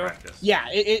is target better? practice. Yeah,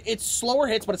 it's slower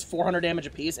hits, but it's 400 damage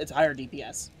apiece. It's higher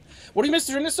DPS. What do you miss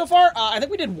during this so far? I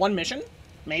think we did one mission,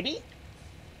 maybe?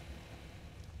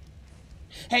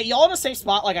 Hey, y'all in a safe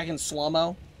spot like I can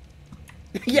slow-mo?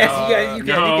 Yes, you can.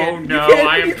 No, you can. no, you can,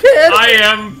 I am. you can. I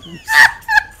am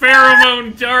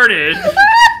pheromone darted.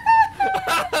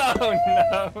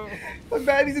 Oh no! I'm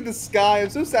mad he's in the sky. I'm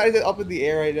so sad he's up in the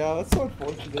air right now. That's so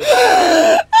unfortunate.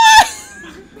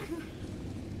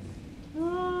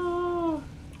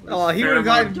 Oh, he would have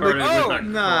gotten Darted oh, with a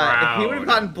nah. He would have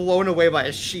crowd. gotten blown away by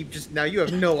a sheep just now. You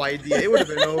have no idea. It would have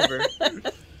been over.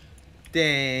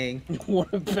 Dang. Would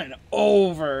have been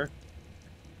over.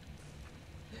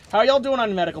 How are y'all doing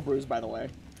on medical brews, by the way?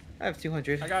 I have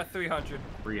 200. I got 300.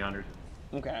 300.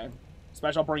 Okay.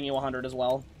 Special, I'll bring you 100 as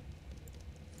well.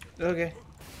 Okay.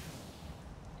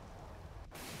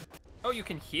 Oh, you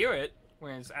can hear it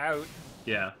when it's out.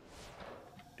 Yeah.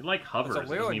 It like hovers. It's a It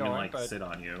little doesn't even annoying, like but- sit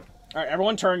on you. Alright,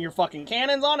 everyone turn your fucking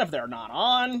cannons on if they're not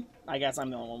on. I guess I'm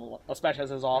the only one. Oh, Special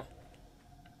is off.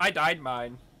 I died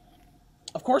mine.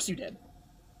 Of course you did.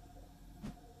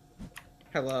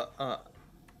 Hello.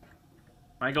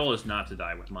 My goal is not to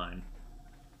die with mine.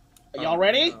 Are y'all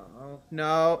ready?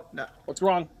 No. No. What's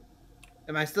wrong?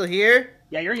 Am I still here?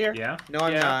 Yeah, you're here. Yeah? No,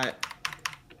 I'm Yeah. not.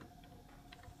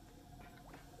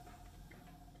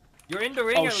 You're in the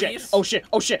ring Oh at shit. least. Oh shit.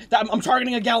 Oh shit. I'm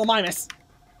targeting a Gallimimus.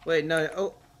 Wait,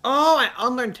 no. Oh, I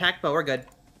unlearned Tacpo. We're good.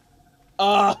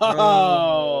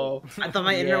 Oh. I thought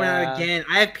my internet went Yeah. out again.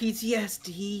 I have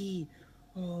PTSD.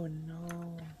 Oh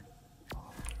no.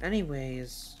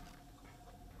 Anyways.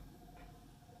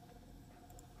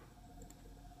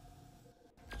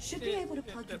 Should be able to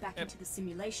plug you back into the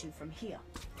simulation from here.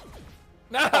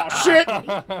 Oh shit!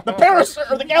 The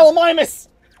Parasaur or the Gallimimus!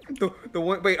 The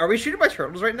one. Wait, are we shooting by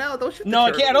turtles right now? Don't shoot. No,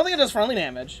 I can't. I don't think it does friendly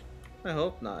damage. I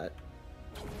hope not.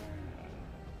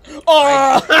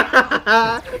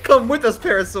 Oh! Come with us,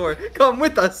 Parasaur. Come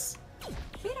with us.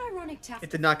 Bit ironic to have It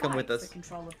did not come with fight us. for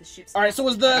control of the ship's All right, so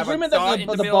was the Have a agreement dot that in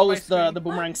the the middle of bow my is the screen?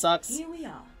 boomerang sucks? Here we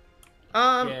are.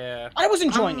 Yeah. I was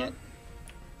enjoying it.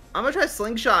 I'm gonna try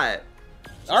slingshot.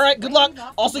 All right, good luck.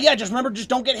 Also, yeah, just remember, just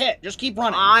don't get hit. Just keep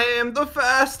running. I am the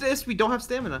fastest. We don't have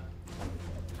stamina.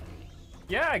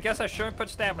 Yeah, I guess I shouldn't put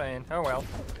stamina in. Oh well.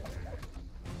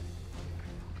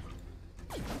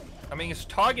 I mean, it's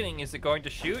targeting. Is it going to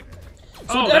shoot? So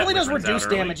Oh, it that definitely does runs out reduce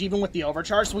early. damage even with the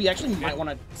overcharge, so we actually might want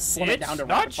to slim it down to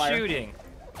not rapid fire. shooting.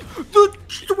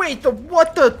 Wait,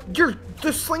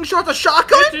 the slingshot's a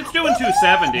shotgun? It's doing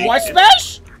 270. What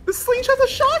special? The slingshot's a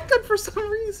shotgun for some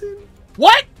reason.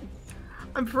 What?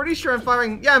 I'm pretty sure I'm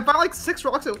firing. Yeah, I'm firing like 6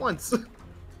 rocks at once.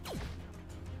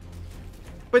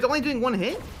 But it's only doing 1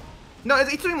 hit? No,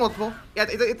 it's doing multiple. Yeah,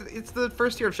 it's the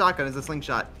first tier of shotgun is the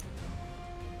slingshot.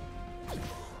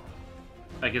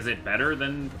 Like, is it better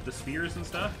than the spears and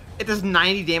stuff? It does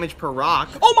 90 damage per rock.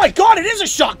 Oh my god, it is a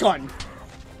shotgun!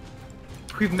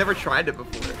 We've never tried it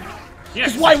before. Yeah,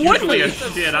 'cause why it's wouldn't usually we? a It's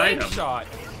a shit item. Shot.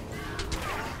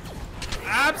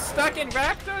 I'm stuck in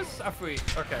raptors. I'm free.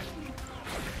 Okay.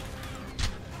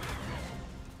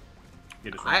 You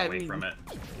just run away mean, from it.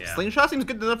 Yeah. Slingshot seems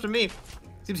good enough to me.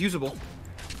 Seems usable.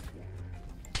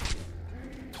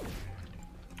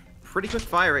 Pretty quick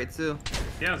fire rate too.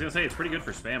 Yeah, I was gonna say it's pretty good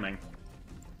for spamming.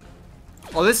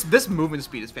 Oh, this movement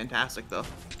speed is fantastic though.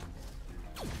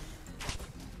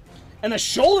 And the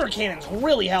shoulder cannon's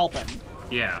really helping.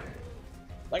 Yeah.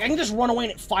 Like, I can just run away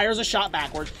and it fires a shot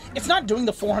backwards. It's not doing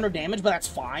the 400 damage, but that's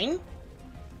fine.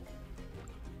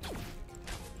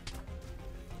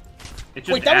 It's just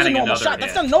Wait, that was a adding normal another shot.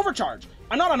 That's hit. not an overcharge.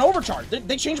 I'm not on overcharge.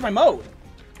 They changed my mode.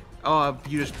 Oh,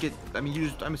 you just get. I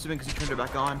mean, I'm assuming because you turned it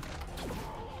back on.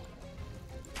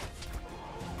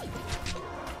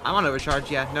 I'm on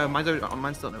overcharge. Yeah, no, mine's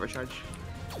still on overcharge.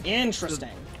 Interesting.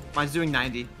 Mine's doing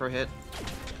 90 per hit.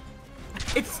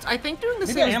 It's, I think, doing the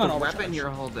Maybe I same am as the on weapon overcharge. you're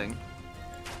holding.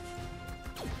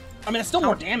 I mean, it's still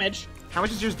more damage. How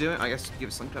much is yours doing? I guess give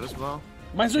a slingshot as well.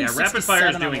 Mine's doing Yeah, rapid fire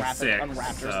is 67 doing on 6, on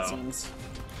Raptors, it so- seems.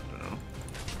 I don't know.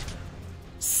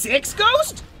 6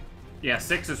 Ghost? Yeah,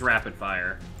 6 is rapid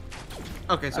fire.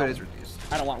 Okay, so it is reduced.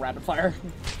 I don't want rapid fire.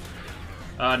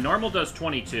 Normal does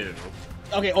 22.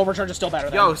 Okay, overcharge is still better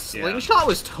than. Yo, slingshot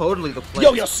was totally the play.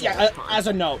 Yo, this yeah, whole time. as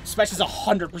a note, Special is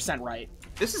 100% right.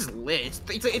 This is lit.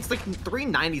 It's like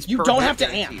 390s You per don't hit have to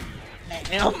guaranteed.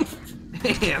 Amp.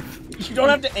 Damn. You don't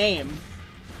have to aim.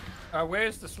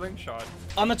 Where's the slingshot?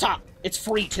 On the top. It's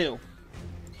free, too.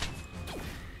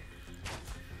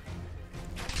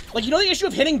 Like, you know the issue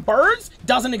of hitting birds?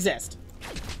 Doesn't exist.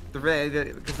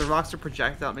 Because the rocks are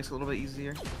projectile, it makes it a little bit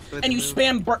easier. And you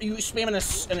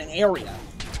spam in an area.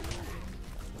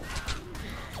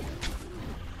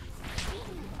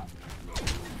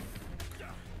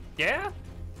 Yeah?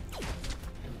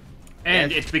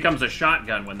 And it becomes a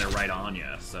shotgun when they're right on you,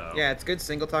 so... Yeah, it's good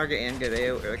single target and good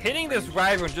AO. Hitting this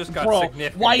wyvern just got Bro,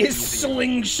 significantly why is easier.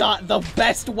 slingshot the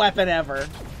best weapon ever?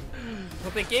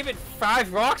 Well, they gave it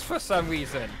 5 rocks for some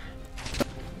reason.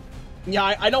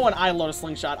 Yeah, I know when I load a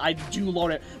slingshot, I do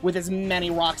load it with as many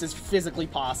rocks as physically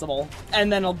possible.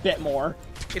 And then a bit more.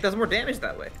 It does more damage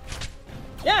that way.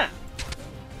 Yeah.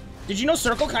 Did you know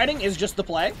circle kiting is just the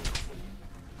play?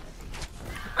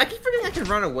 I keep forgetting I can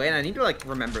run away, and I need to, like,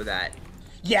 remember that.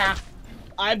 Yeah.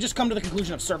 I've just come to the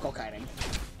conclusion of circle kiting.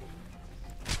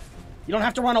 You don't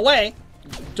have to run away.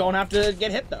 You don't have to get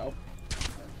hit, though.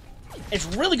 It's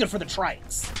really good for the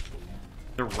trites.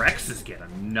 The Rexes get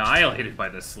annihilated by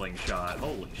this slingshot.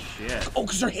 Holy shit. Oh,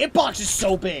 because their hitbox is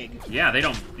so big. Yeah,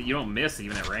 you don't miss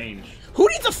even at range. Who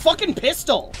needs a fucking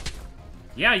pistol?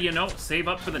 Yeah, you know, save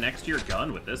up for the next tier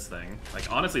gun with this thing. Like,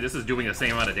 honestly, this is doing the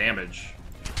same amount of damage.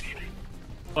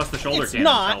 Plus the shoulder It's cannon's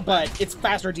not, helping. but it's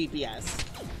faster DPS.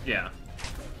 Yeah.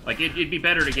 Like, it'd be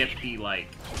better to get the, like,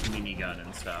 minigun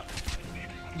and stuff.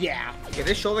 Yeah. Yeah,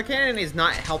 this shoulder cannon is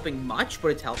not helping much, but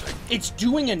it's helping. It's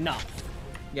doing enough.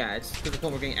 Yeah, it's to the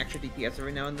point we're getting extra DPS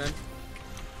every now and then.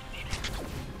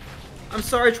 I'm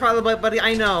sorry, Trilobite buddy.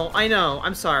 I know.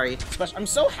 I'm sorry. I'm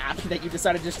so happy that you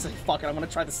decided just to say, fuck it, I'm gonna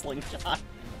try the slingshot.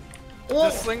 Well,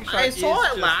 slingshot I saw is it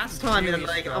just last time, and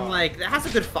really I'm strong. like, that has a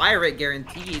good fire rate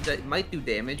guaranteed. That might do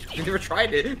damage. We never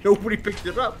tried it. Nobody picked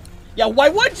it up. Yeah, why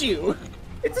would you?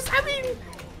 It's just, I mean,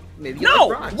 maybe you No!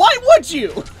 like rocks. Why would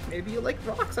you? Maybe you like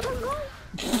rocks. I don't know.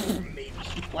 Maybe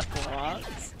like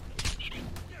rocks.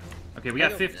 Okay, we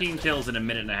got 15 kills in a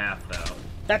minute and a half, though.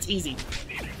 That's easy.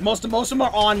 Most of them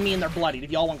are on me and they're bloodied.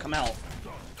 If y'all want to come out.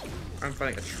 I'm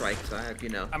fighting a trike, so I have, you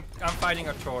know. I'm fighting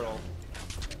a turtle.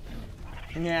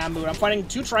 Yeah, I'm moving. I'm fighting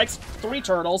 2 trikes, 3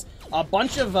 turtles, a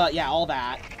bunch of, yeah, all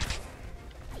that.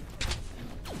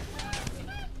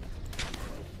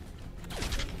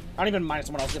 I don't even mind if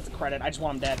someone else gets the credit. I just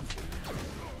want them dead.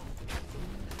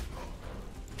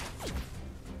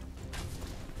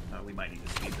 We might need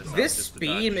to speed this up. This just to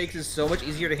speed dodge. makes it so much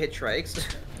easier to hit trikes.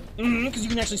 Because you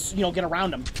can actually, you know, get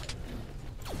around them.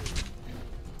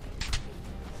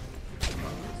 This is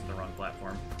the wrong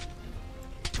platform.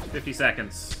 50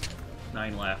 seconds.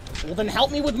 9 left. Well, then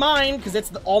help me with mine, because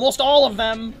it's almost all of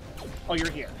them. Oh, you're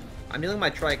here. I'm healing my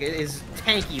trike. It is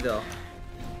tanky, though.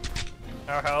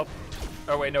 I'll help.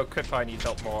 Oh wait, no, Could probably needs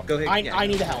help more. Go ahead. I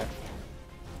need the help.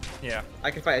 Yeah.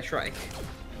 I can fight a trike.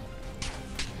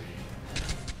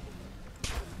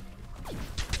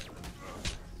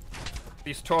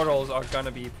 These turtles are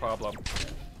gonna be a problem.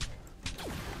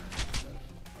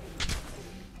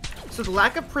 So the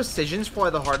lack of precision is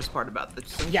probably the hardest part about the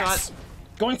slingshot. Yes.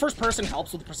 Going first person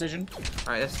helps with precision.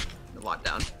 Alright, that's a lot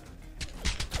down.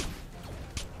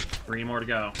 3 more to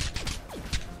go.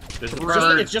 There's the It's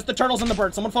bird. It's just the turtles and the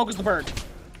bird. Someone focus the bird.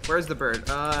 Where's the bird?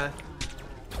 I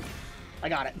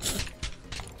got it.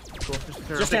 Cool.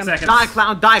 Just 6 him. seconds. Die,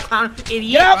 clown, idiot!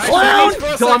 Get out, clown!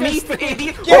 Dummy,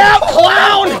 idiot! Get out,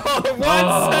 clown!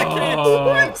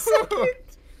 1 second!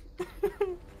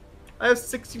 I have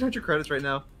 1,600 credits right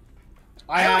now.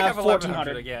 I only have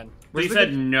 1100 1,400. again. So Where's you the said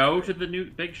good- no to the new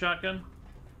big shotgun?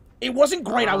 It wasn't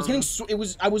great. I was getting.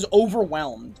 I was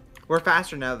overwhelmed. We're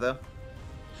faster now, though.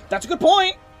 That's a good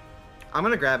point. I'm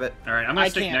gonna grab it. Alright, I'm gonna I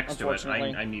stick can't, next to it.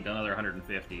 unfortunately. I need another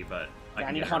 150, but Yeah, I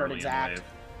can need get it 100 early in the exact. wave.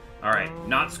 Alright,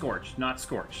 not scorched, not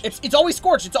scorched. It's always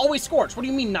scorched. It's always scorched. What do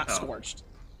you mean not Oh. scorched?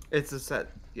 It's a set,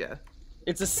 yeah.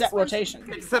 It's a set rotation.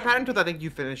 It's that pattern until I think you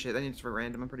finish it. I think it's for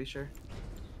random, I'm pretty sure.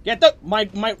 Get the my.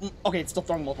 Okay, it's still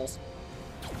throwing multiples.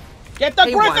 Get the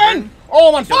Hey, griffin! Wyvern. Oh,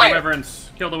 I'm on Kill the fire! wyverns.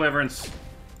 Kill the wyverns.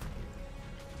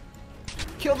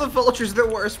 Kill the vultures, they're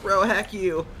worse, bro. Heck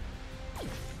you.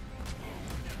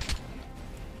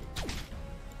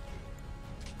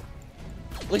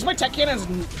 At least my tech cannon's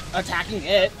attacking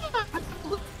it.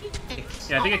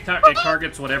 Yeah, I think it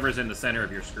targets whatever's in the center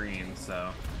of your screen,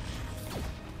 so...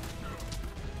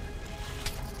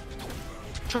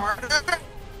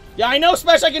 Yeah, I know,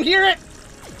 Smash. I can hear it.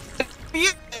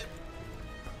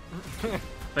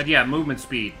 But yeah, movement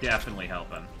speed definitely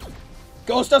helping.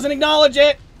 Ghost doesn't acknowledge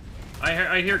it.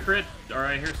 I hear crit, or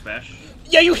I hear smash.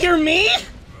 Yeah, you hear me?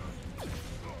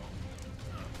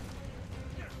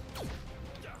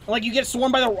 Like, you get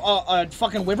swarmed by the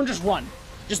fucking wyvern, just run.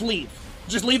 Just leave.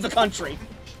 Just leave the country.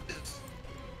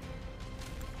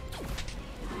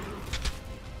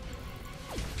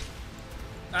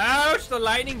 Ouch! The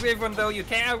lightning wyvern, though. You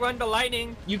can't outrun the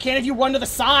lightning. You can if you run to the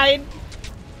side.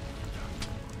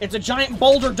 It's a giant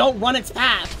boulder. Don't run its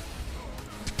path.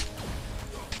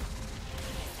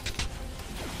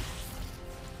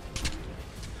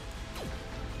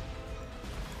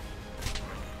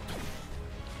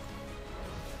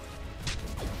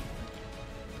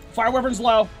 Fire wyvern's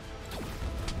low.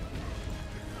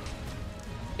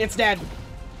 It's dead.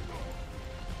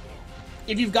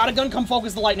 If you've got a gun, come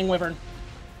focus the lightning wyvern.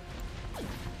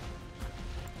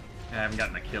 I haven't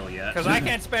gotten a kill yet. Because I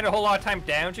can't spend a whole lot of time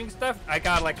damaging stuff, I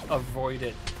gotta, like, avoid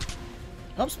it.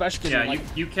 I hope Special can, Yeah, like...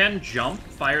 you can jump,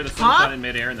 fire the slingshot Huh? in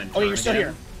midair, and then Oh, turn you're still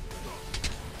again. here.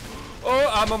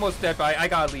 Oh, I'm almost dead, but I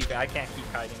gotta leave it. I can't keep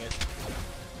hiding it.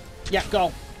 Yeah,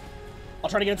 go. I'll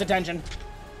try to get its attention.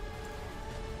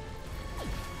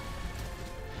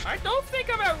 I don't think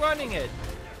I'm outrunning it.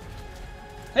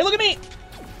 Hey, look at me!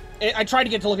 I tried to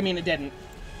get it to look at me and it didn't.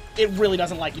 It really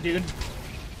doesn't like you, dude.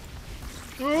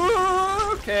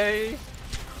 Okay.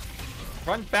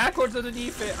 Run backwards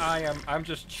underneath it. I'm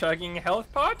just chugging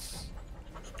health pots.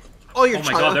 Oh, you're Oh my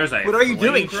chugging. god, there's a What are you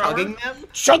doing? flamethrower? Chugging them?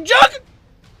 Chug jug!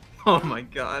 Oh my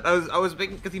god. I was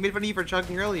making because he made fun of you for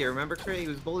chugging earlier. Remember, Craig? He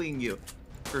was bullying you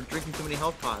for drinking too many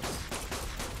health pots.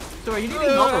 So are you needing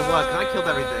help or what? 'Cause I killed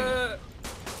everything.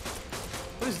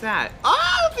 What is that?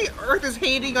 Oh, the earth is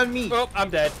hating on me. Oh, I'm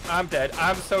dead. I'm dead.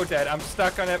 I'm so dead. I'm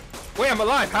stuck on it. Wait, I'm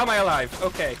alive. How am I alive?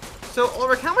 Okay. So,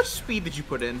 Ulrich, how much speed did you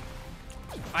put in?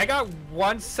 I got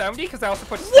 170 because I also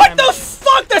put What the stamina.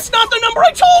 fuck? That's not the number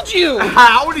I told you!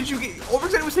 How did you get?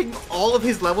 Ulrich said it was taking all of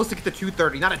his levels to get to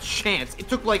 230. Not a chance. It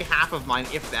took like half of mine,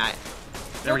 if that.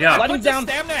 There we go. I Let him put the down.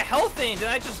 stamina health in, and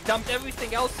I just dumped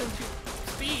everything else into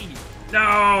speed.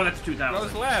 No, that's What 2,000.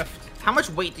 was left? How much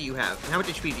weight do you have? And how much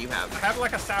HP do you I have? have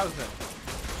like 1,000.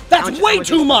 That's How much- way how much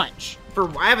too HP? much!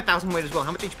 I have 1,000 weight as well.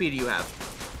 How much HP do you have?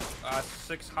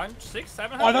 600,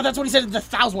 700? Oh, I thought that's what he said. The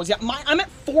 1,000 was. Yeah, I'm at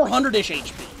 400-ish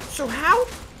HP. So how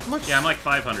much? Yeah, I'm like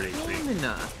 500 HP.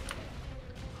 Stamina?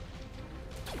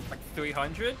 Like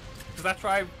 300? Because that's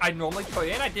what I normally put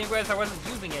in. I didn't realize I wasn't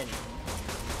using any.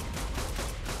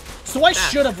 So I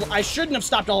shouldn't have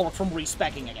stopped all from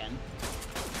respecking again.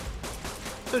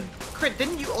 So, Crit,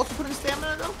 didn't you also put in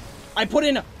stamina though? I put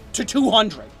in to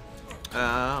 200.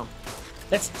 Oh.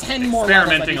 That's 10 more levels.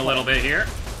 Experimenting a little bit here.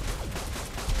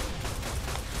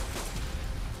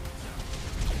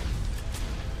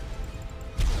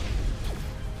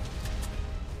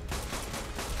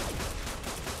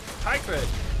 Hi, Crit.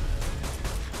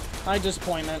 High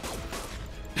disappointment.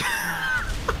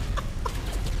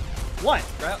 What?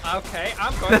 Well, okay,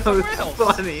 I'm going That somewhere was else.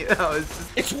 funny. That was just...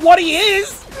 It's what he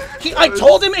is! I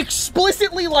told him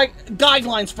explicitly, like,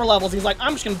 guidelines for levels. He's like,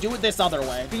 I'm just gonna do it this other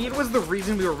way. Speed was the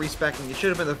reason we were respecting. It should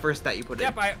have been the first stat you put in.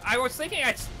 Yep, I was thinking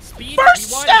at speed First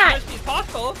we wanted stat! as much as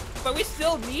possible, but we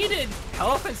still needed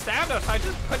health and stamina, so I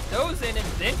just put those in and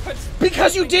then put...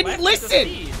 Because you something didn't left with the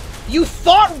listen! speed. You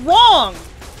thought wrong!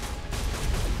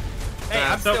 Hey,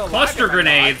 I'm So still cluster alive, am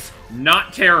I not? grenades,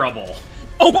 not terrible.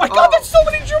 Oh my god, Oh. that's so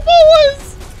many Jerboas!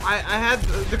 I had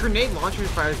the grenade launcher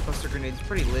fires cluster grenades.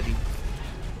 Pretty litty.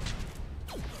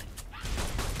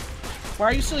 Why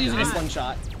are you still using a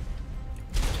slingshot?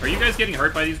 Are you guys getting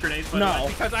hurt by these grenades? By the way? No.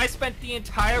 Because I spent the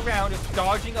entire round of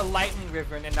dodging a lightning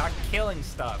river and not killing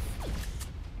stuff.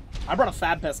 I brought a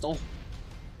fab pistol.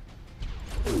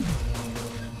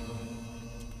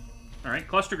 Alright,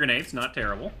 cluster grenades, not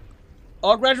terrible.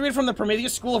 Oh, graduated from the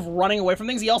Prometheus School of running away from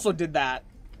things. He also did that.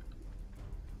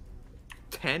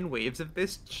 10 waves of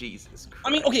this? Jesus Christ.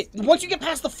 I mean, okay, once you get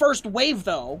past the first wave,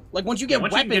 though, like, once you get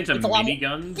Once weapons, you get to it's a lot more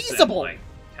miniguns feasible. and,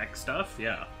 like, tech stuff,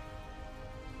 yeah.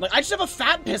 Like, I just have a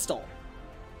fat pistol.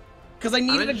 Because I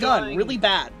needed a gun enjoying- really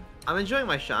bad. I'm enjoying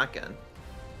my shotgun.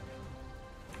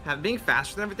 Being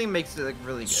faster than everything makes it like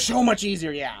really good. So much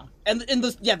easier, yeah. And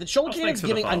the shoulder Oh, cannon's thanks for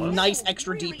the giving a follow. nice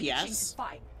extra Really itching to DPS.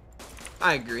 fight.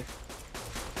 I agree.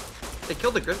 They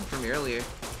killed the griffin from me earlier.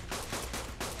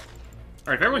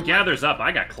 Alright, if everyone gathers up,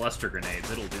 I got cluster grenades.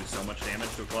 It'll do so much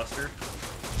damage to a cluster.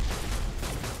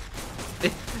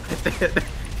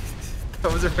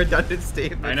 That was a redundant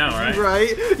statement. I know, right? You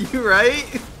right? You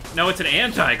right? No, it's an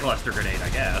anti-cluster grenade, I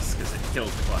guess, because it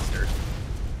kills the cluster.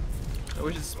 I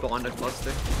wish it spawned a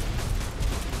cluster.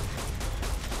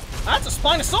 That's a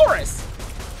Spinosaurus!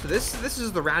 So this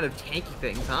is the round of tanky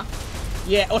things, huh?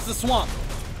 Yeah, oh, it's the swamp.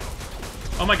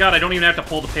 Oh my god, I don't even have to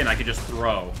pull the pin, I can just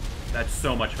throw. That's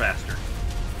so much faster.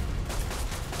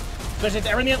 Because it's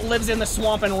everything that lives in the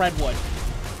swamp and redwood.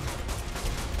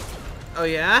 Oh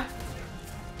yeah?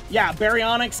 Yeah,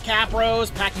 baryonyx,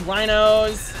 capros,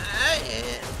 pachyrhinos,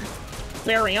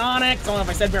 baryonyx. I don't know if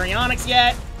I said baryonyx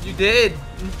yet. You did.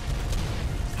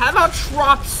 How about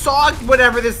Tropsog,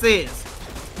 whatever this is?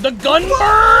 The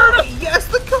gunbird! Yes,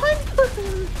 the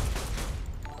gunbird!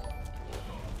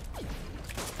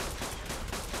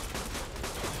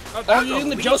 Oh, you're using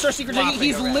the Joestar secret technique?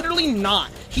 He's literally not.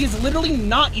 He is literally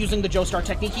not using the Joestar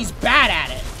technique. He's bad at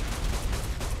it.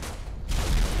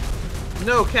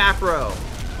 No, Capro.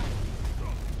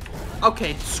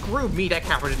 Okay, screw me. That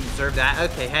Capro didn't deserve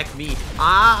that. Okay, heck me.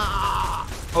 Ah!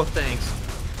 Oh, thanks.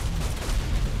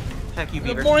 Heck you, You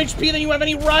have Beaver. more HP than you have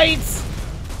any rights.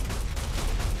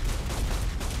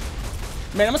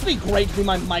 Man, it must be great to be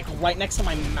my mic right next to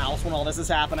my mouth when all this is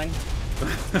happening.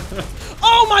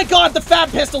 Oh my god, the fab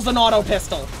pistol's an auto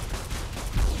pistol.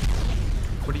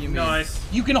 What do you mean? Nice.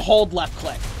 You can hold left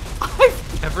click.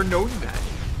 I've never known that.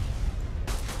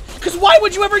 Because why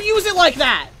would you ever use it like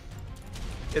that?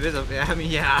 It is a, I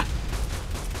mean, yeah.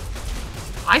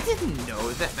 I didn't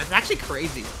know that. That's actually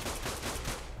crazy.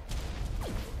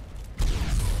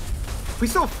 We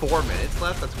still have 4 minutes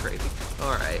left. That's crazy.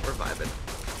 Alright, we're vibing.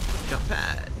 Jump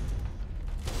pad.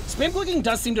 Spam clicking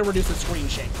does seem to reduce the screen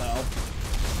shake, though.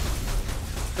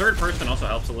 Third person also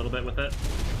helps a little bit with it.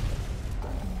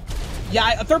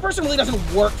 Yeah, a third person really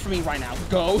doesn't work for me right now.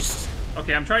 Ghost.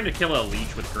 Okay, I'm trying to kill a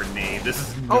leech with grenade. This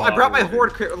is Oh, I not brought my working.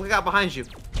 horde crit. Look out behind you.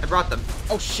 I brought them.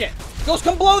 Oh shit. Ghost,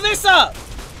 come blow this up!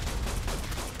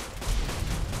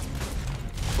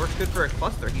 Works good for a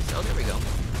cluster. Oh, there we go.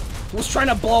 Was trying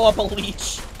to blow up a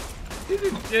leech.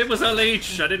 It was a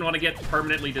leech. I didn't want to get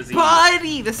permanently diseased.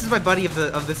 Buddy! This is my buddy of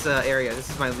this area. This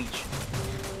is my leech.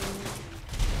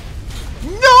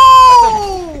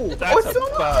 No! That's a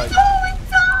someone- bug. Oh my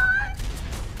god!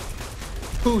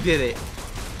 Who did it?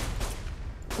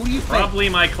 Who do you think? Probably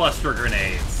my cluster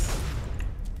grenades.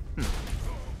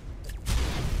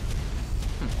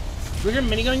 You're gonna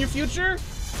minigun in your future?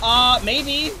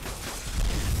 Maybe.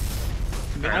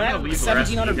 I'm at gonna leave the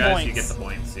rest of you 1,700 guys. You points. get the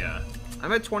points, yeah.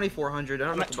 I'm at 2,400. I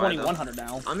don't I'm know at if to buy them. 2,100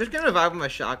 now. I'm just gonna vibe with my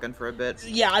shotgun for a bit.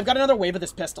 Yeah, I've got another wave of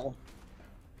this pistol.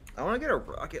 I want to get a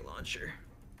rocket launcher.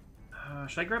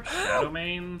 Should I grab Shadow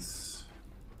Mains?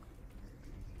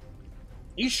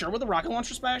 Are you sure with the rocket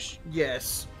launcher smash?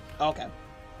 Yes. Okay.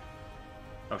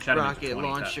 Oh, Shadow Mains Rocket are 20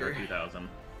 launcher. 2,000.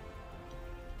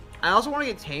 I also want to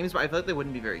get Tames, but I feel like they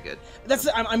wouldn't be very good. That's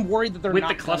I'm worried that they're With not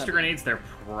the cluster grenades, they're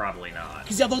probably not.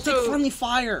 Because yeah, they'll take friendly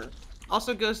fire.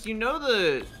 Also, Ghost, you know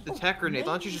the tech grenade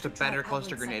launcher is just a better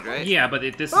cluster grenade, right? Yeah, but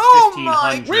this is Oh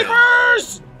my 1,500.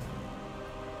 Reapers!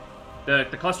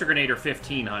 The cluster grenade are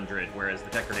 1,500, whereas the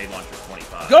tech grenade launcher is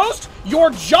 25. Ghost,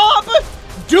 your job,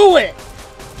 do it.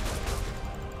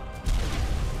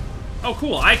 Oh,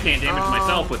 cool. I can't damage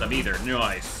myself with them either.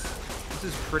 Nice. This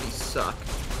is pretty suck.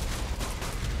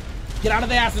 Get out of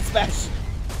the acid smash.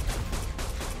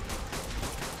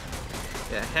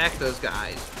 Yeah, heck those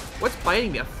guys. What's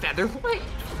biting me? A feather blade?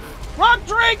 Rock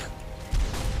Drake!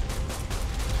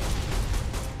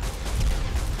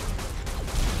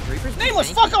 Reaper's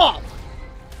Nameless, tanky. fuck off!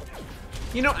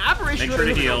 You know, Aberration Make sure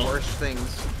to really heal. the worst things.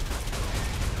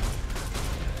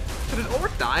 So did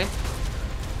Orc die?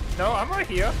 No, I'm right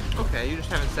here. Okay, you just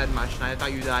haven't said much, and I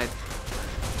thought you died.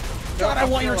 God, I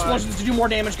want your still alive. explosions to do more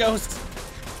damage, Ghost.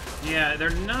 Yeah, they're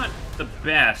not the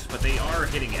best, but they are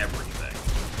hitting everything.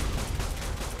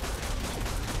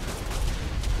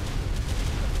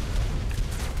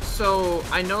 So,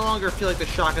 I no longer feel like the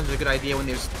shotgun's a good idea when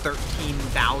there's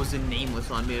 13,000 nameless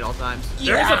on me at all times.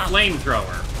 There's a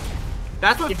flamethrower.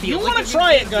 That's what If feels you like wanna if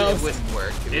try did it, Ghost. It wouldn't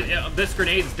work. This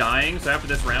grenade's dying, so after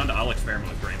this round, I'll experiment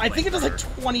with grenade. I think it does like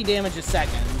 20 damage a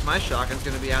second. My shotgun's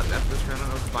gonna be out after this round. I don't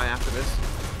know what to buy after this.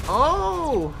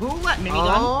 Oh, who let... Minigun?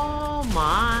 Oh,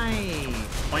 my.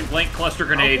 Point blank cluster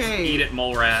grenades. Okay. Eat it,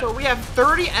 mole rat. So we have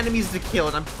 30 enemies to kill,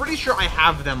 and I'm pretty sure I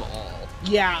have them all.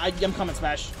 Yeah, I'm coming,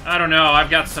 Smash. I don't know. I've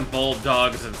got some bold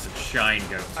dogs and some shine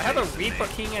goats. I have a chasing me. Reaper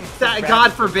King and...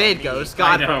 God forbid, Ghost.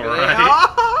 God I know, forbid. right?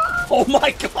 Ah! Oh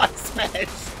my god, Smash!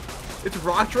 It's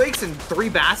rock drakes and 3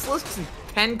 basilisks and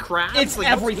 10 crabs. It's like,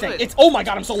 what's everything. good? It's oh my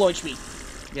god, I'm so low HP.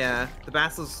 Yeah, the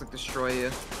basilisks like destroy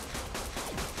you.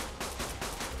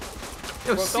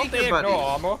 Yo, Well, don't secret they buddy. ignore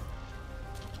armor?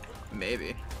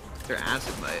 Maybe. Their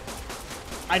acid might.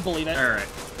 I'd believe it. Alright.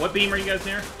 What beam are you guys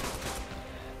near?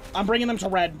 I'm bringing them to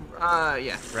red.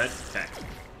 Yeah. Red? Okay.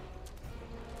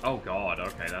 Oh god,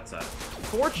 okay, that's a...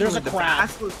 Fortunately, There's a the crab.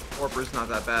 basilisk warper's not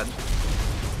that bad.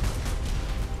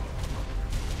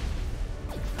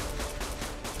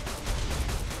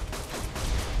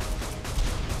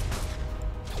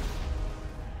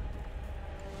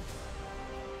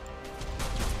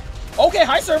 Okay,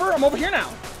 hi server, I'm over here now.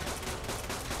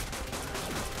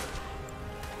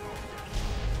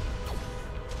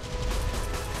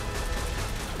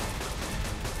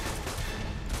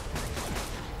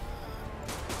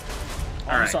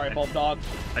 I'm Alright. sorry, Bulb Dog.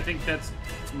 I think that's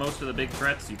most of the big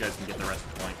threats. You guys can get the rest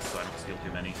of the points, so I don't steal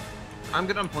too many. I'm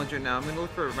good on Pointer now. I'm gonna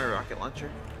look for my rocket launcher.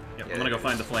 Yep, Yeah, I'm gonna go there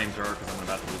find it the flamethrower because I'm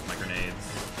about to lose my grenades.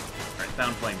 Alright,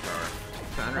 found flamethrower.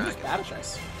 Found Where's rocket. battle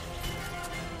chest?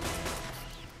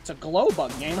 It's a glow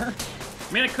bug, gamer.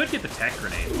 I mean, I could get the tech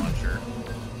grenade launcher.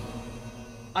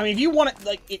 I mean, if you want it,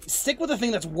 like, stick with the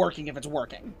thing that's working if it's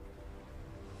working.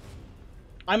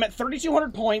 I'm at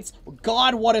 3,200 points.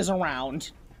 God, what is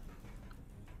around?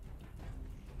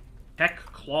 Tech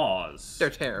claws. They're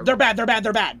terrible. They're bad, they're bad,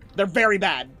 they're bad. They're very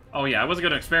bad. Oh yeah, I wasn't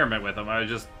gonna experiment with them. I was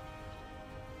just...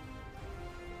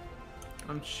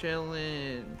 I'm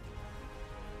chilling.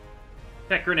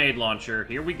 Tech grenade launcher.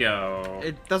 Here we go.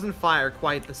 It doesn't fire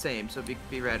quite the same, so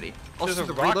be ready. There's Also, a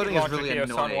the rocket reloading is launcher really here if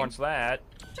someone annoying. wants that.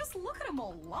 Just look at them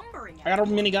all lumbering. I got a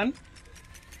minigun.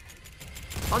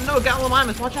 Oh no,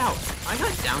 Gallimimus, watch out! I got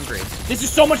downgrades. This is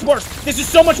so much worse. This is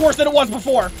so much worse than it was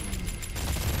before.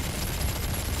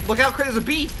 Look out, Crit, there's a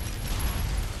bee!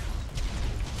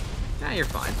 Nah, you're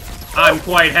fine. I'm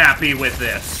quite happy with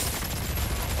this.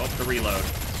 Oh, the reload.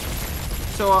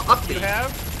 So, You update.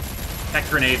 have? Tech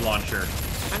grenade launcher.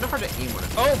 Kinda hard to aim with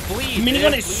it. Oh, bleed. Minigun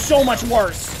dude, is bleed. so much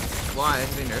worse. Why? Did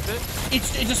they nerf it?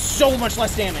 It's just so much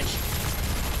less damage.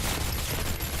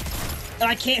 And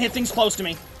I can't hit things close to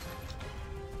me.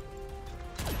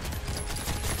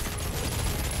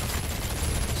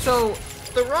 So,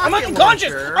 the rocket I'm unconscious!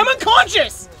 launcher... I'm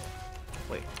unconscious!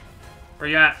 Wait, Where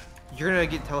you at? you're gonna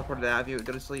get teleported out of you and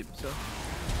go to sleep, so...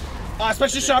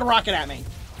 Especially shot a rocket at me.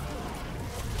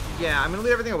 Yeah, I'm gonna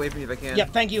leave everything away from you if I can. Yep,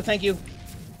 thank you, thank you.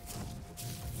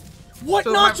 What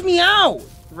So knocked have- me out?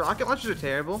 Rocket launchers are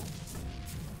terrible.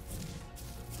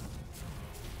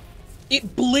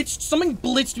 It blitzed, something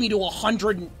blitzed me to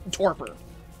 100 torpor.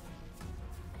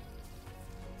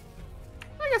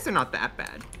 guess they're not that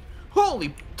bad.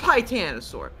 Holy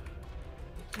Titanosaur.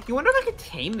 You wonder if I could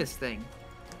tame this thing.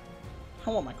 I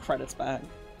want my credits back.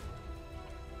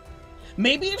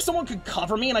 Maybe if someone could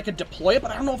cover me and I could deploy it,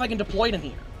 but I don't know if I can deploy it in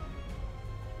here.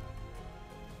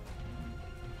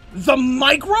 The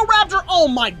Microraptor? Oh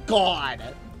my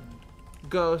god!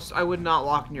 Ghost, I would not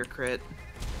lock in your crit.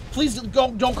 Please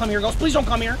don't come here, Ghost. Please don't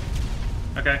come here.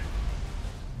 Okay.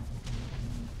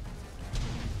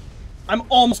 I'm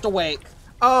almost awake.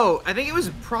 Oh, I think it was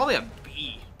probably a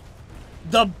bee.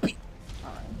 The bee.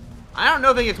 Alright. I don't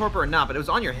know if they get torpor or not, but it was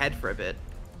on your head for a bit.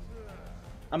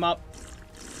 I'm up.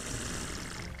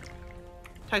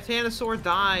 Titanosaur,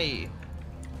 die.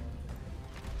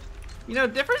 You know,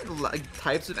 different like,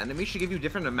 types of enemies should give you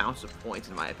different amounts of points,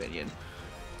 in my opinion.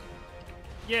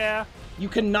 Yeah. You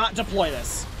cannot deploy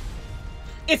this.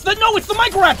 It's the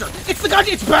Microraptor! It's the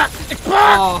goddamn, it's back! It's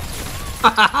back! Oh.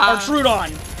 Our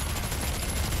Trudon.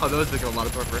 Oh, those get a lot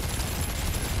of torpor.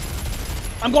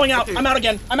 I'm going out. Okay. I'm out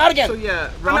again. I'm out again. So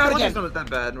yeah, I'm rocket out launcher's again. not that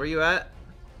bad. Where you at?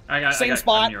 Same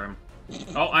spot. I'm near him.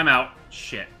 Oh, I'm out.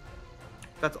 Shit.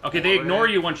 That's Okay, they ignore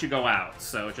you once you go out,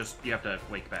 so just you have to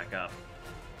wake back up.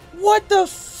 What the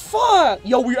fuck?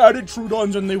 Yo, we added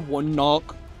Trudons and they one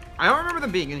knock. I don't remember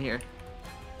them being in here.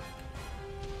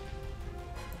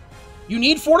 You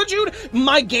need Fortitude?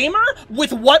 My gamer?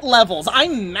 With what levels?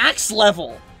 I'm max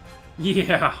level.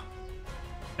 Yeah.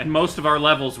 And most of our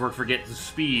levels were for get to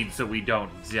speed so we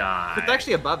don't die. It's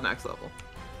actually above max level.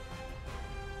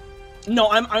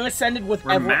 No, I'm ascended with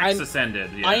We're max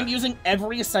ascended, yeah. I am using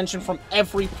every ascension from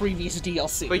every previous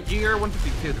DLC. But you're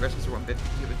 152, the rest of us are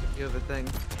 150. You have a thing.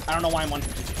 I don't know why I'm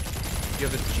 152. You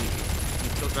have a chibi. You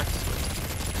killed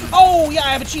Rex. Oh, yeah, I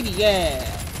have a chibi, yeah.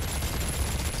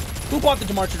 Who bought the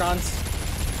Demartrodons?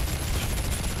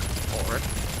 Or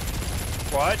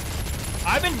What?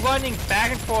 I've been running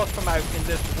back and forth from out in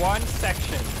this one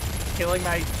section, killing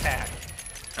my attack.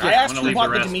 I Alright, asked I'm who gonna bought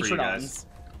leave the the rest for you Dimitrodons. guys.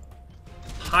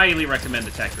 Highly recommend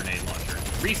the tech grenade launcher.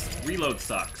 Reload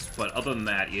sucks, but other than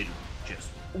that, it just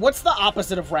What's the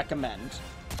opposite of recommend?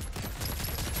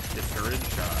 discourage.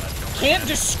 Don't Can't recommend.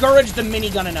 discourage the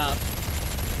minigun enough.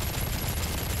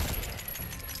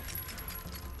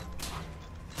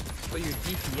 but your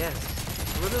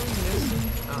DPS. Literally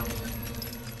missing. Oh.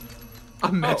 A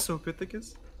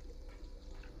Mesopithecus?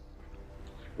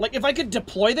 Like, if I could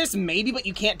deploy this, maybe, but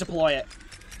you can't deploy it.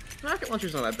 Rocket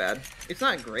launcher's not that bad. It's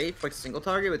not great for like single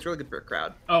target, but it's really good for a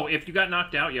crowd. Oh, if you got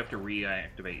knocked out, you have to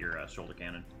reactivate your shoulder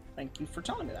cannon. Thank you for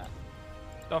telling me that.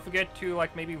 Don't forget to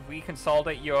like maybe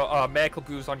reconsolidate your medical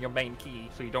boost on your main key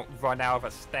so you don't run out of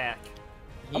a stack.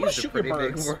 I'm gonna Used a shoot your pretty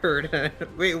big birds. word.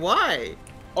 Wait, why?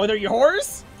 Oh, they're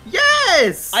yours?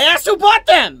 Yes! I asked who bought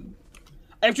them!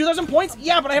 I have 2,000 points?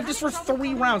 Yeah, but I have this for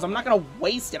 3 rounds. I'm not gonna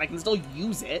waste it. I can still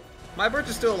use it. My birds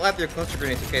are still alive. They're cluster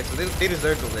grenades. Okay, so they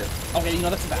deserve to live. Okay, you know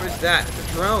that's bad. Where's that?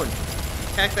 It's a drone.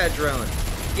 Hack that drone.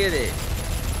 Get it.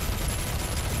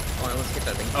 Oh, let's get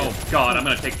that thing. Oh god, I'm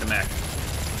gonna take the mech.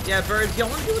 Yeah, birds. Y'all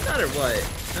want to do with that or what?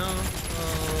 No.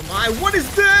 Oh my! What is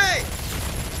that?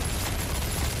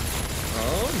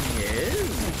 Oh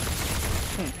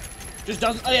no. Just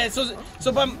doesn't. Oh yeah, so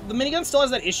but the minigun still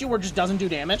has that issue where it just doesn't do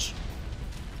damage.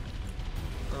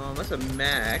 That's a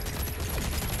mech.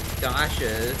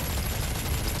 Gotcha.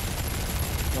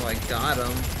 Oh, I got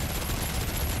him.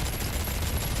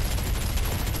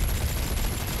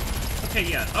 Okay,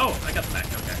 yeah. Oh, I got the mech.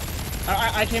 Okay.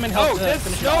 I came and helped Oh, to there's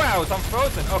finish it snow off. owls. I'm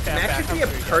frozen. Okay, I'm Mech back. should be a I'm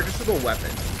free again. purchasable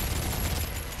weapon.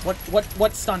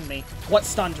 What stunned me? What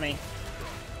stunned me?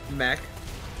 Mech.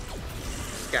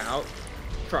 Scout.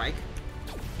 Trike.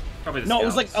 Probably the No, it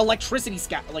was like scouts. electricity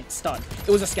scout, like stun.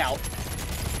 It was a scout.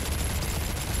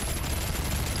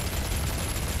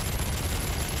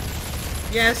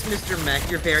 Yes, Mr. Mech,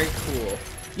 you're very cool.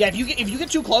 Yeah, if you get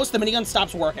too close, the minigun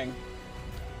stops working.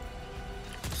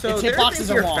 So Its there are hitboxes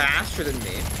things are you're long. faster than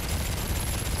me.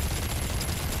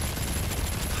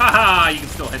 Haha! You can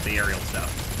still hit the aerial stuff.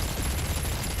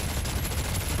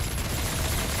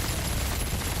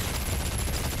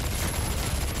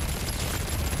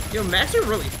 Yo, mechs are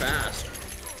really fast.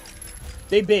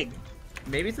 They big.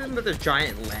 Maybe it's them with their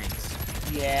giant legs.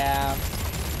 Yeah.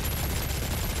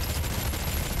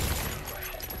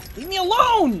 Leave me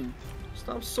alone!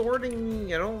 Stop sorting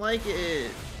me. I don't like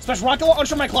it. Special rocket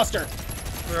launcher my cluster.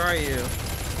 Where are you?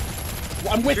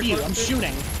 Well, I'm with Your you. I'm cluster?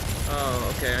 shooting.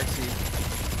 Oh, okay, I see.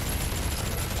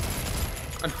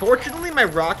 Unfortunately, my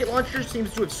rocket launcher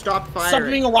seems to have stopped firing. Stop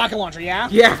being a rocket launcher, yeah?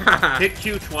 Yeah! Hit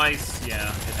Q twice. Yeah,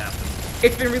 it happens.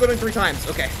 It's been reloading 3 times.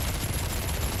 Okay.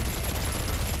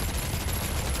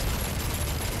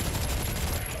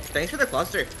 Thanks for the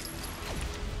cluster.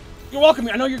 You're welcome.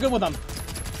 I know you're good with them.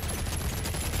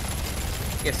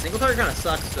 Yeah, single target kind of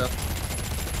sucks, so.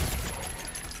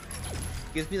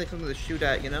 Gives me like something to shoot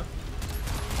at, you know?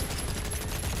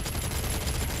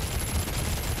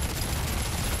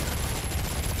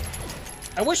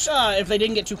 I wish if they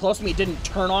didn't get too close to me, it didn't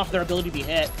turn off their ability to be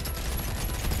hit.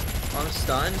 I'm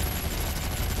stunned.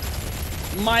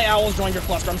 My owls joined your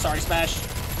cluster. I'm sorry, Spash.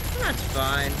 That's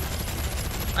fine.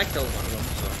 I killed one of them,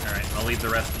 so. Alright, I'll leave the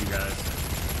rest of you guys.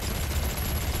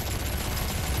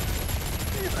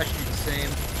 I should do the same.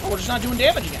 Oh, we're just not doing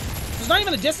damage again. It's not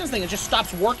even a distance thing. It just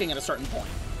stops working at a certain point.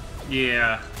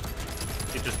 Yeah.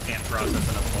 It just can't process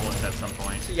enough bullets at some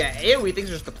point. So yeah, AoE things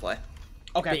are just the play.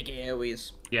 Okay. Big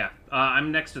AoEs. Yeah,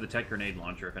 I'm next to the tech grenade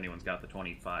launcher if anyone's got the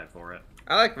 25 for it.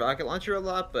 I like rocket launcher a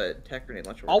lot, but tech grenade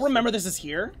launcher. I'll remember this is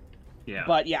here. Yeah.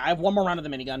 But yeah, I have one more round of the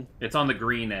minigun. It's on the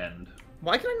green end.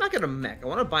 Why can I not get a mech? I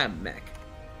want to buy a mech.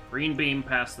 Green beam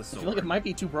past the I sword. feel like it might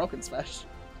be too broken, Spash.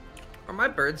 Are my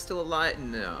birds still alive?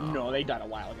 No. No, they died a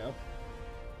while ago.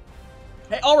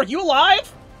 Hey, Ulrich, you alive?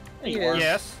 There you are.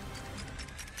 Yes.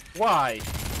 Why? You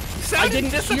I sounded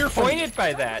didn't hear from you. disappointed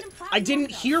by that. I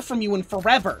didn't hear from you in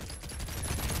forever.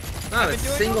 Not a been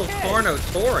doing single okay.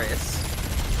 Tornotaurus.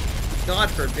 God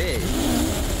forbid.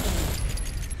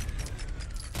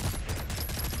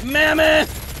 Mammoth!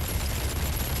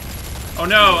 Oh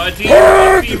no, a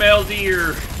deer! A female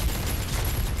deer!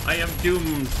 I am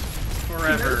doomed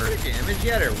forever. Did you damage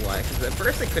yet or what? Because at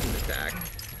first I couldn't attack.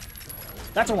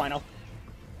 That's a rhino.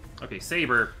 Okay,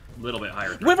 Saber, a little bit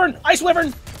higher. Wyvern! Ice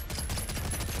Wyvern!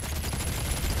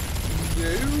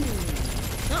 No.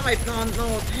 Not my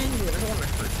no penguin. I don't want to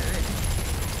hurt that.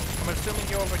 I'm assuming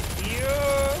you're over here.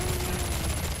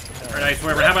 Alright, Ice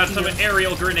Wyvern, how about some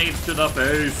aerial grenades to the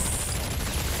face?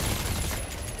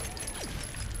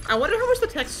 I wonder how much the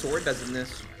tech sword does in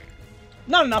this.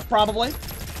 Not enough, probably.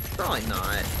 Probably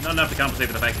not. Not enough to compensate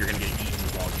for the fact you're gonna get eaten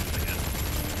while using it.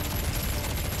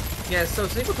 Yeah, so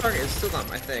single target is still not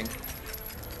my thing.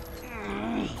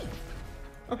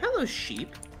 Oh, hello,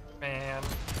 sheep. Man.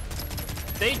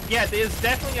 There's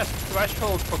definitely a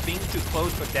threshold for being too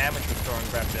close for damage with throwing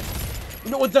weapons.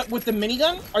 No, with the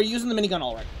minigun? Are you using the minigun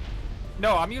already?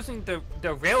 No, I'm using the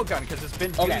railgun because it's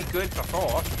been really good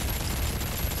before.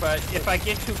 But if I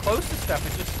get too close to stuff,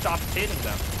 it just stops hitting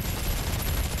them.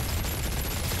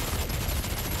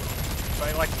 So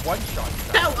I like one-shot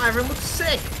stuff. That wyvern looks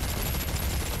sick!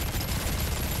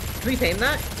 Can we tame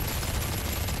that?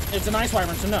 It's an ice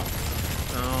wyvern, so no.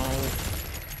 Oh.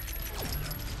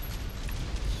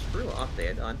 Screw off,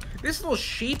 they done. This little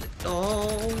sheep.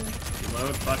 Oh.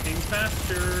 Reload fucking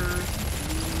faster.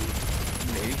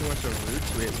 Maybe if you want some root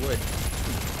to it, would.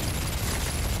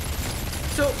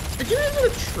 So, did you guys know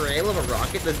the trail of a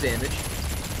rocket does damage?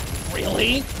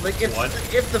 Really? Like,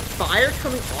 if the fire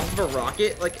coming off of a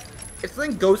rocket, like, if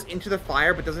something goes into the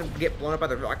fire but doesn't get blown up by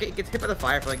the rocket, it gets hit by the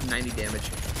fire for like 90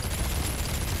 damage.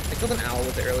 I killed an owl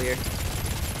with it earlier.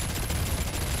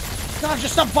 God,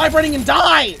 just stop vibrating and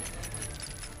die!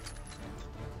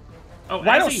 Oh,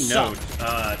 Rhino as a suck. note,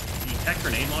 the tech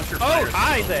grenade launcher fires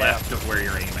to the left of where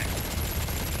you're aiming.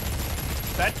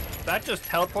 That just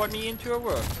teleported me into a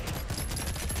room.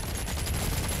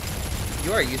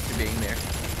 You are used to being there.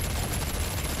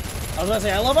 I was gonna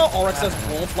say, I love how Ulrich says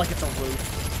wolf like it's a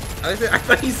roof. I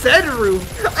thought he said roof.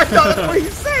 I thought that's what he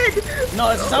said. No,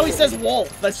 that's just how he says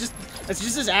wolf. That's just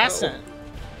his accent.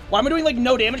 Why am I doing like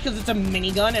no damage? Because it's a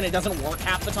minigun and it doesn't work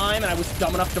half the time, and I was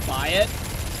dumb enough to buy it.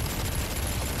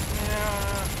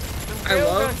 Yeah. I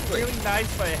love really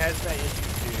nice, but it has that issue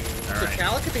too. The Alright.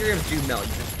 Calicatheriums do melt.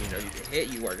 You just, you get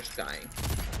hit, you are just dying.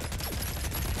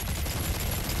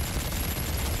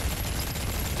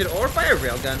 Did Ulrich buy a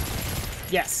railgun?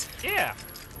 Yes. Yeah.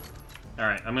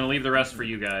 Alright, I'm gonna leave the rest for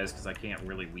you guys, because I can't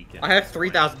really weaken. I have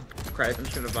 3,000 credits. I'm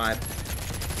just gonna vibe.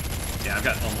 Yeah, I've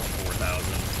got almost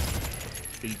 4,000.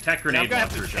 The tech grenade I'm gonna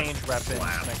have launcher to change just weapons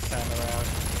slaps. next time around.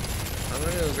 I'm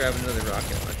gonna go grab another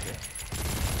rocket launcher.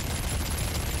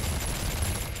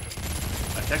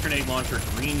 A tech grenade launcher,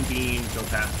 green beam, go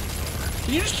past the sword.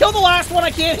 Can you just kill the last one?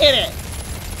 I can't hit it.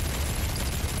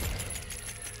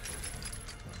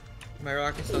 My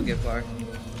rockets don't get far.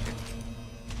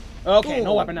 Okay,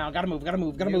 no Ooh. weapon now. Gotta move. Gotta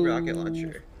move. Gotta New move. rocket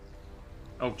launcher.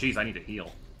 Oh, jeez, I need to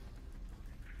heal.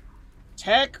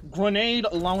 Tech grenade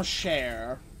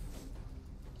launcher.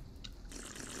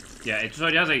 Yeah, so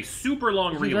it has a super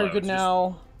long Is he reload. very good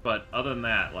now? But other than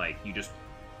that, like, you just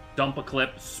dump a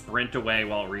clip, sprint away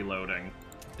while reloading,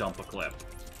 dump a clip.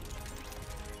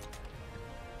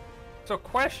 So,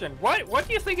 question: What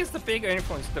do you think is the bigger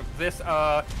influence of this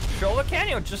shoulder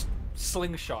cannon or just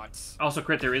slingshots? Also,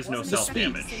 crit, there is no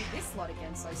self-damage. See this lot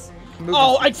again so soon.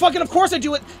 Oh, of course I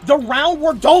do it. The round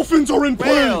where dolphins are in play.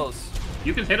 Whales.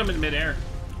 You can hit them in midair.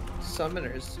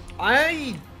 summoners.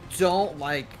 I don't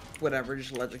like whatever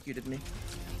just electrocuted me.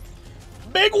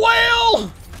 Big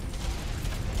whale!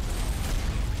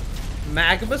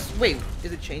 Magmus? Wait,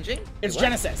 is it changing? It's What?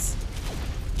 Genesis.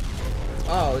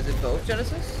 Oh, is it both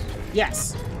Genesis?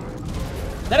 Yes.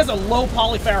 That is a low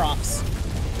Polyferops.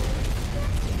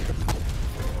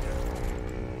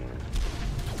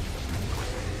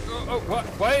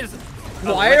 What is...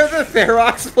 Why are the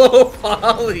Ferox low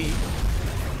poly?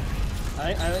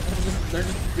 They're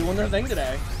just doing their thing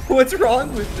today. What's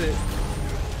wrong with it?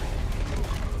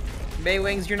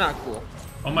 Maywings, you're not cool.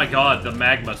 Oh my god, the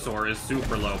Magmasaur is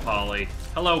super low poly.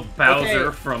 Hello, Bowser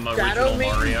Okay, from Shadow original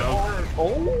Mains Mario. are-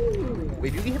 Oh!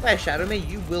 If you get hit by a Shadow Maid,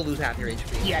 you will lose half your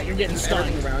HP. Yeah, you're getting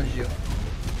Everything stunned. around you.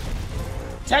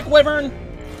 Tech Wyvern!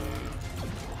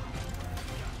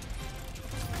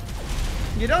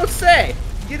 You don't say!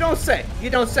 You don't say! You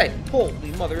don't say!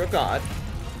 Holy mother of God.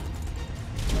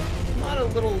 Not a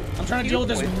little... I'm trying to deal with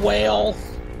this cute boy. whale.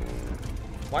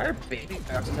 Why are baby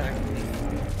Ferox attacking me?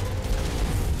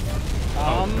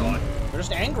 Oh god. They're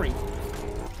just angry.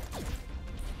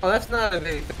 Oh, that's not a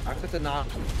baby Ferox, that's a non...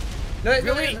 No, it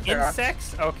Really? is a Ferox.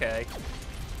 Insects? Okay.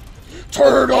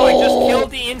 Turtle! Oh, I just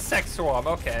killed the insect swarm.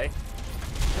 Okay.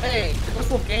 Hey,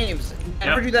 Crystal Games.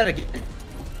 Never Yep. do that again.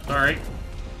 Alright.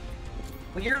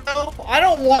 Weirdo. I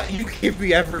don't want you to give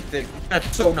me everything.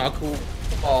 That's so not cool.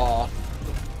 Aw.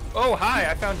 Oh, hi.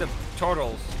 I found the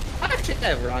turtles. I actually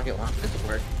have a rocket launch. This will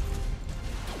work.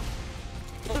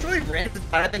 I was really ran the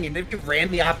entire thing and then you ran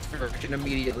the opposite direction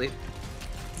immediately.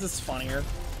 This is funnier.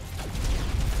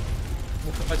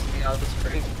 What's me out of the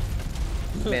screen?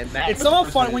 Man, that It's was somehow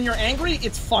worse fun. than When it- you're angry,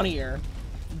 it's funnier.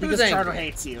 Because Who's Charter angry?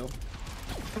 hates you.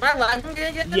 Am I lagging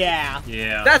again? Yeah.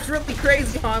 Yeah. That's really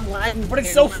crazy how I'm lagging. But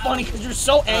it's so funny because you're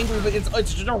so angry, but it's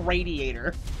just a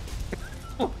radiator.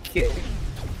 Okay.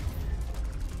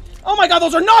 Oh my god,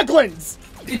 those are Noglins!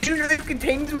 Did you know they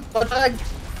contain some blood bags?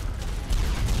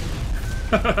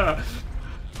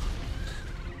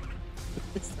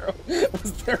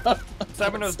 Was there a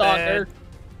Summoner's stalker? dead.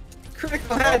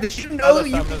 Critical head, did you know Other that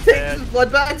you can summoner's take dead. some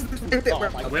blood bags? Oh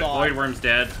my Wi- god. Voidworm's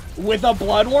dead. With a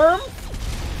bloodworm?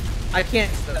 I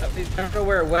can't. I don't know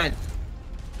where it went.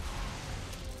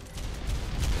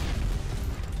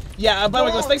 Yeah, by the way,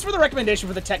 No. Ghost, thanks for the recommendation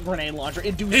for the tech grenade launcher.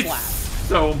 It do It's slap.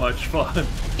 so much fun.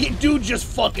 It do just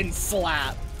fucking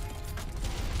slap.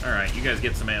 Alright, you guys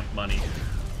get some amp money.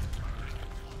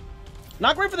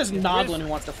 Not great for this Noglin who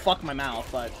wants to fuck my mouth,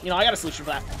 but, you know, I got a solution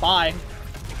for that. Bye.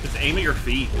 Just aim at your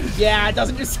feet. Yeah, it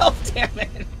doesn't do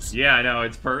self-damage. Yeah, I know,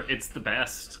 it's the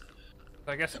best.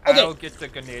 I guess Okay. I'll get the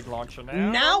grenade launcher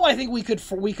now. Now I think we could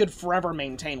forever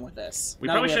maintain with this. We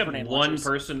Now that probably should have have grenade one launchers.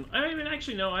 person. I mean,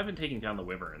 actually, no, I've been taking down the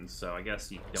Wyverns, so I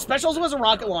guess you don't. Specials need was a that.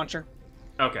 rocket launcher.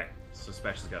 Okay, so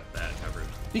Specials got that covered.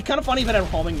 Be kind of funny if it had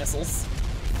homing missiles.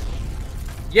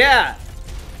 Yeah.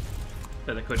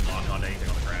 Then it couldn't lock onto anything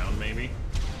on the ground, maybe.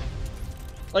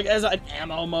 Like as an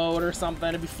ammo mode or something,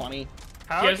 it'd be funny.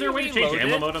 How Yeah, is there a do way we to change load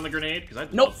ammo it? mode on the grenade? Because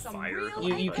I'd Nope. love Some fire.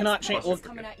 real You ice cannot change- clusters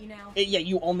well, coming at you now. Yeah,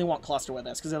 you only want cluster with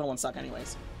this because the other ones suck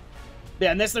anyways.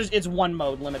 Yeah, and it's one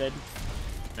mode limited.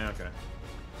 Okay.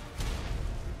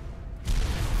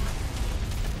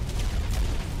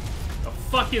 The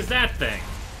fuck is that thing?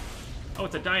 Oh,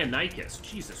 it's a Deinonychus.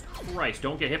 Jesus Christ,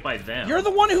 don't get hit by them. You're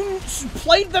the one who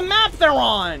played the map they're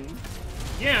on.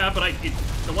 Yeah, but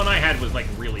the one I had was like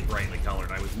really brightly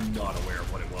colored. I was not aware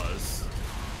of what it was.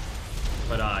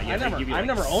 But yeah, they give you I've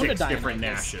like never owned a 6 different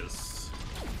Deinonychus. Nashes.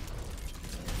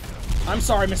 I'm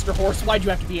sorry, Mr. Horse. Why'd you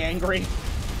have to be angry?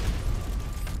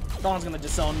 Dawn's gonna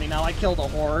disown me now. I killed a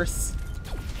horse.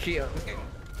 She.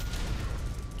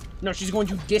 No, she's going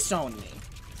to disown me.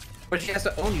 But she has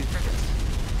to own you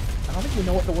first. I don't think you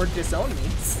know what the word disown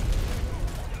means.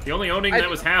 The only owning that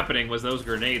was happening was those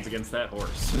grenades against that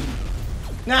horse.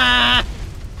 Nah.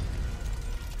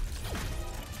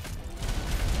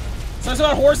 So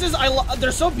about horses,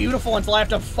 they're so beautiful until I have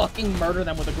to fucking murder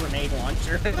them with a grenade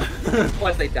launcher.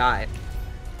 Once they die.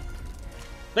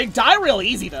 They die real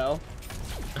easy though.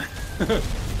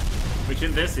 Which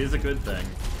in this is a good thing.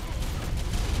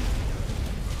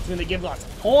 It's gonna give lots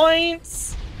of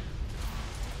points.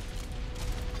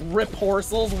 Rip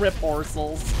horsels, rip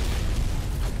horsels.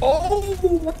 Oh,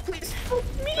 please help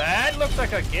me. That looks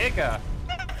like a Giga.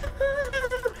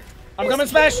 I'm coming,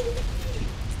 Smash.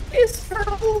 It's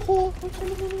so...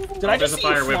 Did I There's just a see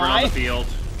fire you wyvern fly? on the field.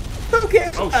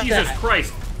 Okay. Oh, about Jesus that.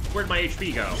 Christ! Where'd my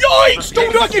HP go? Yikes!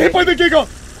 Do not get hit by the Giga!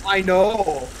 I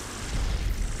know.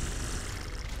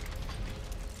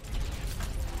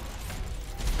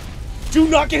 Do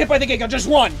not get hit by the Giga, just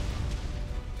run!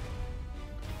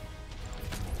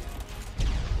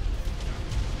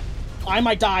 I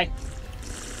might die.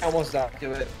 I almost died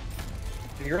to it.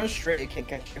 If you're on straight, it can't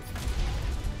catch you.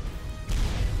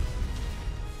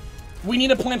 We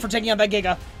need a plan for taking out that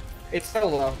Giga. It's so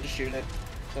low. Just shoot it.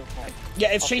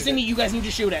 Yeah, it's chasing me. You guys need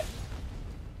to shoot it.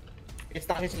 It's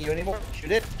not chasing you anymore.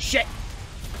 Shoot it. Shit.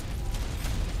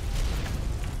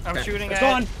 I'm shooting It's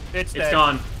at gone. it. It's dead. It's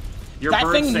gone. Your That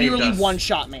bird thing saved nearly us.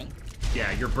 one-shot me.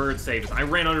 Yeah, your bird saved us. I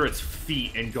ran under its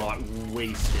feet and got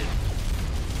wasted.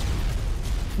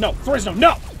 No, Thrizno,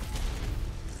 no!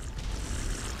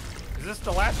 Is this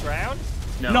the last round?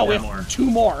 No, we one have more. 2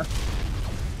 more.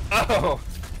 Oh.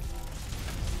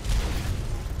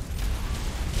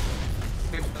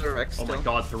 Oh my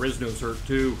god, Thriznos hurt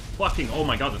too. Fucking, oh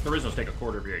my god, the Thriznos take a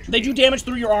quarter of your HP. They do damage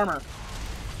through your armor.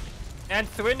 And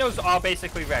Thrinnos are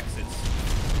basically Rexes.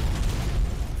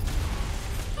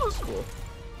 That was cool.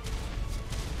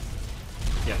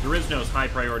 Yeah, Thriznos high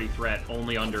priority threat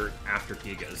only after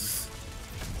Gigas.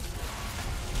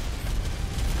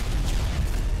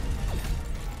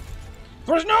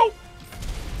 Thrizno!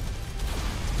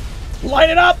 Light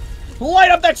it up!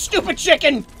 Light up that stupid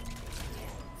chicken!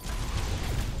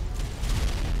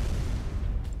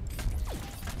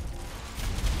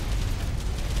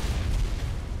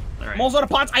 Alright. I'm almost out of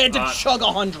pots. I had to chug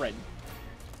 100.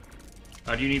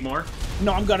 Do you need more?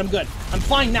 No, I'm good, I'm good. I'm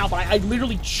fine now, but I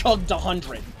literally chugged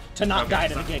 100 to not die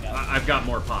to the Giga. I've got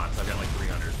more pots. I've got like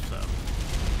 300, so.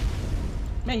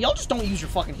 Man, y'all just don't use your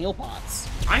fucking heal pots.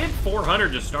 I had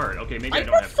 400 to start. Okay, maybe I I've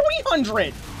don't got have...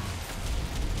 300!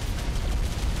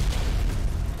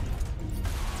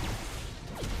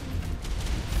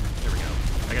 There we go.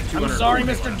 I got 200. I'm sorry,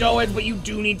 Mr. Doed, but you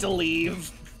do need to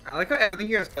leave. I like how everything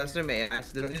here is custom made.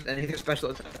 They don't use anything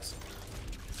special attacks.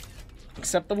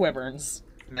 Except the wyverns.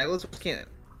 Megaliths can't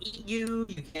eat you.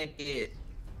 You can't get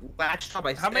latched on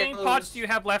by How many spells. pots do you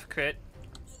have left, Crit?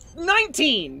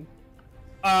 19!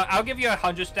 I'll give you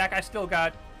 100 stack. I still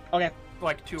got Okay.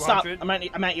 like 200. Stop. I'm at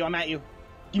you. I'm at you.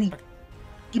 Give me.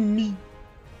 Give me.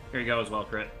 Here you go as well,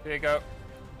 Crit. There you go.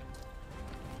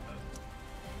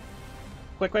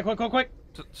 Quick, quick, quick, quick, quick.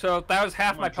 So that was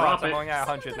half Come my on, drop pots. I'm it. only at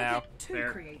 100 now.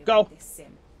 There. Go.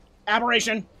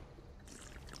 Aberration.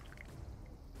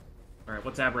 Alright,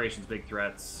 what's Aberration's big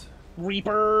threats?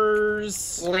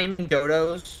 Reapers. Flaming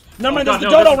dodos. No, Oh, this God, is the no,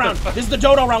 Dodo this is round. the- This is the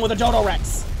Dodo round with a Dodo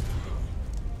Rex.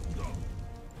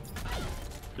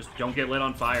 Just don't get lit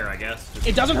on fire, I guess. Just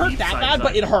It doesn't hurt leave that side bad, to but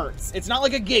side. it hurts. It's not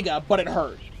like a Giga, but it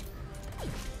hurt.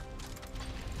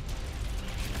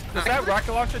 Does that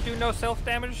rocket launcher do no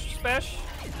self-damage special?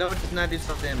 No, it does not do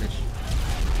self damage.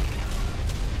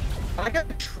 I like how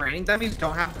the training dummies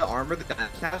don't have the armor that the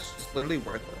Axe has. It's literally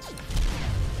worthless.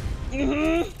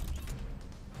 Mm-hmm.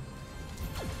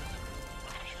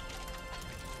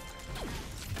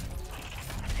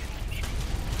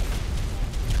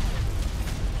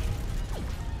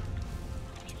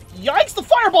 Yikes, the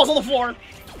fireball's on the floor!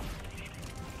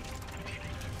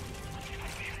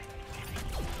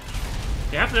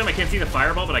 Yeah, half the time I can't see the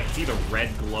fireball, but I can see the red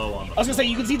glow on the I was gonna say,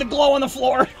 you can see the glow on the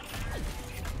floor.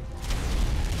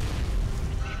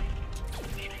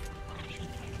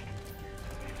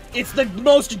 It's the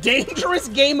most dangerous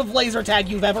game of laser tag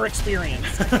you've ever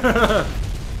experienced.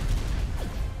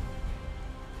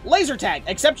 Laser tag,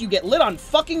 except you get lit on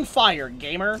fucking fire,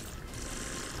 gamer.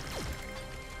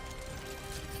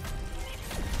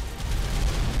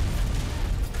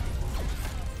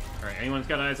 Alright, anyone's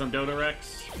got eyes on Dodo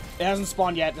Rex? It hasn't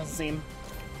spawned yet, doesn't seem.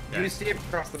 You see it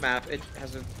across the map. It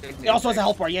has a big. It also has a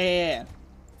health bar, yeah.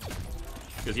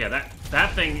 Because, yeah,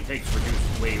 that thing takes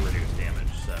way reduced damage,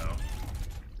 so...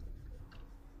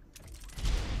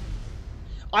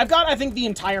 I've got, I think, the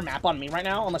entire map on me right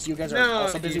now, unless you guys are No,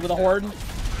 also busy with a horde.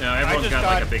 No, I everyone's just got,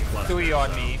 got like, a big cluster. 3 on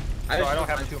so. me, so I don't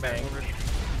have too many.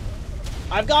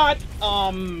 I've got,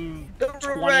 Dodo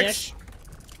 20-ish. Rex.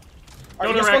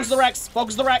 Alright, Dodo just Rex. focus the Rex.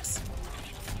 Focus the Rex.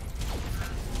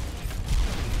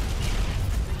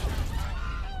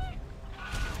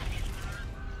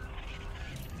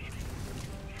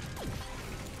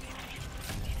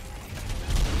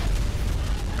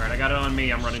 Alright, I got it on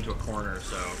me. I'm running to a corner,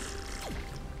 so...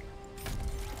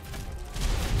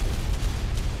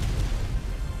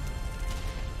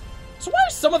 So why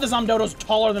are some of the Zomdodos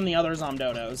taller than the other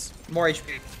Zomdodos? More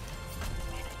HP.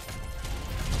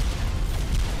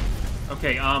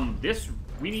 Okay,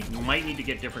 we might need to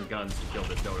get different guns to kill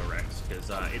this Dodo Rex, because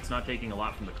it's not taking a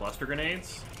lot from the cluster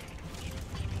grenades.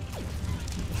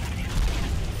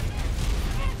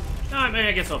 I mean,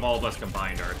 I guess if all of us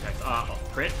combined our attacks.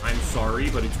 Crit, I'm sorry,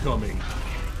 but it's coming.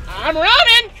 I'm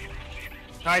running!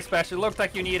 Hi, Special. It looks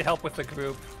like you need help with the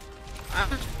group.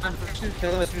 I'm pushing to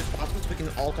kill them as soon as possible so we can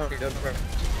all target Dodo Rex.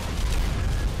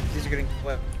 These are getting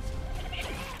clipped.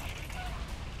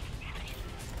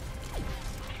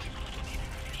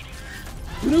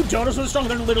 Who knew Dodos was strong?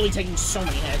 They're literally taking so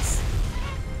many hits.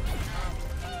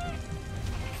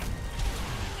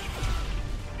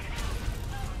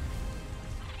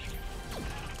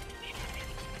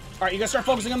 Alright, you gotta start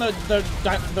focusing on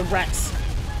the Rex.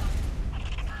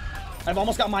 I've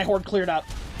almost got my horde cleared up.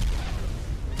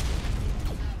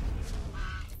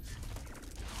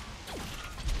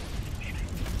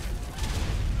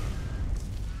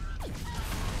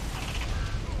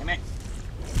 Damn it.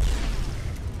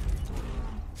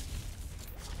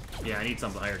 Yeah, I need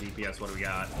something higher DPS. What do we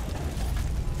got?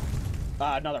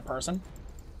 Another person.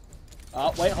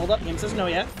 Oh, wait, hold up. Game says no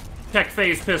yet. Tech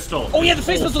phase pistol. Oh yeah, the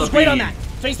phase Hold pistol is the great on beam. that.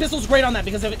 Phase pistol is great on that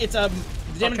because it's the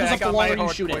damage goes up the longer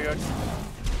you shoot it.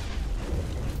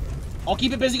 I'll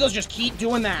keep it busy, goes. Just keep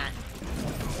doing that.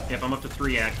 Yep, I'm up to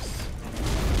 3x.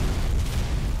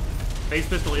 Phase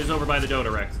pistol is over by the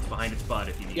Dodorex. It's behind its butt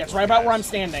if you need. Yeah, it's one, right about guys. where I'm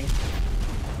standing.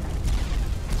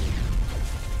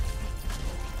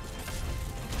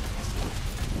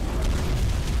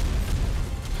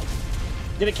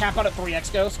 Did it cap out at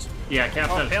 3x, Ghost? Yeah, it caps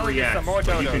Oh, out at apparently there's 3x, some more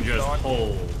but you can dodos, just Dawn.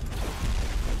 hold.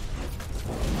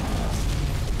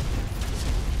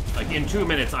 Like, in 2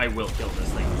 minutes, I will kill this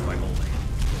thing just by holding.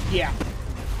 Yeah.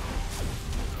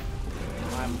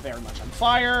 I'm very much on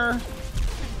fire.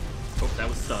 Oh, that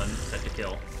was stun. Set to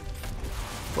kill.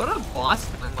 What a boss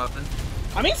weapon.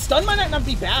 I mean, stun might not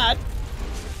be bad.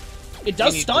 It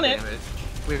does You need stun the it. damage.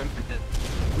 We don't need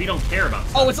it. We don't care about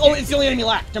Oh, stun. it's the only enemy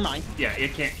left. Never mind. Yeah,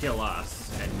 it can't kill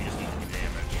us, and we just need to do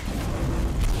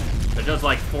damage. It does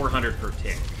like 400 per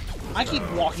tick. I keep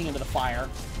walking into the fire.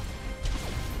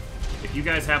 If you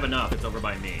guys have enough, it's over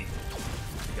by me.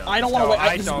 Go. I don't want to No, wait.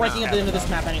 I This is don't breaking at the have end of this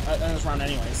map, this round,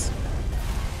 anyways.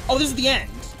 Oh, this is the end.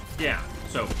 Yeah,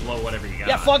 so blow whatever you got.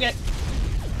 Yeah, fuck it.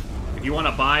 If you want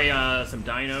to buy some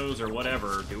dinos or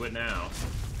whatever, do it now.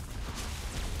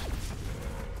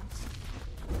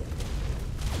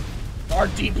 Our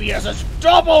DPS has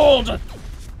doubled.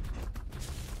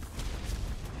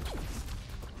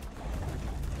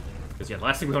 Because yeah, the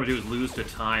last thing we want to do is lose to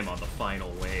time on the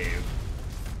final wave.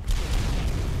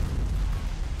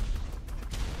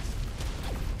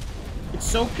 It's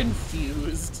so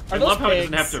confused. I Are love those how it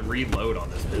pigs? doesn't have to reload on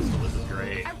this pistol. This is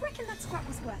great. I reckon that scrap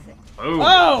was worth it.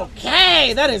 Oh.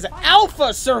 Okay, that is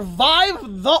Alpha.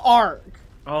 Survive the arc.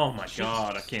 Oh my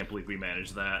god, I can't believe we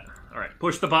managed that. Alright,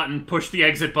 push the button, push the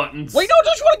exit buttons. Wait, no,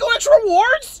 don't you want to go extra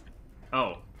rewards?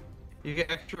 Oh. You get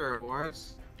extra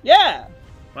rewards. Yeah.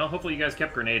 Well, hopefully you guys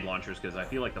kept grenade launchers, because I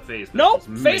feel like the phase Nope,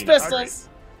 pistols phase may not be pistols.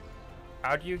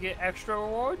 How do you get extra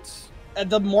rewards?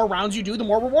 The more rounds you do, the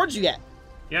more rewards you get. great.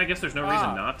 Yeah, I guess there's no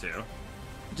reason not to.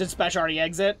 Did Special already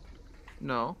exit?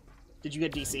 No. Did you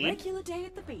get DC? Regular day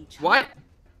at the beach. What?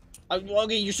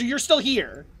 Okay, so you're still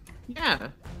here. Yeah.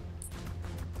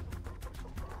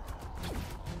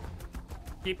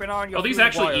 Keep it on your Oh, these food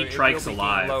actually wire, eat it trikes will be getting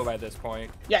alive. low by this point.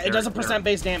 Yeah, it does a They're- percent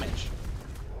base damage.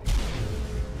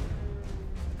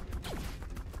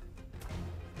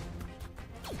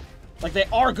 Like, they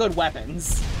are good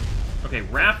weapons. Okay,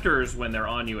 raptors, when they're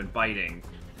on you and biting,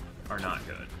 are not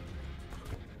good.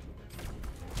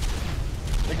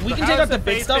 Like, we So can how take does out the the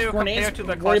big phase stuff, two compare grenades, to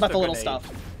the worry about the cluster little grenade?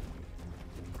 stuff.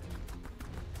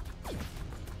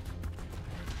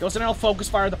 Ghost and I'll focus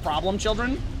fire the problem,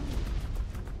 children.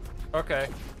 Okay.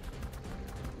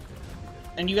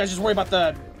 And you guys just worry about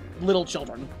the little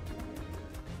children.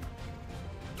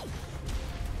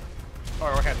 Oh,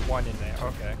 I had one in there.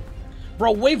 Okay.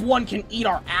 Bro, wave 1 can eat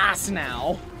our ass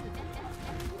now.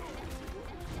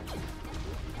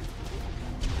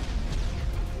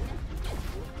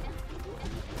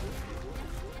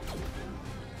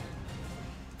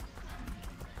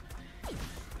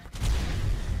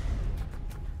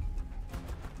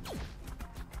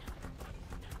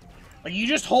 Like, you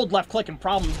just hold left click and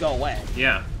problems go away.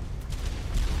 Yeah.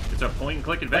 It's a point and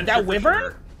click adventure. Like that for wyvern?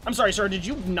 sure. I'm sorry, sir, did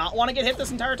you not want to get hit this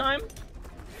entire time?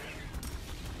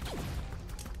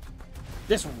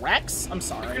 This Rex? I'm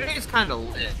sorry. Grenade's kind of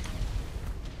lit.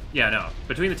 Yeah, no.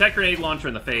 Between the tech grenade launcher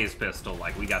and the phase pistol,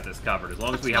 like, we got this covered. As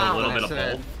long as we have a little bit of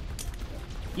both.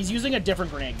 He's using a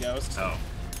different grenade, Ghost. Oh.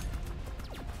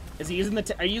 Is he using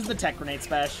the are you using the tech grenade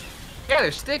special? Yeah,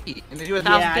 they're sticky, and they do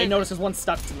 1,000 Yeah, I damage. noticed this one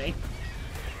stuck to me.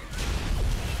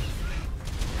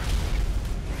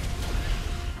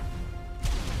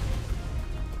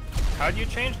 How do you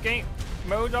change game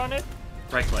mode on it?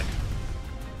 Right click.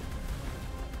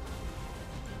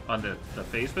 On the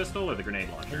phase pistol or the grenade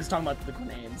launcher? He's talking about the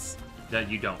grenades. That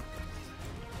you don't.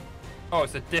 Oh,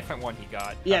 it's a different one he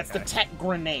got. Yeah, it's the Okay. tech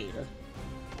grenade.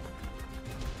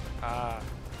 Ah.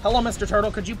 Hello, Mr.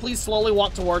 Turtle. Could you please slowly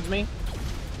walk towards me?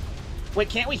 Wait,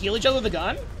 can't we heal each other with a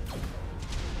gun?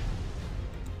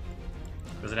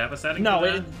 Does it have a setting? No,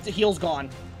 for that? the heal's gone.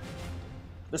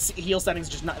 The heal setting's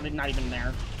just not even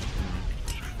there.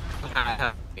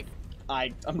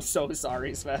 I'm so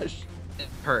sorry, Smash. It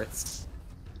hurts.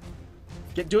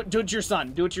 Do it to your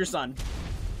son. Do it to your son.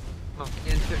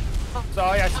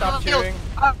 Sorry, I stopped cheering.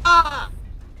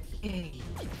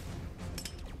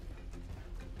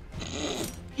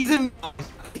 He's in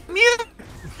mute.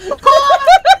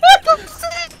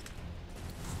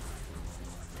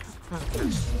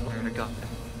 Swear to God.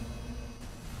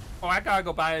 Oh, I gotta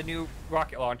go buy a new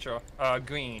rocket launcher.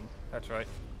 Green. That's right.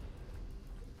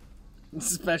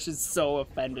 Smash is so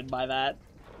offended by that.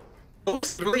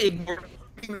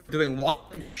 Doing one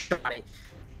shot.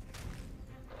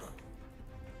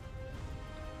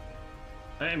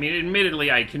 I mean, admittedly,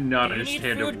 I cannot Do you need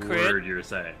understand a food, word Crit? you're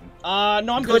saying. No,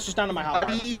 I'm good. It's just down to my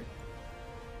house.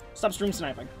 Stop stream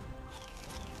sniping.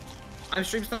 I'm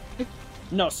stream sniping.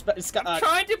 No, it's got. I'm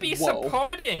trying to be whoa.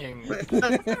 supporting.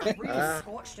 Really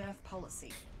scorched earth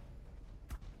policy.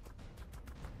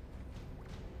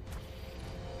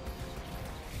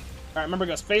 Alright, remember,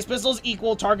 guys. Phase pistols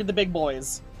equal target the big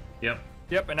boys. Yep.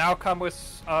 Yep, and I'll come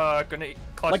with gonna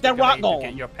clutch Like the that rock grenade to golem.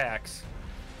 get your packs.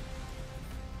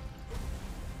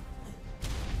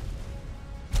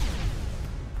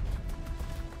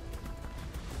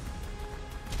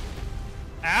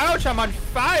 Ouch! I'm on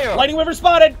fire. Lightning River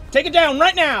spotted! Take it down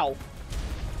right now!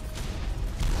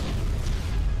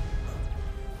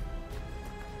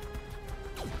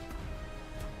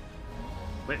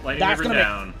 Wait, lightning That's river gonna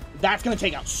down. That's gonna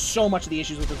take out so much of the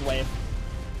issues with this wave.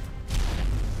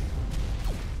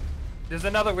 There's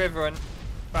another wyvern.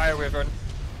 Fire wyvern.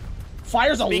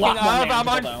 Fire's a Speaking lot more of, I'm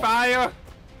manageable, on though. fire.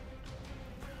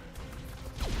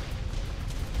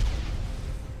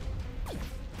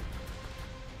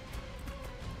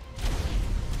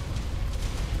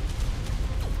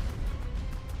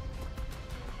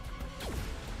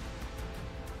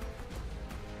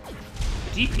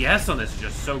 The DPS on this is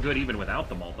just so good even without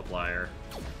the multiplier.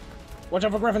 Watch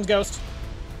out for Griffin's Ghost.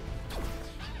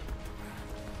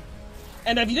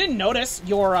 And if you didn't notice,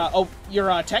 your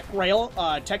tech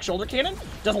shoulder cannon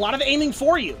does a lot of aiming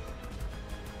for you.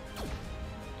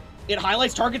 It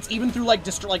highlights targets even through like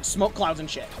smoke clouds and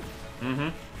shit. Mm-hmm.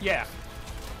 Yeah.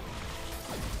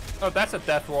 Oh, that's a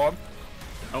death worm.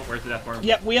 Oh, where's the death worm?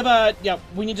 Yep,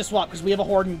 we need to swap because we have a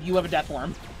horde and you have a death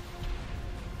worm.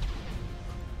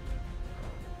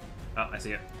 Oh, I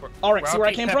see it. All right, see where I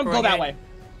Rocky came from? Go peppering that it. way.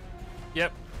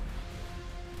 Yep.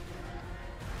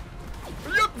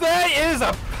 Look, there is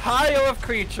a pile of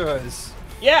creatures.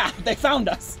 Yeah, they found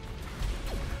us.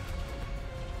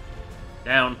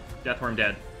 Down. Death worm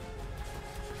dead.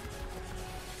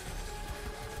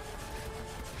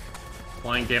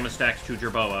 Applying damage stacks to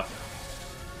Jerboa.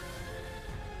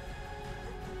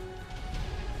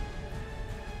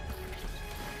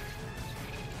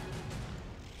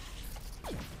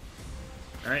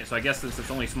 Alright, so I guess since it's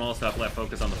only small stuff left,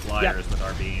 focus on the flyers with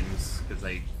our beams, because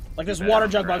they... Like this do better water on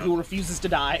the jug bug ground. who refuses to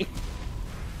die.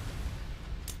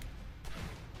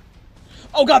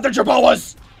 Oh god, they're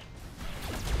Jerboas!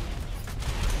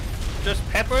 Just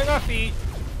peppering our feet.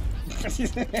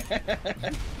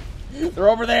 They're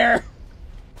over there.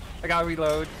 I gotta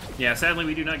reload. Yeah, sadly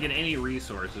we do not get any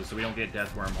resources, so we don't get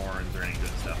Deathworm horns or any good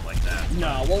stuff like that.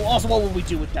 No, well, also, what would we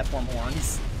do with Deathworm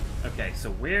horns? Okay,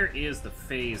 so where is the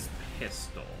phase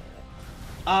pistol?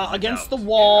 Against the Out.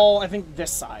 wall, I think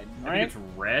this side, I right? think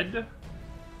it's red.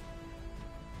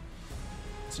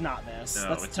 It's not this. No,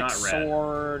 That's it's tech not red.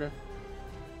 sword.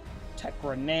 Tech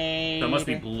grenade. So it must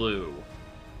be blue.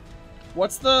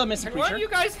 What's the missing Why don't creature? you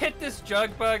guys hit this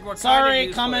jug bug? We're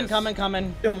Sorry, kinda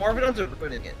coming. The Marvadons are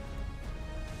ruining it.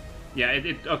 Yeah,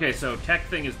 okay, so tech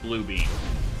thing is blue beam.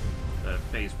 The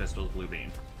phase pistol is blue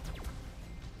beam.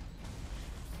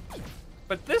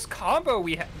 But this combo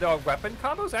the weapon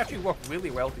combos actually work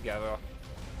really well together.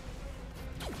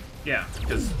 Yeah,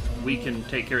 because we can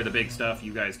take care of the big stuff,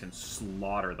 you guys can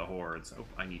slaughter the hordes. Oh,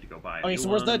 I need to go buy a Okay, new so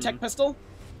where's the one. tech pistol?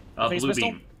 Phase Blue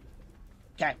pistol? beam.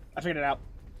 Okay, I figured it out.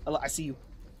 I see you.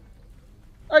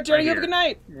 Alright, Jerry, Right you have a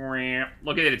here. good night.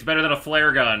 Look at it, it's better than a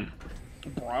flare gun.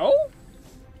 Bro?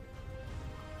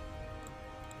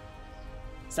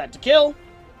 Set to kill.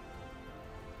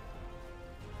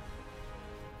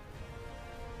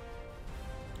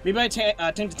 Maybe I tank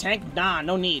to tank? Nah,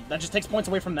 no need. That just takes points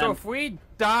away from them. So if we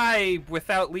die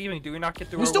without leaving, do we not get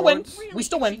the We still win. rewards? We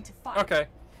still win. To fight. Okay.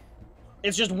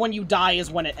 It's just when you die is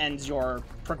when it ends your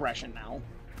progression now.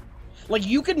 Like,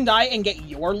 you can die and get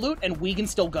your loot, and we can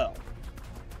still go.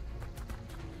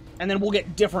 And then we'll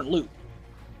get different loot.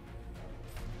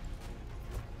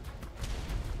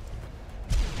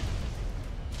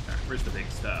 Alright, where's the big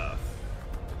stuff?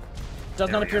 Does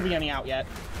not appear to be any out yet.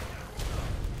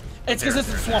 It's because it's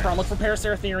a swamp round. Look for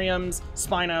Paraceratheriums,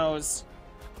 Spinos.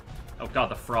 Oh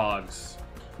god, the frogs.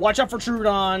 Watch out for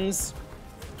Troodons.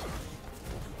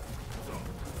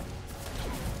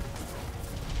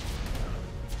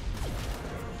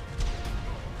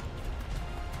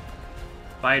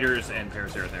 Spiders and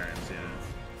Paraceratheriums, yeah.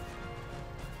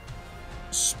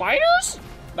 Spiders?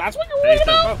 That's what you're worried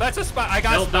about? Oh, that's a spot. I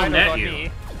got they'll net Spinos on you.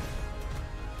 me.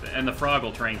 And the frog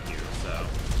will trank you, so.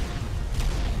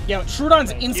 Yeah, but Troodons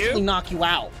Thank instantly you. knock you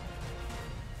out.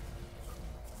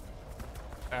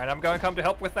 And I'm going to come to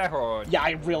help with that horde. Yeah,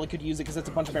 I really could use it because it's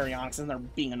a bunch of Baryonyx and they're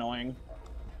being annoying.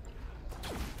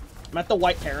 I'm at the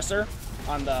white Paracer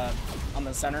on the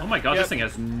center. Oh my god, Yep. this thing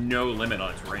has no limit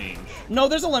on its range. No,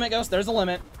 there's a limit, Ghost. There's a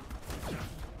limit.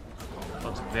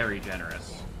 Looks very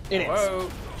generous. It is. Whoa.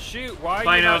 Shoot, why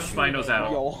are you not Spinos shooting?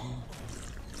 out. Yo.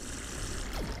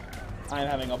 I'm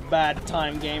having a bad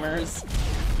time, gamers.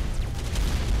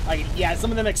 Yeah,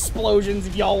 some of them explosions,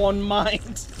 if y'all won't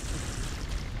mind.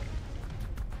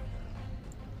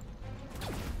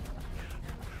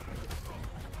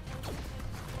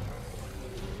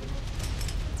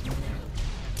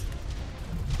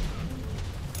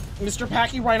 Mr.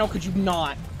 Packy Rhino, could you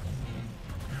not?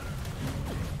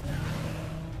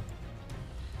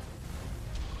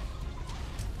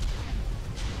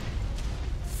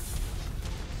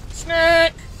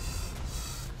 Snack!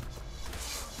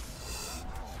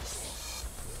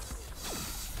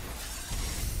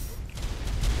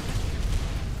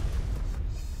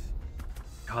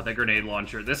 God, that grenade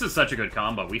launcher. This is such a good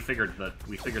combo. We figured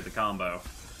the combo.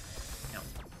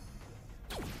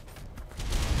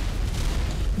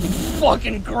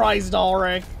 Fucking Christ,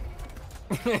 Ulrich.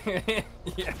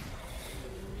 Yeah.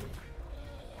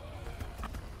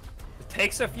 It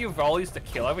takes a few volleys to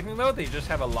kill everything, though. They just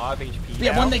have a lot of HP.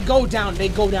 Yeah, now. when they go down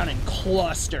in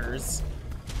clusters.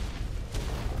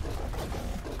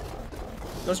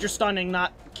 Those you're stunning,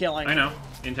 not killing. I know,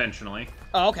 intentionally.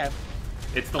 Oh, okay.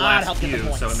 It's the I'd last help get the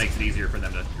few, so points. it makes it easier for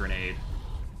them to grenade.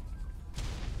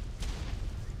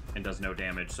 And does no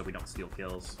damage, so we don't steal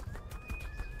kills.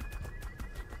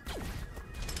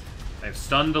 I've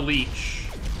stunned the leech.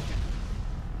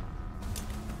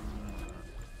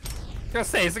 I was gonna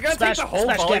say, is it gonna Smash- take the whole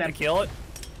smash, volley get to him. kill it?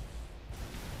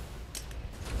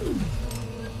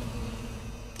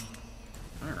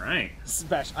 Alright.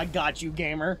 Special. I got you,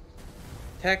 gamer.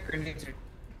 Tech grenades are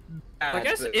bad, I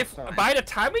guess but if fine. by the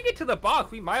time we get to the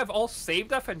boss, we might have all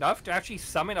saved up enough to actually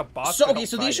summon a boss. So, to okay, help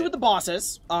so the fight issue it. with the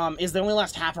bosses, is they only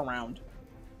last half a round.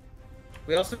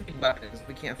 We also need weapons.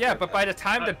 We can't. Yeah, afford but that. by the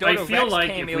time the I Dodo feel Rex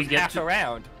like came, if it we was get half to-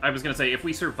 around. I was gonna say, if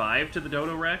we survive to the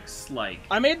Dodo Rex, like,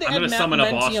 I made the I'm gonna summon a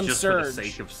boss Adamantium just for the Surge.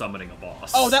 sake of summoning a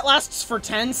boss. Oh, that lasts for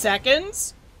 10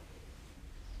 seconds?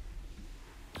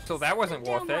 So that wasn't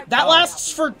worth it. That Oh.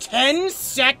 lasts for 10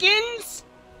 seconds?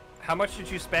 How much did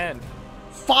you spend?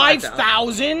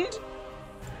 5,000?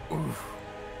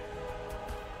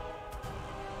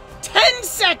 10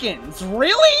 seconds?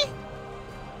 Really?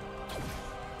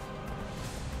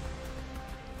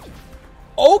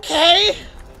 Okay.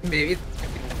 Maybe.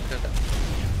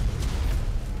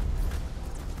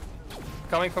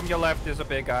 Coming from your left is a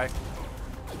big guy.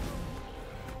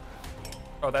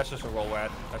 Oh, that's just a roll rat.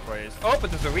 That's what it is. Oh,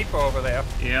 but there's a Reaper over there.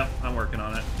 Yeah, I'm working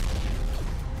on it.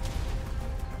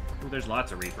 Ooh, there's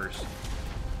lots of Reapers.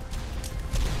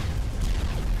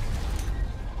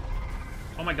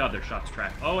 Oh my god, their shots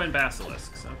track. Oh, and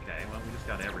Basilisks. Okay, well, we just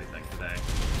got everything today.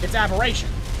 It's Aberration.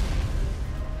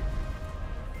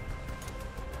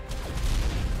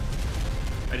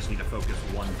 I just need to focus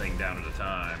one thing down at a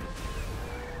time.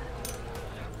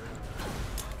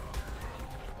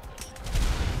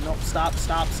 Nope, stop,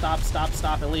 stop, stop, stop,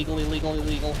 stop. Illegal, illegal,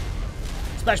 illegal.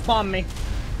 Splash bomb me.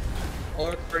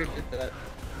 Or pretty good at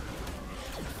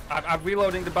that. I'm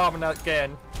reloading the bomb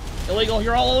again. Illegal,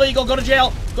 you're all illegal. Go to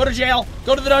jail. Go to jail.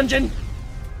 Go to the dungeon.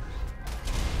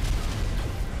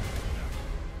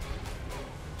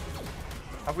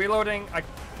 I'm reloading.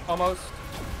 Almost.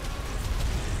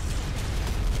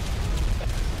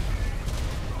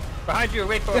 Behind you,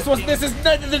 wait for This is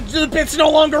the bit's no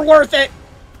longer worth it.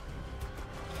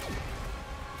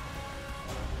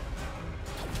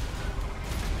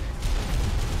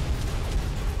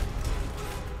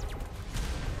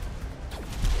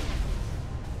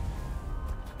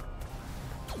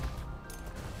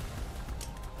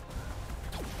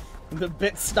 The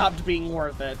bit stopped being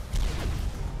worth it.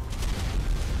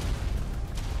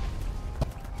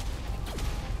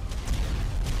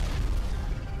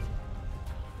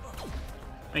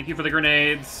 Thank you for the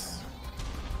grenades.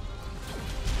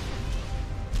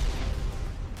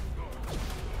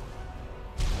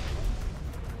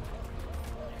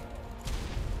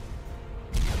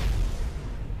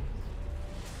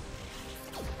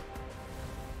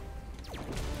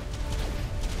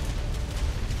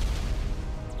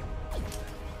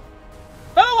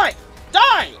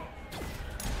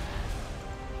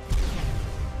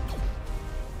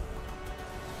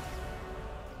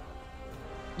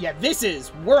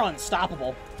 We're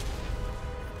unstoppable.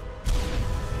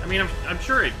 I mean, I'm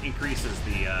sure it increases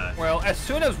the. Well, as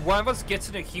soon as one of us gets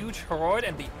in a huge horde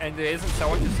and there isn't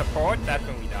someone to support, that's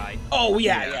when we die. Oh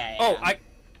yeah. Oh,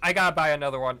 I gotta buy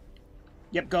another one.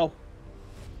 Yep, go.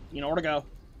 You know where to go.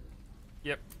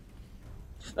 Yep.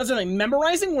 That's the thing.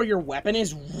 Memorizing where your weapon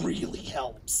is really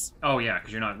helps. Oh yeah,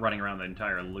 because you're not running around the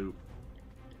entire loop.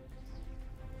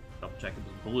 Double check it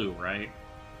was blue, right?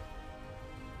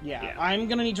 Yeah, I'm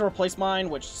gonna need to replace mine,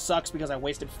 which sucks because I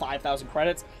wasted 5,000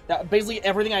 credits. That basically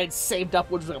everything I had saved up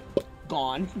was like,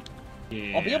 gone.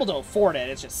 Yeah. I'll be able to afford it.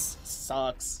 It just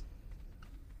sucks.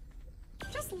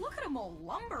 Just look at them all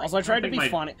lumbering. Also, I tried to be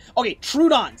funny. Okay,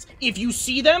 Trudons. If you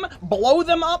see them, blow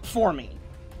them up for me.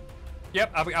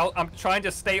 Yep, I'm trying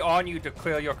to stay on you to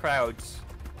clear your crowds.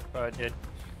 But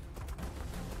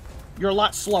You're a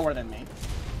lot slower than me.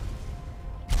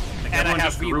 If and I everyone have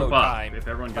just reload group up. time. If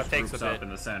everyone just That takes groups a up bit. in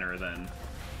the center, then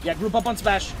Yeah, group up on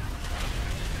Smash.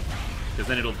 because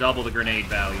then it'll double the grenade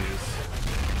values.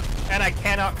 And I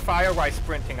cannot fire while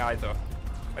sprinting either.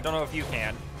 I don't know if you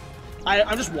can.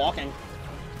 I'm just walking.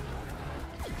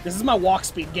 This is my walk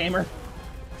speed, gamer.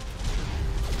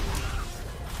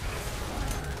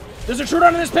 There's a Trudon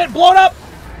in this pit. Blow it up!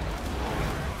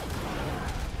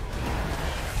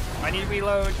 I need to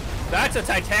reload. That's a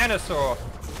Titanosaur.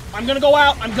 I'm gonna go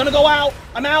out. I'm out.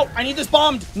 I'm out. I need this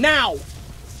bombed now.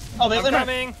 Oh, I'm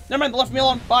coming. Never mind. They left me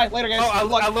alone. Bye. Later, guys. Oh,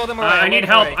 I'll load them away. I need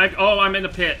help. I'm in the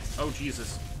pit. Oh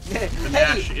Jesus. The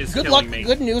Nash is good killing luck. me.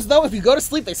 Good news though. If you go to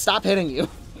sleep, they stop hitting you.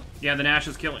 Yeah, the Nash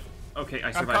is killing. Okay,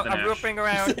 I survived the Nash. I'm looping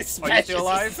around. Are you Smash still is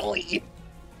alive? asleep.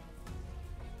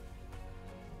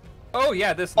 Oh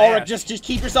yeah, this Alright, Nash. just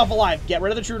keep yourself alive. Get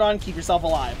rid of the Trudon. Keep yourself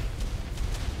alive.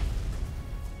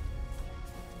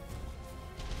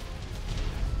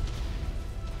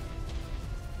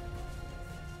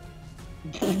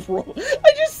 Bro,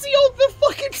 I just see all the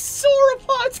fucking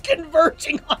sauropods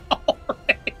converging on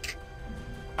Ulrich.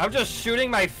 I'm just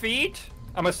shooting my feet.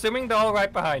 I'm assuming they're all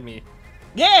right behind me.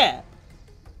 Yeah.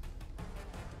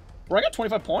 Bro, I got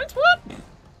 25 points? What?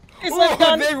 It's like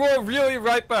done. They were really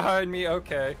right behind me.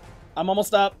 Okay. I'm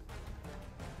almost up.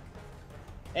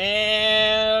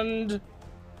 And...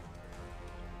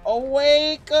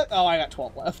 Awake. Oh, I got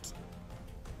 12 left.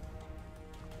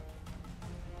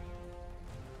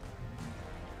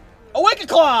 Awake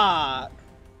o'clock!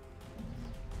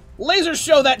 Laser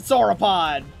show that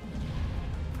sauropod!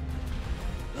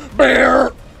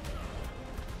 Bear!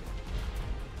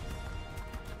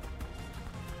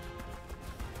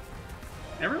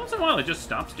 Every once in a while, it just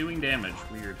stops doing damage.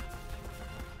 Weird.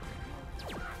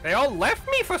 They all left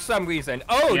me for some reason.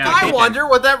 Oh, Yeah, I wonder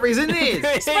what that reason is.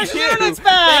 Special Thank units you,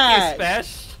 back!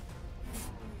 Spesh.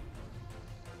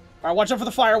 Alright, watch out for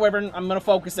the fire wyvern. I'm gonna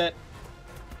focus it.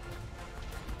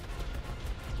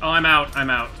 Oh, I'm out.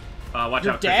 I'm out. Watch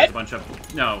You're out, Chris. dead? There's a bunch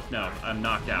of... No, I'm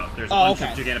knocked out. There's a Oh, bunch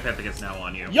of Gigantopithecus now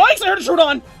on you. Yikes, I heard a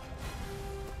Trudon!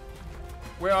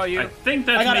 Where are you? I think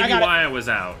that's I got it, maybe I got it. why I was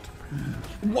out.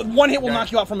 One hit will Okay.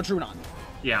 knock you out from a Trudon.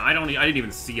 Yeah, I didn't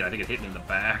even see it. I think it hit me in the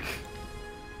back.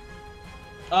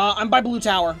 I'm by Blue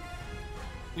Tower.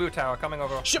 Blue Tower coming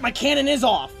over. Shit, my cannon is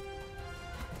off!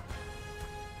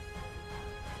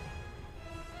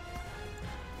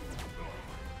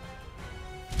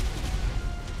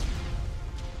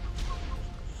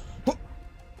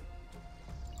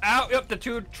 Ow! Yep, the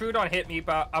Trudon hit me,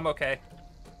 but I'm okay.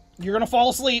 You're gonna fall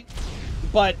asleep,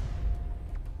 but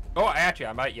Oh, actually,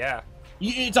 I might. Yeah.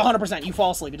 it's 100%. You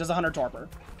fall asleep. It does 100 torpor.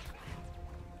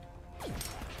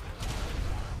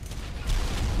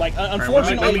 Like,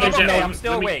 unfortunately... when we get I'm okay. down- I'm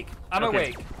still when we- awake. I'm Okay.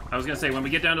 awake. I was gonna say, when we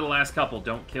get down to the last couple,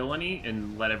 don't kill any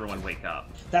and let everyone wake up.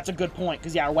 That's a good point,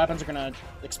 because, yeah, our weapons are gonna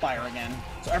expire again.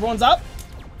 So everyone's up?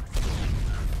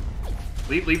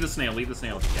 Leave the snail. Leave the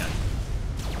snail if you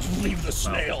can. Leave the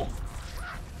snail.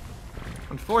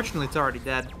 Unfortunately, it's already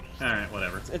dead. Alright,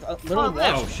 whatever. It's literally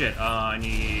red. Oh shit, I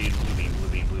need blue beam, blue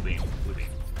beam, blue beam, blue beam.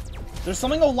 There's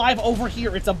something alive over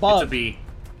here. It's a bug. It's a bee.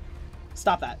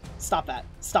 Stop that. Stop that.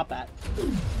 Stop that.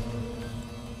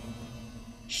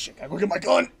 Shit, gotta go get my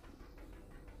gun.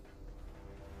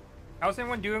 How's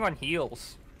everyone doing on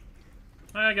heals?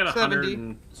 I got 100 70.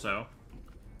 and so.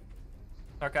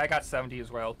 Okay, I got 70 as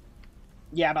well.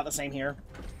 Yeah, about the same here.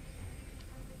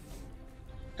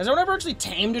 Has anyone ever actually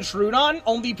tamed a Trudon?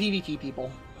 Only PvP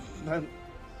people.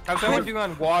 How's everyone doing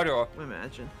on water?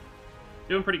 Imagine.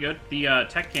 Doing pretty good. The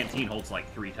tech canteen holds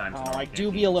like 3 times the Oh, normal I do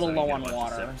canteen, be a little so you low get on bunch of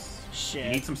water. sips. You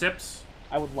need Shit. some sips?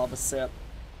 I would love a sip.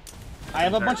 I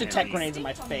have a bunch of tech Candy. grenades in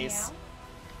my face.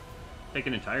 Take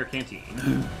an entire canteen.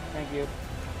 Thank you.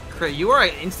 Crit, you are an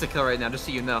insta-kill right now, just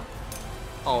so you know.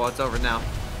 Oh, it's over now.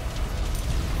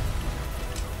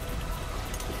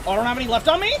 Oh, I don't have any left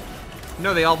on me?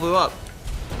 No, they all blew up.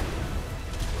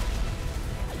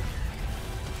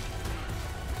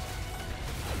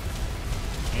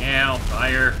 Ow,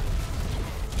 fire.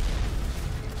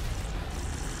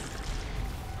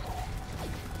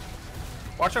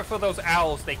 Watch out for those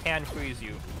owls. They can freeze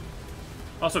you.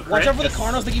 Also, Watch out for the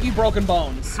Carnos that give you broken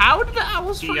bones. How did the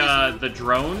owls freeze me? The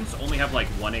drones only have like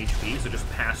 1 HP, so just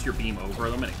pass your beam over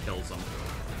them and it kills them.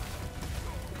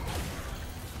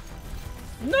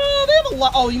 No, they have a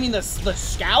lot. Oh, you mean the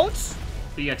scouts?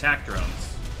 The attack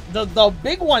drones. The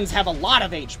big ones have a lot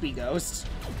of HP, Ghost.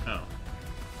 Oh.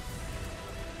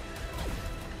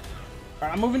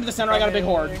 Alright, I'm moving to the center. I got a big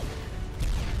horde.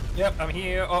 Yep, I'm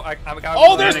here. Oh, I got.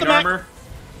 Oh, there's the mech. armor.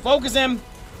 Focus him.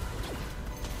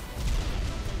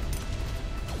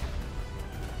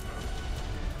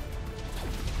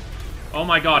 Oh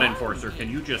my god, Enforcer, can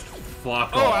you just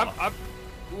fuck Oh, off?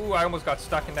 Ooh, I almost got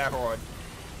stuck in that horde.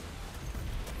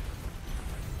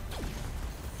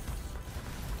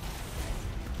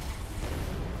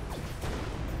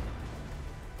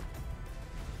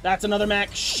 That's another mech.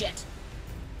 Shit.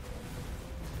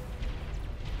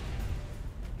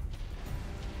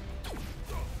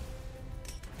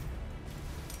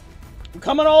 I'm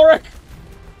coming, Ulrich.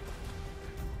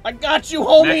 I got you,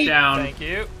 homie. Mech down. Thank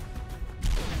you.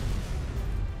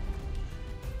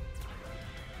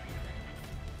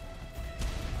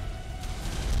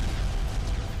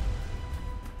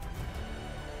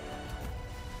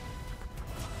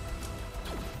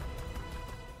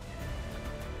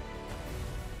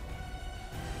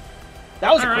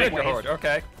 That was a Alright. quick wave.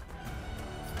 Okay.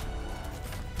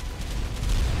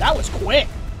 That was quick.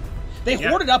 They Yeah.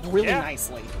 hoarded up really Yeah.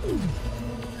 nicely.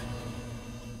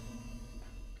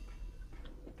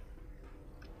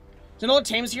 So no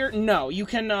tames here? No, you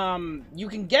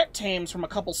can get tames from a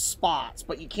couple spots,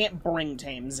 but you can't bring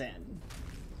tames in.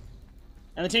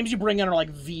 And the tames you bring in are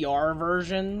like VR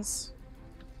versions.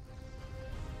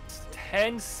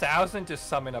 10,000 to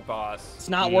summon a boss. It's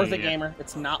not worth it, Yeah. gamer.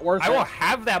 It's not worth I it. won't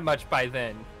have that much by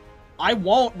then. I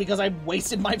won't because I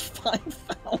wasted my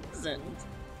 5,000.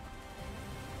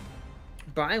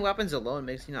 Buying weapons alone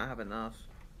makes you not have enough.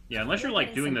 Yeah, unless you're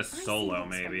like doing this solo,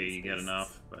 maybe you get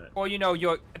enough. But Or, you know,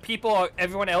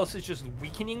 everyone else is just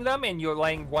weakening them, and you're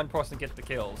letting one person get the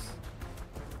kills.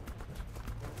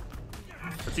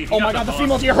 But see, if you Oh got my god, the boss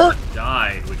female to your hurt!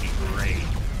 died would be great.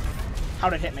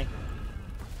 How'd it hit me?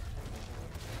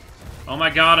 Oh my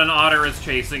god, an otter is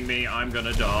chasing me. I'm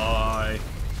gonna die.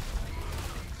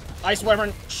 Ice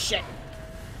Wyvern, shit.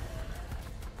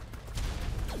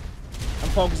 I'm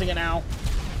focusing it now.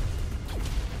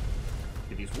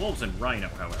 Okay, these wolves and rhino,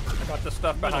 however, I got the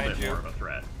stuff a little behind bit you. more of a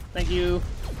threat. Thank you.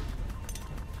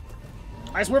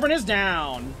 Ice Wyvern is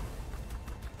down.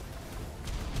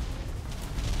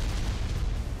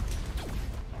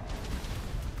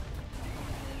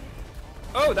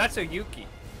 Oh, that's a Yuki.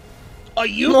 A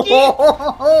Yuki?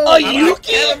 A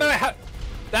Yuki? I don't know how...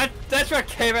 That's what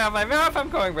came out of my mouth. I'm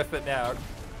going with it now.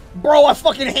 Bro, I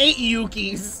fucking hate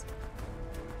Yukis.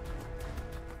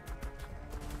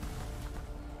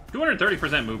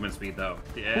 230% movement speed, though.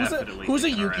 Definitely Who's a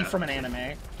kicking our Yuki ass. from an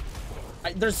anime?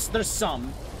 There's some.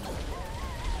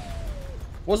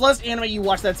 What was the last anime you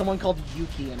watched that had someone called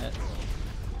Yuki in it?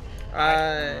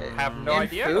 have no in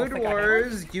idea. I don't Food think I have.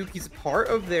 Wars, Yuki's part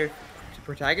of their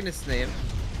protagonist's name.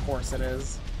 Of course it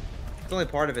is. It's only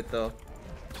part of it, though.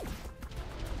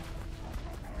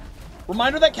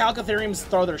 Reminder that Calcatheriums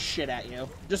throw their shit at you.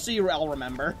 Just so you all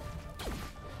remember.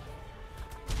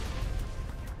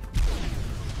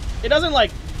 It doesn't,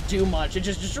 like, do much. It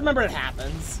just remember it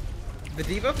happens. The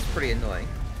debuff is pretty annoying.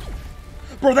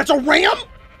 Bro, that's a ram?!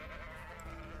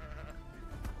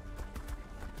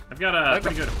 I've got a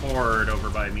pretty good horde over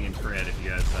by me and Crit if you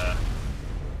guys,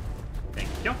 thank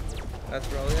you. That's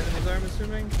where all the enemies are, I'm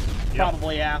assuming? Yep.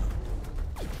 Probably, yeah.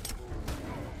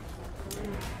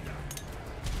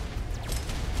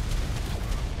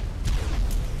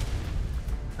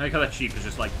 I like how that sheep is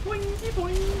just like, boingy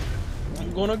boing.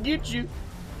 I'm gonna get you.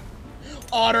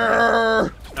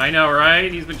 Otter! I know,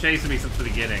 right? He's been chasing me since the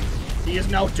beginning. He is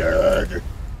now dead.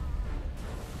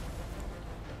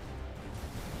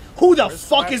 Who the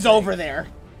fuck is over there?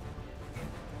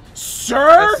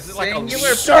 Sir? This is like a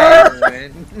Singular Sir!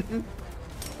 penguin.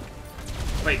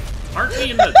 Wait, aren't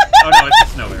we in the... Oh no, it's the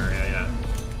snow area, yeah.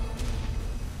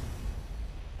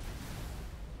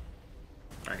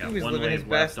 I got He was one living his wave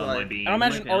left best on my life. beam. I don't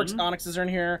imagine Licking. Onyxes are in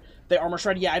here. They armor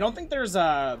shred. Yeah, I don't think there's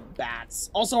bats.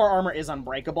 Also, our armor is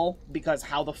unbreakable because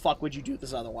how the fuck would you do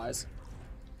this otherwise?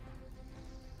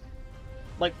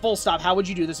 Like, full stop. How would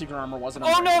you do this if your armor wasn't Oh,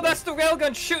 no, unbreakable? that's the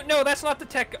railgun. Shoot, no, that's not the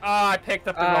tech. I picked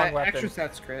up the wrong weapon. Extra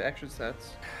sets, Chris. Extra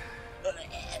sets. I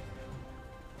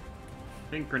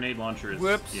think grenade launcher is...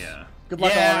 Whoops. Yeah. Good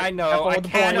luck, Yeah, Ulrich. I know. Have fun I with the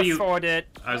can't boys. afford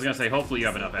it. I was gonna say, hopefully you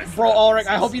have enough extra. Bro, weapons. Ulrich,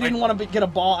 I hope you didn't want to get a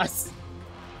boss.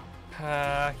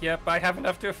 Yep, I have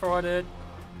enough to afford it.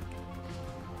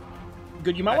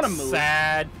 Good, you might want to That's move.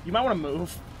 sad. You might want to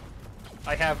move.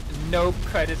 I have no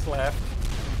credits left.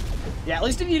 Yeah, at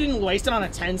least if you didn't waste it on a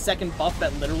 10-second buff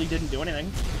that literally didn't do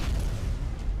anything.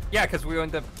 Yeah, because we were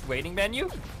in the waiting menu.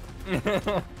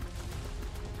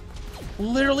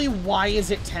 Literally, why is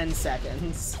it 10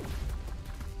 seconds?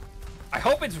 I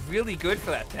hope it's really good for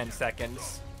that 10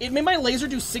 seconds. It made my laser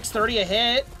do 630 a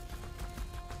hit.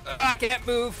 I can't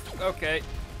move. Okay.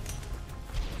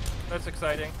 That's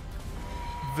exciting.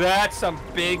 That's some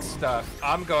big stuff.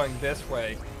 I'm going this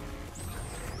way.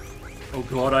 Oh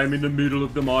god, I'm in the middle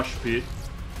of the mosh pit.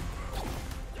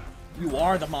 You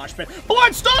are the mosh pit.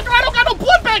 Bloodstalker, I don't got no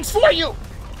blood bags for you!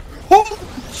 Holy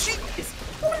jeez!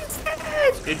 What is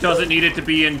that? It doesn't need it to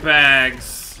be in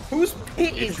bags. Whose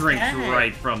pit It is drinks that?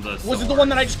 right from the Was it the one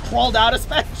that I just crawled out of,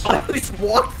 I especially? just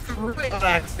walked through it on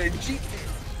accident. Jesus.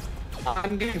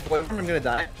 I'm getting boiled. I'm gonna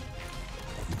die.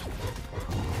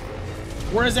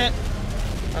 Where is it?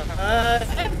 I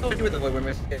have no idea where the void worm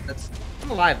is.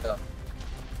 I'm alive though.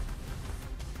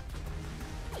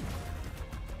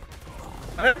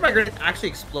 I don't know if my grenade actually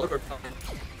explode or something.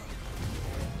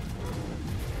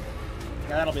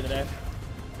 Yeah, that'll be the day.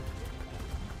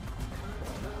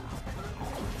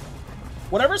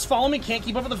 Whatever's following me can't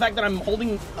keep up with the fact that I'm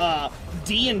holding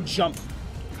D and jump.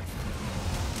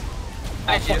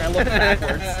 Oh, fuck, I looked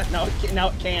backwards. Now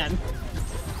it can.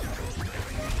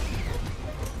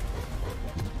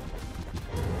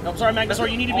 Nope, sorry,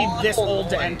 Magnusor, you need to be this old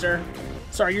to enter.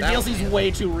 Sorry, your DLC's way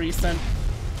too recent.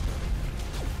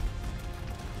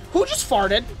 Who just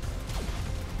farted?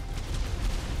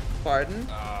 Pardon?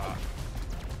 I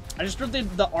just heard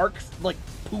the arc, like,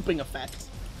 pooping effect.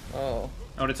 Oh.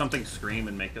 Oh, did something scream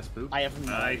and make us poop? I have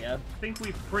no idea. I think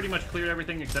we've pretty much cleared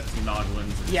everything except some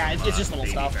Noglins. And Yeah, some, it's just little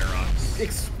baby stuff. Ferox.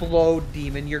 Explode,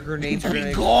 demon. Your grenades are Be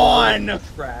gonna gone!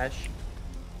 explode. Trash.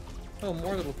 Oh,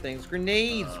 more little things.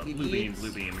 Grenades, Blue beam,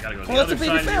 blue beam. Gotta go to Well, the that's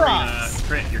other a baby side of the arena. Ferox.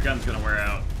 Crit, your gun's gonna wear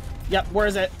out. Yep, where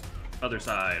is it? Other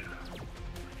side.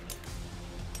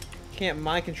 Can't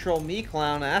mind control me,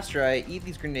 clown. Astrite. Eat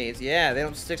these grenades. Yeah, they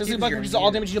don't stick Does to it you. like 'cause reduce you're all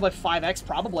immune. damage you do by 5x?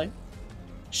 Probably.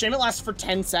 Shame it lasts for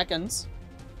 10 seconds.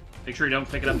 Make sure you don't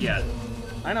pick it up yet.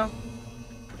 I know.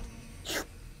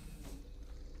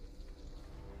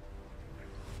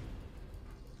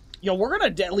 Yo, we're gonna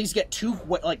at least get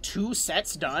two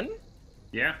sets done.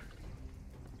 Yeah.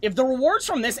 If the rewards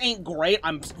from this ain't great,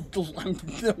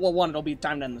 well, one, it'll be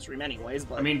time to end the stream anyways,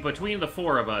 but... I mean, between the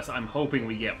four of us, I'm hoping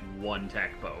we get one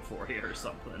tech bow for you or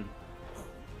something.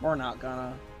 We're not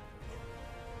gonna...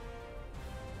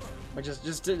 We're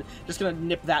just gonna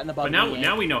nip that in the bud. But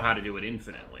now we know how to do it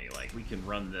infinitely. Like, we can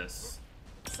run this.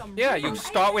 Yeah, you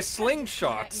start with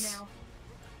slingshots.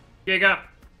 Giga!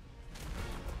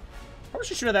 Probably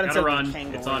should shoot at that Gotta instead run. of the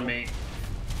kangaroo. It's on me.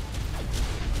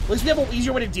 At least we have an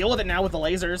easier way to deal with it now with the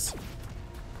lasers.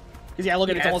 Because yeah, look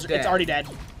at it, Yeah, it's already dead.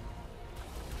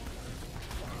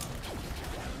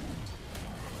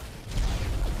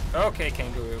 Okay,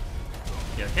 kangaroo.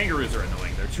 Yeah, kangaroos are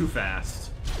annoying. They're too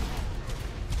fast.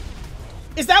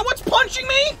 Is that what's punching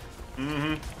me?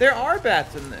 Mm-hmm. There are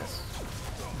bats in this.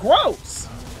 Gross.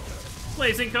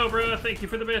 Blazing Cobra, thank you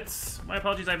for the bits. My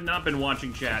apologies, I've not been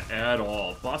watching chat at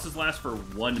all. Bosses last for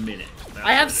 1 minute. That's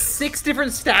I have what it is. 6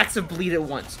 different stacks of bleed at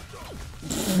once.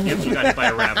 If you got hit by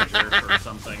a Ravager or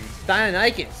something.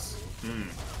 Deinonychus.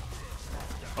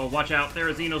 Oh, watch out.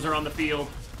 Therazinos are on the field.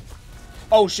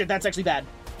 Oh shit, that's actually bad.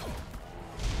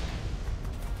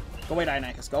 Go away,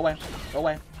 Dionychus. Go away. Go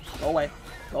away. Go away.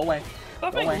 Go away.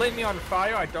 Something away. lit me on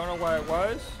fire. I don't know what it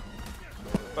was,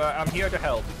 but I'm here to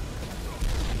help.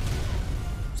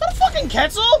 Is that a fucking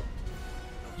Quetzal?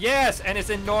 Yes, and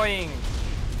it's annoying.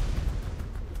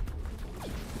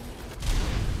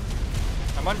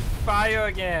 I'm on fire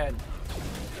again.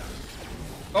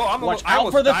 Oh, Watch I out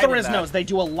almost for the died in that. Theriznos. They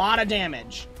do a lot of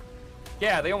damage.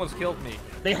 Yeah, they almost killed me.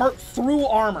 They hurt through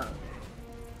armor.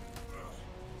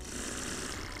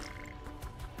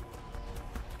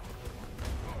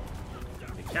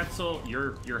 Quetzal,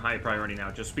 you're high priority now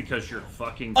just because you're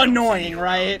fucking Annoying, bouncing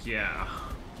right? around. Yeah.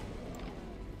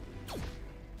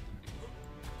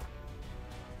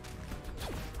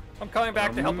 I'm coming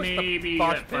back to help with the Maybe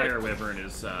boss that pit. fire wyvern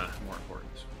is more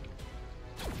important.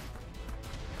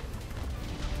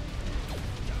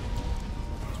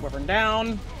 Wyvern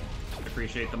down.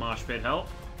 Appreciate the mosh pit help.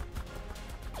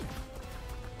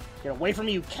 Get away from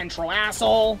me, you Kentro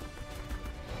asshole!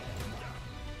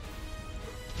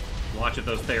 Watch if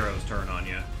those Theros turn on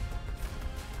you.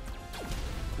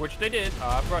 Which they did.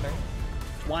 I'm running.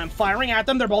 While I'm firing at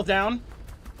them, they're both down.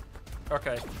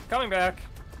 Okay, coming back.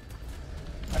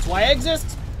 That's why I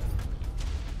exist.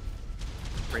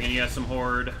 Bringing you some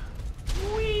horde.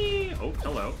 Whee! Oh,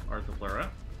 hello, Arthur.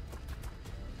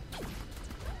 I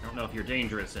don't know if you're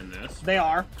dangerous in this. They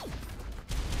are.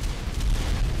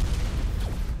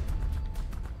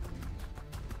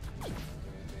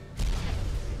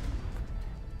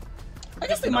 I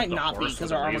guess they might not be,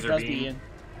 because our armor does be...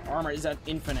 Our armor is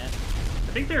infinite.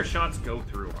 I think their shots go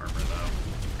through armor,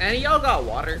 though. And y'all got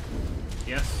water.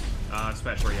 Yes,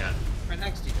 especially at... Right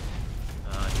next to you.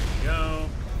 Here you go.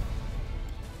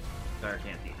 Fire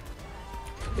canteen.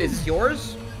 Is this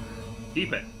yours?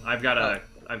 Keep it. I've got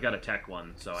a tech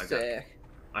one, so Sick.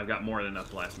 I've got more than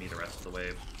enough to last me the rest of the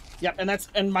wave. Yep,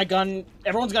 and my gun...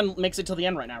 Everyone's gun makes it till the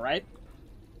end right now, right?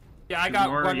 Yeah, I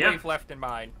got one wave left in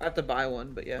mine. I have to buy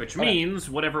one, but yeah. Which means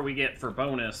whatever we get for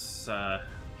bonus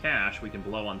cash, we can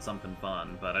blow on something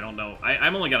fun. But I don't know.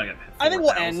 I'm only gonna get. 4, I think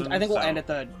we'll end. 000, I think we'll end at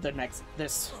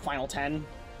this final 10.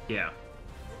 Yeah.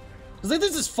 Because like,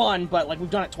 this is fun, but like we've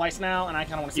done it twice now, and I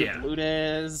kind of want to see what the loot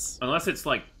is. Unless it's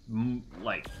like an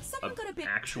Someone got a bit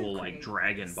actual too like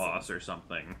dragon boss or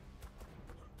something.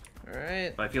 All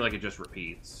right. But I feel like it just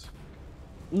repeats.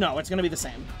 No, it's gonna be the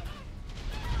same.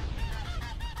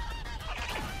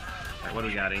 Alright, what do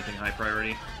we got? Anything high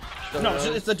priority? No,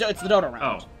 it's the Dodo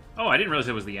round. Oh, I didn't realize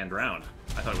it was the end round.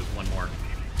 I thought it was one more.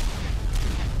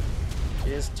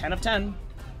 It is 10 of 10.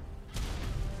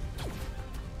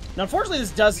 Now, unfortunately,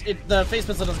 the face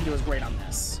pistol doesn't do as great on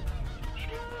this.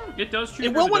 It does.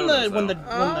 It will when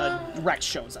the Rex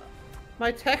shows up.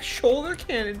 My tech shoulder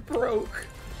cannon broke.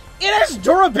 It has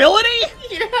durability.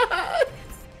 Yeah.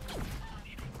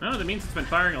 Oh, that means it's been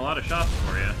firing a lot of shots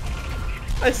for you.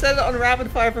 I set it on rapid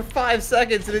fire for 5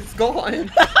 seconds and it's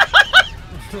gone.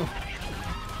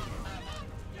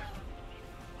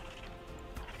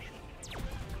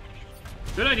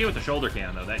 Good idea with the shoulder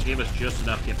cannon, though. That gave us just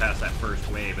enough to get past that first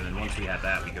wave, and then once we had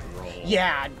that, we could roll.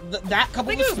 Yeah, that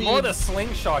couple I think of it was speed, more the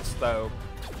slingshots, though.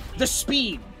 The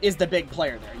speed is the big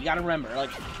player there. You gotta remember, like,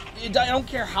 I don't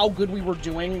care how good we were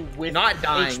doing with not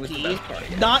dying HP, was the best part,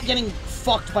 yeah. Not getting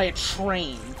fucked by a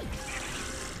train.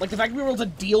 Like, the fact we were able to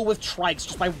deal with trikes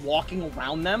just by walking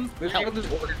around them. We're able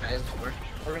to organize more.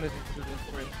 Organize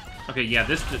for it. Okay, yeah,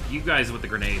 you guys with the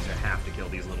grenades have to kill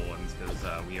these little ones, because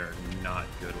we are not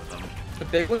good with them. The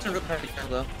big ones are really hard to kill,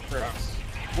 though, for us.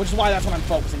 Which is why that's what I'm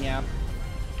focusing, yeah.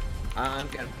 I'm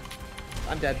dead.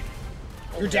 I'm dead.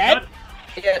 You're dead?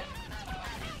 Yeah.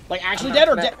 Like, actually dead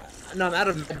or dead? No, I'm out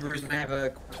of members and I have a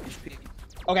HP.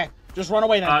 Okay, just run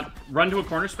away then. Run to a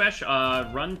corner special,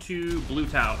 run to blue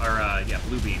tower, or, yeah,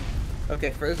 blue beam.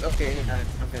 Okay, first, okay,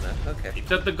 okay.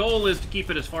 The goal is to keep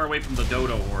it as far away from the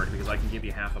Dodo horde, because I can give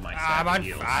you half of my I'm on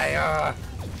heals. fire!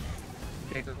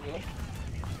 Okay, go.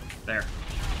 There.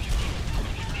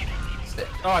 Stick.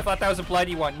 Oh, I thought that was a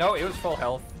bloody one. No, it was full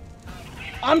health.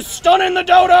 I'm stunning the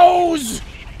dodos!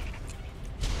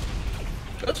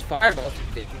 Those fireballs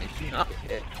did not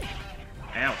hit.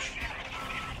 Ouch.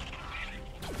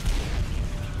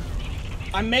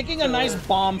 I'm making a nice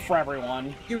bomb for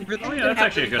everyone. You really Oh yeah, that's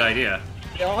actually a good idea.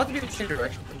 They all have to be in the same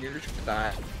direction from yours to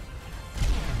that.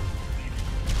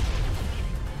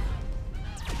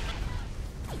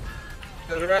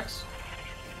 Go to Rex.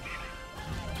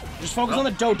 Just focus on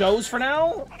the dodos for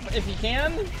now, if you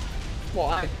can.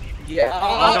 Why? Yeah.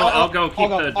 I'll go keep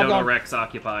the I'll Dodo go. Rex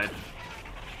occupied.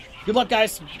 Good luck,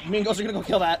 guys. Me and Ghost are gonna go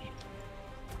kill that.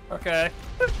 Okay.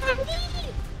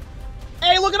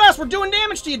 Hey, look at us! We're doing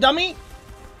damage to you, dummy!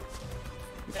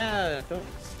 Yeah, don't...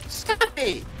 Stop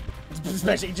it!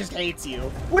 Especially, he just hates you.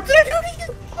 What did I do to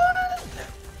you?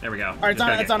 There we go. Alright,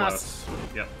 it's on us.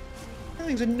 Yep. That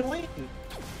thing's annoying.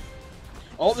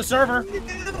 Oh, the server.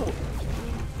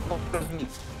 Oh, that was me.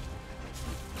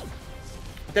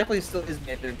 Definitely still is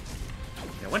standard.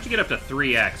 Yeah, once you get up to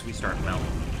 3x, we start melting.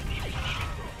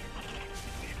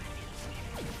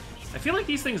 I feel like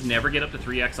these things never get up to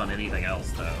 3x on anything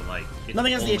else, though. Like, it's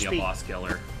Nothing has the only HP. a boss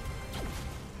killer.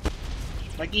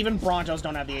 Like, even Brontos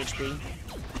don't have the HP.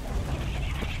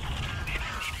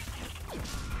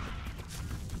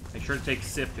 Make sure to take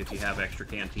sip if you have extra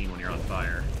canteen when you're on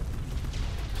fire.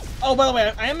 Oh, by the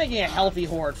way, I am making a healthy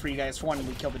horde for you guys for when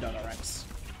we kill the Dodo Rex.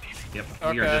 Yep,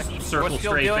 Okay. we are just circle We're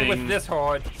still strafing. dealing with this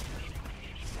horde.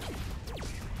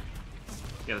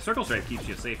 Yeah, the circle strafe keeps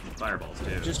you safe from fireballs,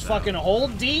 too. Just so. fucking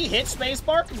hold D, hit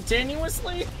spacebar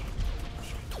continuously.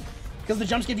 Because the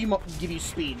jumps give you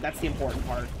speed. That's the important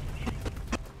part.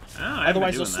 Oh, I haven't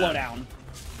Otherwise, been you'll doing slow that. down.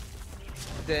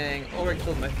 Dang, Ulrich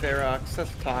killed my Ferox. That's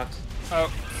tox.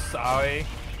 Oh, sorry.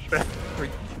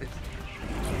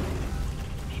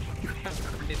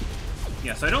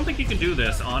 Yeah, so I don't think you can do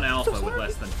this on Alpha with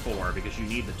less than 4, because you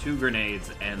need the 2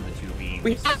 grenades and the 2 beams.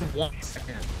 We have 1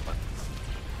 second.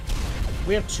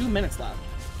 We have 2 minutes left.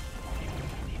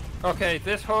 Okay,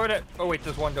 this horde. Oh wait,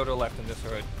 there's 1 dodo left in this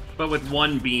horde. But with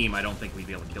 1 beam, I don't think we'd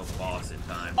be able to kill the boss in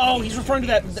time. Oh, he's referring to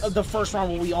that the first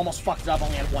round where we almost fucked it up,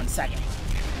 only had 1 second.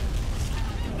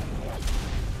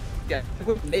 Yeah,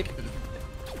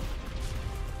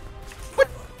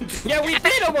 Yeah, we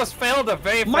did almost fail the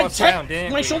very first round,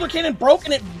 didn't my we? shoulder cannon broke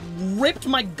and it ripped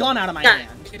my gun out of my hand.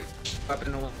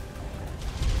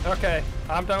 Okay,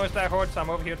 I'm done with that horde, so I'm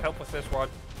over here to help with this one.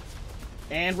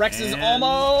 And Rex is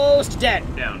almost dead.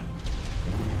 Down.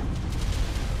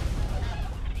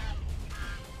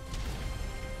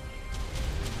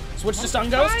 Switch to Stun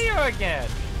Ghost. Fire again!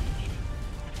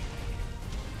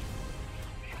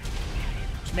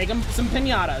 Just make him some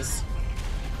pinatas.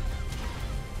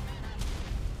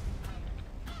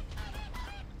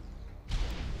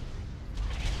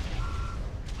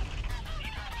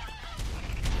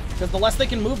 Because the less they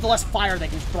can move, the less fire they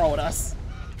can throw at us.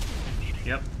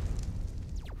 Yep.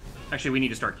 Actually, we need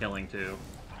to start killing, too.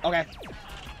 Okay.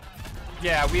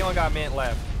 Yeah, we only got a minute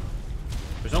left.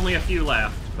 There's only a few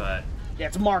left, but... Yeah,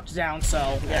 it's marked down,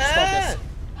 so we have to focus.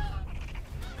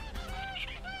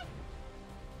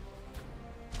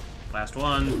 Last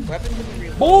one.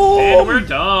 Boom! And we're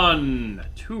done!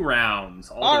 2 rounds.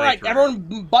 All the way Alright, through.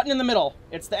 everyone button in the middle.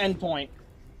 It's the end point.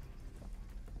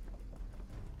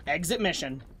 Exit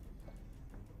mission.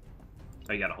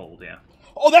 Oh, you gotta hold, yeah.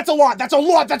 Oh, that's a lot! That's a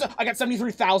lot! I got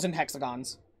 73,000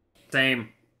 hexagons. Same.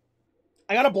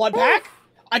 I got a blood pack?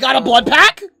 I got a blood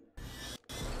pack?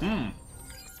 Hmm.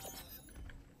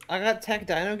 I got Tech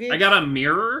Dino Gate. I got a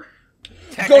mirror?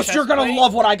 Ghost, you're gonna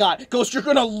love what I got. Ghost, you're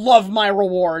gonna love my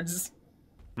rewards.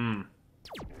 Hmm.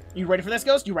 You ready for this,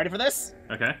 Ghost? You ready for this?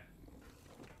 Okay.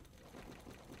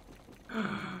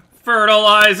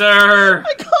 Fertilizer!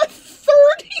 I got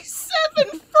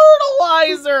 37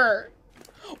 fertilizer!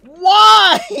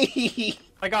 Why?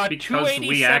 I got Because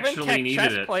we 287 actually tech needed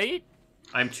chest it. plate.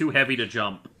 I'm too heavy to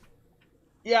jump.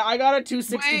 Yeah, I got a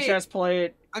 260 Wait. chest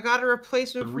plate. I got a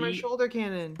replacement for my Three- shoulder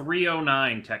cannon.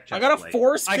 309 tech chest I got a plate.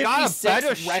 Force I got a 56 better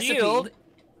recipe. shield.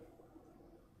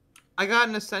 I got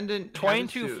an Ascendant.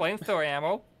 22 suit. flamethrower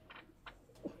ammo.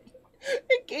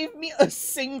 It gave me a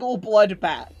single blood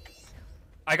pack.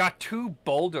 I got 2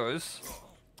 boulders.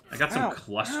 I got some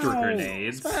cluster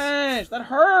grenades. Smash, that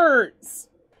hurts.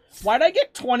 Why'd I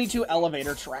get 22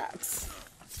 elevator tracks?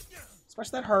 Smash,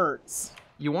 that hurts.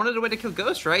 You wanted a way to kill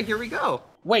Ghost, right? Here we go.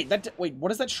 Wait, what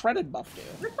does that shredded buff do?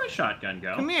 Where'd my shotgun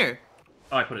go? Come here.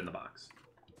 Oh, I put it in the box.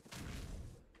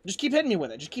 Just keep hitting me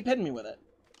with it. Just keep hitting me with it.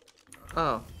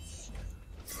 Oh.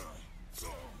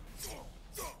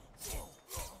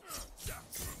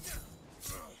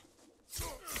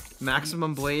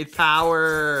 Maximum blade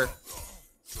power.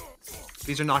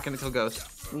 These are not going to kill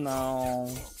Ghost.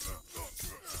 No.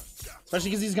 Especially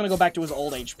because he's gonna go back to his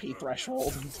old HP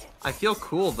threshold. I feel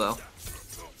cool though.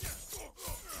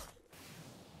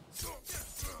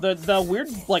 The weird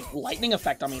like lightning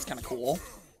effect on me is kind of cool.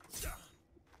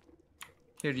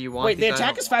 Here, do you want? Wait, they these?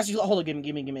 attack as fast as you hold it. Gimme,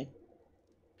 gimme, gimme.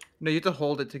 No, you have to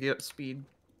hold it to get speed.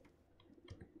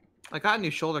 I got a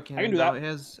new shoulder cannon. I can do though. that. It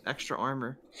has extra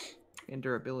armor and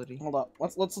durability. Hold up.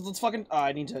 Let's fucking.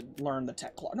 I need to learn the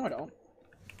tech claw. No, I don't.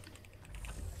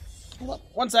 Hold up.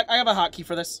 1 sec. I have a hotkey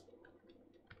for this.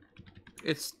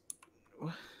 It's.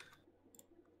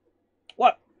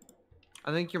 What?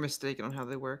 I think you're mistaken on how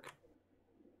they work.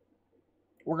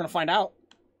 We're gonna find out.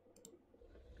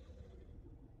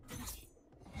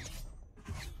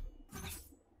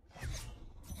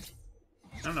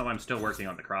 I don't know why I'm still working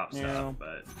on the crop stuff,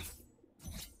 but...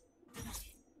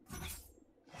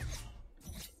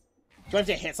 Do I have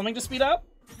to hit something to speed up?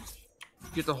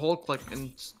 You have to hold click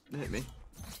and hit me.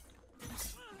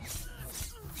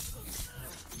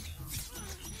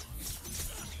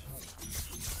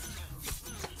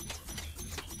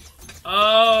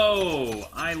 Oh!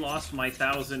 I lost my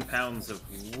 1,000 pounds of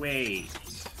weight.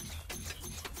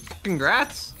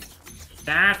 Congrats!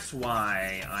 That's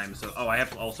why I'm so... Oh, I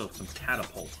have also some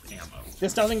catapult ammo.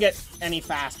 This doesn't get any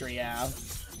faster, yeah.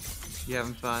 You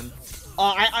having fun?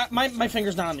 My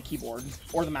finger's not on the keyboard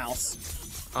or the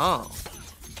mouse. Oh.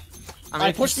 I mean, I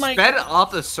if pushed you my- sped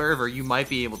up the server, you might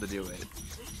be able to do it.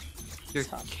 You're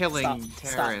Stop, killing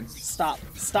stop, Terrence.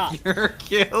 Stop. You're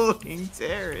killing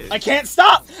Terrence. I can't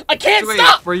stop! I can't So wait,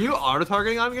 stop! were you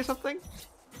auto-targeting on me or something?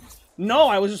 No,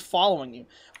 I was just following you.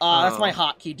 That's Oh. my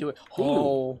hotkey. Do it.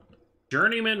 Oh.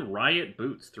 Journeyman Riot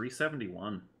Boots,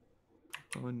 371.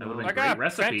 Oh, That no. would have I been got great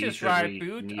recipe. Apprentice Should Riot we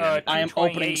Boot, need I am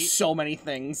opening 228. so many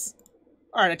things.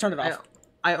 All right, I turned it off.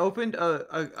 I opened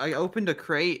a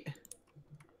crate.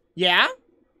 Yeah?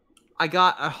 I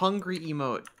got a hungry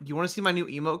emote. Do you want to see my new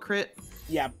emote crit?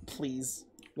 Yeah, please.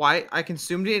 Why? I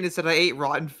consumed it and it said I ate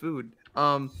rotten food.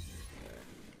 Are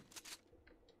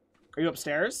you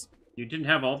upstairs? You didn't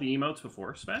have all the emotes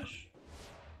before, Smash?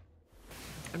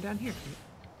 I'm down here.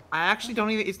 I actually don't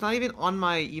even. It's not even on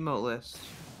my emote list.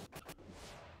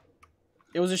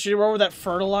 It was a shitty roll with that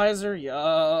fertilizer?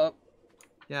 Yup.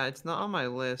 Yeah, it's not on my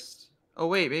list. Oh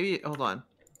wait, maybe. Hold on.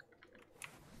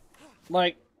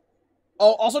 Like,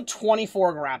 oh, also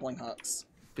 24 grappling hooks.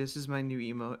 This is my new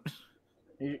emote.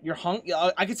 You're hung.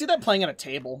 I can see that playing at a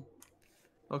table.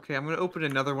 Okay, I'm gonna open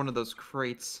another one of those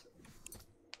crates.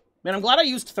 Man, I'm glad I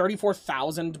used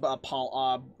 34,000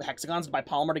 hexagons by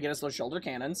Polymer to get us those shoulder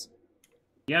cannons.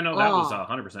 Yeah, no, that was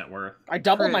 100% worth. I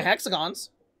doubled Crit. my hexagons.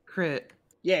 Crit.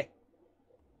 Yeah.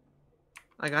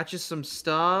 I got you some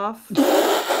stuff.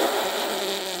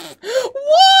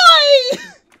 Why?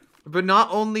 But not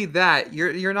only that,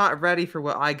 you're not ready for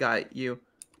what I got you.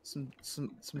 Some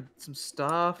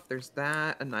stuff. There's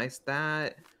that. A nice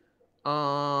that.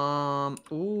 Ooh.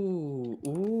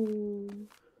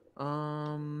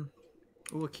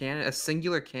 Ooh, a cannon. A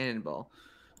singular cannonball.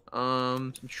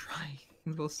 Some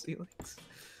triangle ceilings.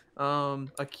 A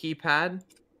keypad.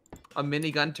 A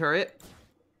minigun turret.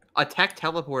 A tech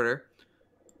teleporter.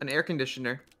 An air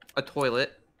conditioner. A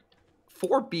toilet.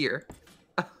 4 beer.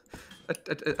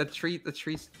 A tree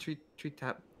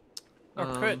tap. Oh,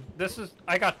 Crit, this is.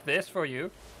 I got this for you.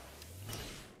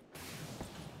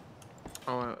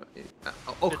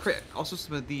 Crit. Also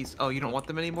some of these. Oh, you don't want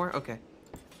them anymore? Okay.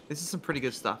 This is some pretty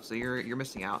good stuff, so you're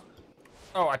missing out.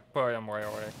 Oh, I put them way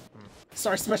away.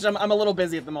 Sorry, Smash, I'm a little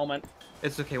busy at the moment.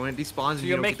 It's okay, when it despawns, So you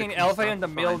you're don't get making the an cool elevator stuff, in the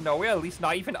it's middle of fine. nowhere, at least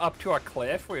not even up to a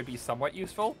cliff, where it'd be somewhat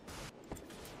useful?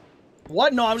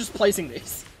 What? No, I'm just placing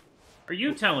these. Are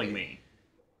you telling me?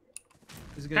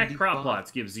 This is gonna Packed crop despawn. plots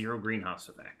give 0 greenhouse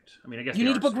effect. I mean, I guess You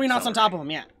they need to are put greenhouse on top of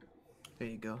them, yeah. There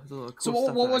you go. There's a little cool So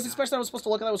stuff what that was I the got. special that I was supposed to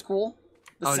look at that was cool?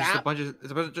 The Oh, just sap?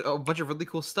 a bunch of really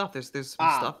cool stuff. There's some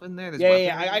stuff in there. There's Yeah.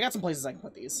 weaponry. I got some places I can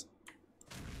put these.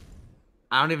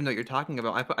 I don't even know what you're talking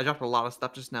about. I dropped a lot of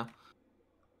stuff just now.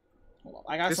 Hold on.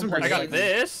 I got There's some some places. I grenades. got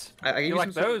this. I gave You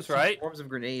like some those, right? forms of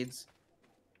grenades.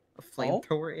 A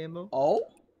flamethrower ammo. Oh.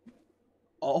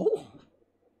 Oh.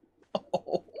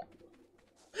 Oh.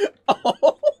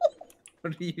 Oh.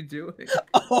 What are you doing?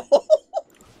 Oh.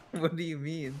 What do you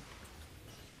mean?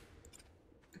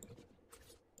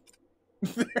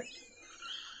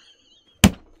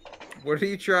 What are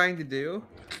you trying to do?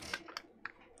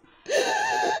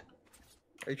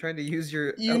 Are you trying to use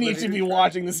your... You need to elevator be track?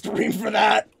 watching the stream for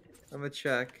that. I'm gonna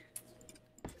check.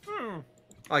 Hmm.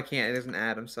 Oh, I can't. It doesn't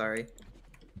add. I'm sorry.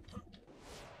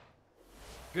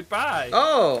 Goodbye.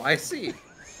 Oh, I see.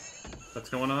 What's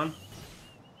going on?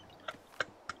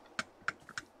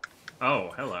 Oh,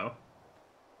 hello.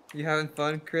 You having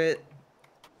fun, Crit?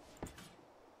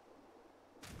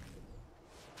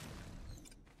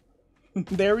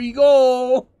 There we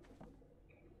go.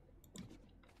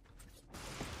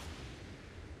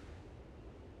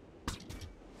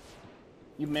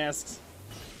 You missed.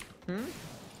 Hmm?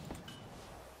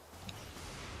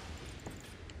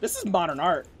 This is modern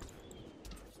art.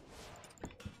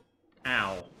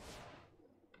 Ow.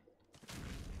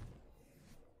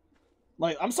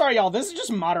 Like, I'm sorry, y'all. This is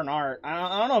just modern art.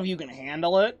 I don't know if you can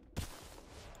handle it.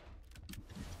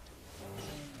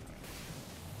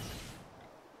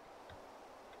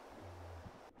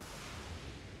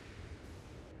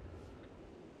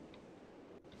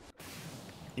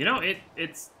 You know,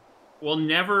 it's... We'll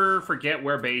never forget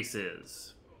where base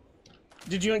is.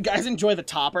 Did you guys enjoy the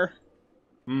topper?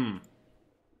 Hmm.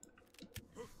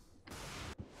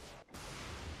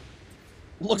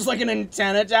 Looks like an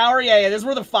antenna tower? Yeah, this is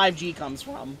where the 5G comes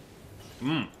from.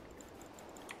 Hmm.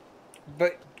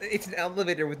 But it's an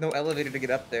elevator with no elevator to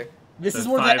get up there. This The is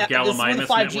where the 5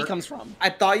 5G network? comes from. I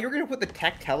thought you were gonna put the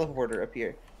tech teleporter up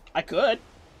here. I could.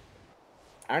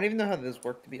 I don't even know how this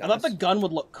worked, to be I thought honest. the gun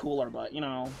would look cooler, but, you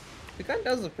know. The gun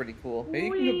does look pretty cool.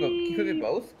 Maybe you can fit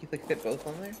both? You can like, fit both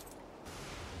on there?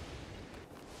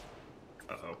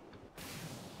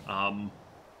 Uh-oh.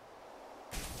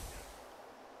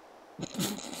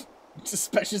 It's a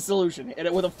special solution. Hit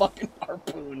it with a fucking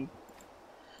harpoon.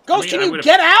 Ghost, I can you would've-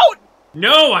 get out?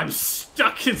 No, I'm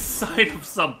stuck inside of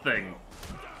something.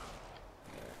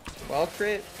 Well,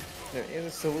 Crit, there is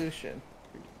a solution.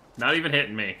 Not even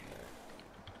hitting me.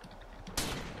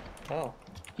 Oh.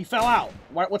 He fell out.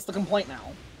 What's the complaint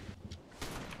now?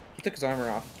 He took his armor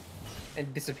off.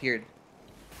 And disappeared.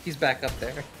 He's back up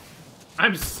there.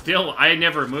 I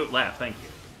never moved left, thank you.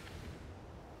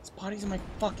 This body's in my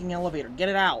fucking elevator. Get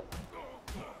it out.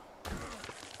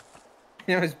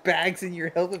 You know, his bag's in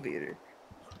your elevator.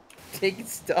 Taking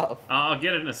stuff. I'll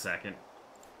get it in a second.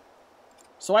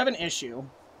 So I have an issue.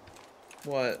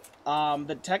 What?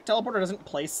 The tech teleporter doesn't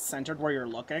place centered where you're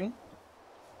looking.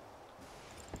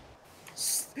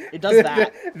 It does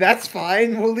that. That's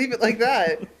fine. We'll leave it like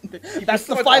that. That's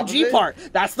the 5G part.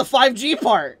 That's the 5G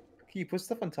part. Can you put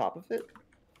stuff on top of it?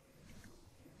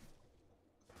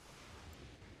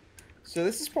 So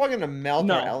this is probably going to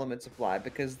melt our element supply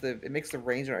because it makes the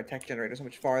range on our tech generator so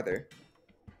much farther.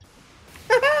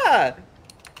 Haha!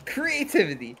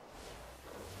 Creativity.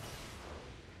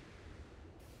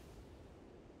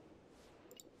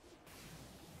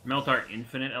 Melt our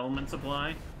infinite element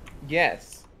supply?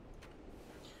 Yes.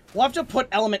 We'll have to put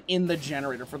element in the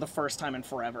generator for the first time in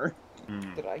forever.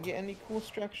 Did I get any cool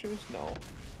structures? No.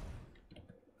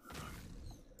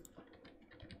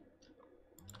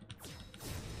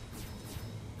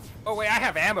 Oh wait, I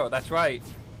have ammo. That's right.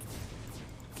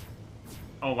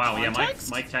 Oh wow, yeah, Context?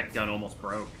 my tech gun almost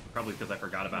broke. Probably because I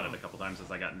forgot about it a couple times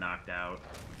as I got knocked out.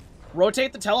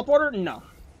 Rotate the teleporter? No.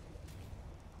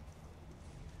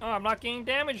 Oh, I'm not getting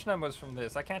damage numbers from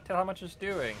this. I can't tell how much it's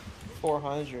doing.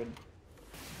 400.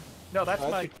 No, that's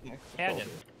my cannon.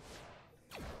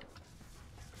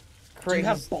 Do you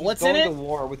have bullets in it? Going to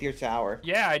war with your tower.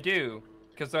 Yeah, I do.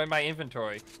 Because they're in my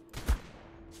inventory.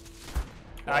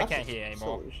 Well, I can't hear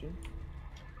anymore. Solution.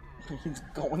 He's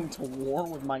going to war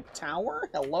with my tower?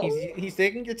 Hello? He's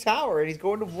taking your tower and he's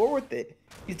going to war with it.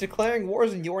 He's declaring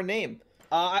wars in your name.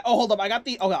 Oh, hold up. I got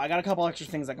a couple extra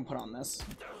things I can put on this.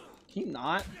 Can you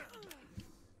not?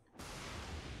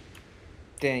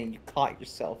 Dang, you caught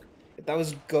yourself. If that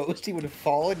was Ghost, he would have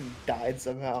fallen and died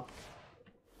somehow.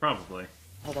 Probably.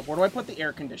 Hold up. Where do I put the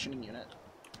air conditioning unit?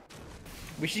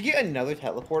 We should get another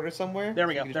teleporter somewhere. There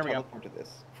we so go, can there just we go. teleport to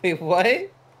this. Wait, what?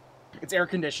 It's air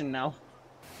conditioned now.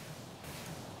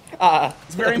 Ah.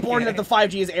 It's very important that the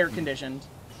 5G is air conditioned.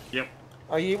 Yep.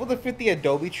 Are you able to fit the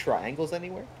Adobe triangles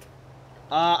anywhere?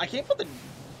 I can't put the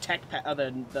tech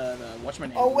the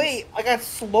whatchamacallit. Oh wait, I got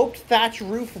sloped thatch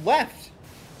roof left.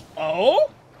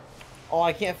 Oh? Oh,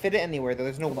 I can't fit it anywhere though.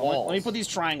 There's no walls. Let me put these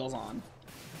triangles on.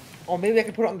 Oh, maybe I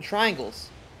can put it on the triangles.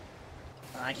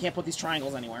 I can't put these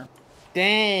triangles anywhere.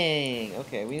 Dang.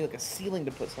 Okay, we need like a ceiling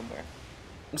to put somewhere.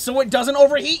 So it doesn't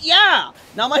overheat? Yeah!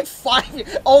 Now my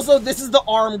 5... Also, this is the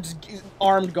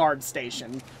armed guard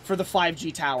station for the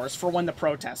 5G towers for when the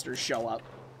protesters show up.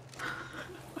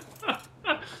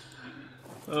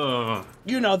 Ugh.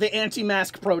 You know, the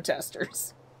anti-mask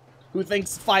protesters. Who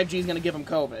thinks 5G is going to give them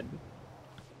COVID.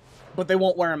 But they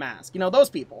won't wear a mask. You know, those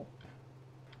people.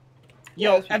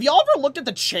 Yo, Yeah, have y'all ever looked at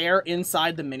the chair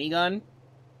inside the minigun?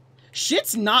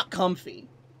 Shit's not comfy.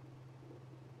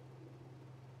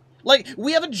 Like,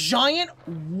 we have a giant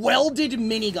welded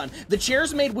minigun. The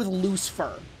chair's made with loose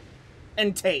fur.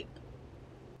 And tape.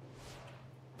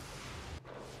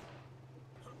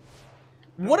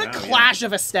 What a clash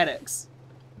of aesthetics.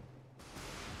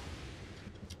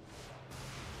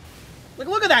 Like,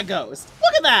 look at that ghost.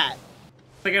 Look at that.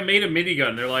 Like, I made a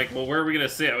minigun. They're like, well, where are we gonna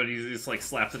sit? And he just, like,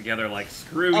 slaps it together like,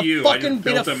 screw A you, I fucking just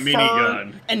bit built of a fur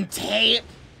minigun. and tape.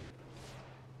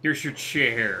 Here's your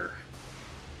chair.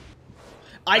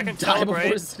 I can die before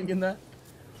celebrate. sitting in that.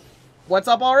 What's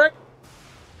up, Ulrich?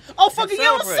 Oh, fucking yeah,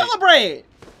 let's celebrate!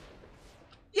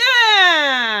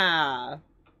 Yeah!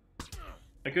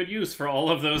 A good use for all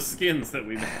of those skins that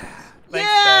we made.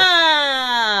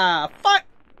 Yeah! Fuck!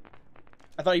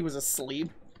 I thought he was asleep.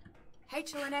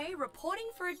 HLNA reporting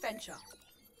for adventure.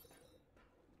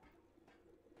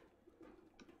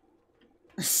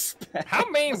 How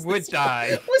many would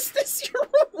die? Was this your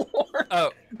reward?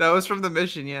 Oh, That was from the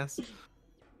mission, yes.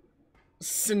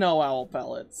 Snow owl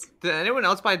pellets. Did anyone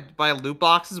else buy loot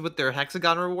boxes with their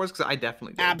hexagon rewards? Because I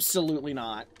definitely did. Absolutely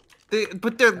not.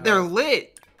 But they're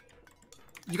lit.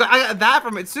 I got that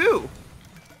from it too.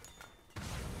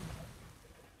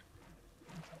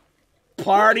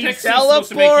 Party Texas is supposed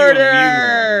to make you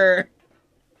teleporter!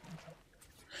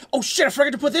 Oh shit, I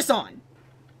forgot to put this on.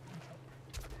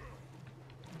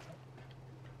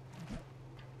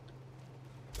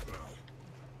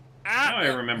 Now I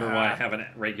remember why I have a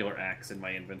regular axe in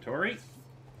my inventory.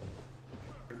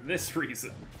 For this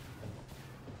reason.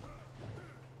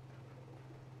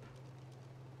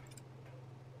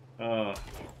 For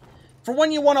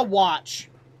when you want to watch.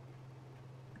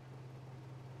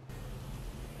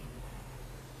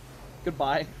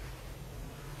 Goodbye.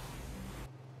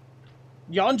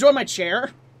 Y'all enjoy my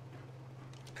chair?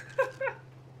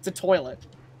 It's a toilet.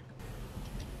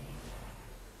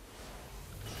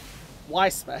 Why,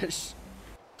 Spesh?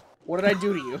 What did I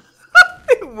do to you?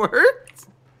 It worked?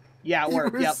 Yeah, it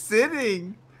worked. You were Yep.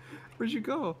 sitting. Where'd you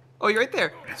go? Oh, you're right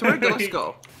there. So where'd Ghost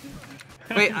go?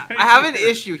 Wait, I have an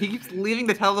issue. He keeps leaving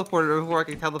the teleporter before I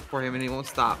can teleport him, and he won't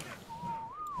stop.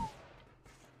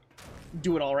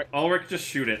 Do it, Ulrich. Ulrich, just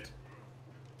shoot it.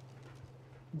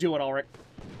 Do it, Ulrich.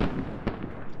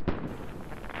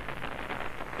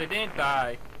 They didn't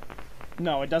die.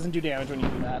 No, it doesn't do damage when you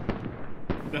do that.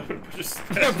 No, just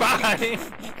Bye.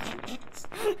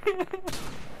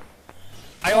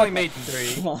 I only made 3.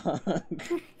 Fuck.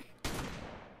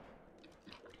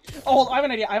 Oh, I have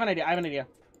an idea. I have an idea.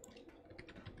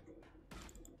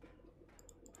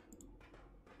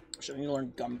 Should I need to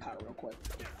learn gunpowder real quick?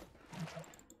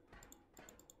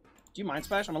 Do you mind,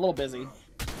 Splash? I'm a little busy.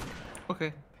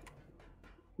 Okay.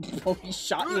 Oh, he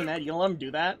shot you in the head. You gonna let him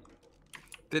do that?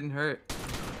 Didn't hurt.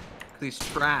 'Cause he's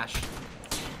trash.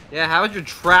 Yeah, how is your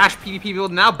trash PvP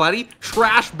build now, buddy?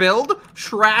 Trash build?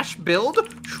 Trash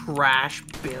build? Trash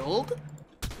build?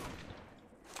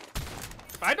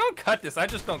 I don't cut this. I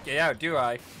just don't get out, do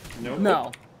I? Nope.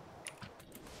 No.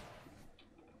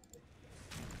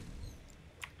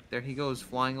 There he goes,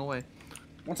 flying away.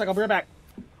 One sec, I'll be right back.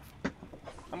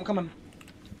 I'm coming.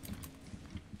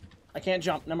 I can't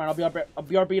jump. Never mind, I'll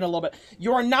be RB in a little bit.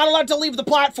 You are not allowed to leave the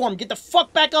platform. Get the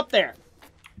fuck back up there.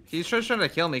 He's just trying to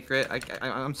kill me, Crit.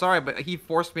 I'm sorry, but he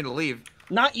forced me to leave.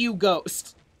 Not you,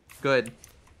 Ghost. Good.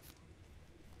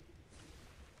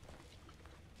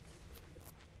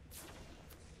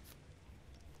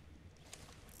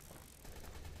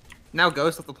 Now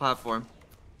Ghost off the platform.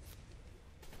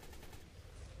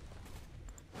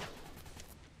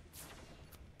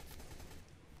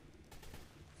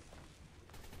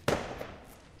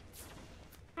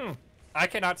 I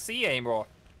cannot see anymore.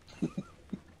 At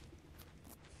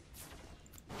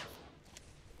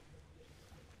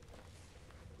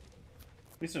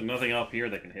least there's nothing up here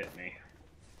that can hit me.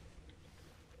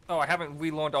 Oh, I haven't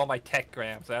relearned all my tech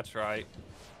grams. That's right.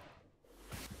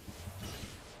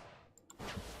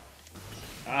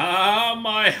 Ah,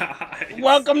 my eyes.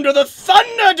 Welcome to the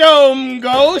Thunderdome,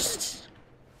 Ghost.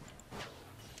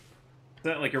 Is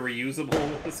that like a reusable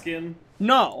with the skin?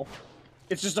 No.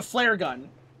 It's just a flare gun.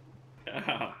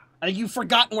 Ah. You've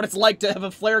forgotten what it's like to have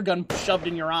a flare gun shoved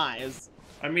in your eyes.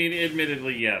 I mean,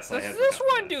 admittedly, yes. I Does have this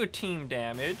forgotten one that. do team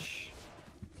damage?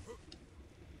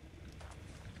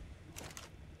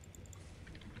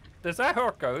 Does that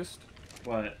hurt Ghost?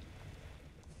 What?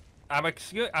 I'm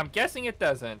guessing it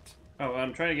doesn't.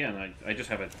 Oh, try again. I just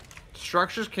have it.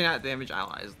 Structures cannot damage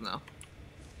allies, no.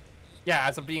 Yeah,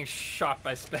 as I'm being shot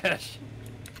by Spesh.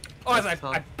 Oh, as That's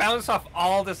I tough. bounce off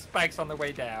all the spikes on the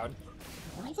way down.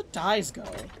 Where'd all the dies go?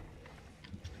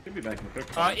 Could be back in the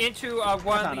quick. Into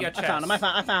one of the chests.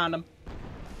 I found him.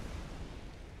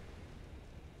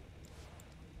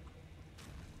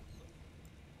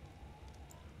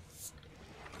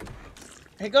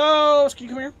 Hey, Ghost! Can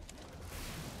you come here?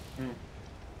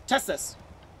 Test this.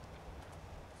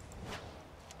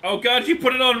 Oh god, you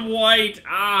put it on white!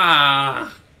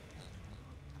 Ah!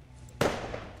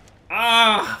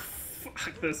 Ah!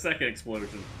 Fuck, the second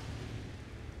explosion.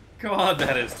 God,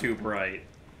 that is too bright.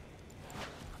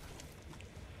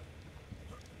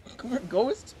 Come here,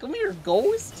 Ghost. Come here,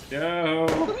 Ghost. No!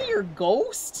 Come here,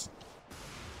 Ghost.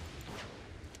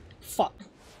 Fuck.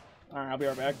 Alright, I'll be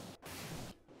right back.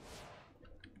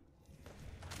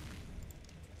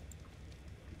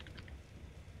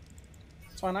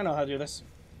 It's fine, I know how to do this.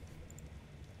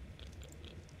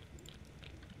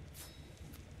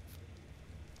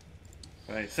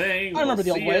 By saying, I remember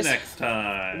the we'll old see you ways. next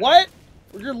time. What?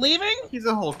 You're leaving? He's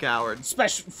a whole coward.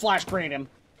 Flash grenade him.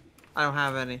 I don't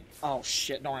have any. Oh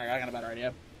shit, don't worry, I got a better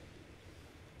idea.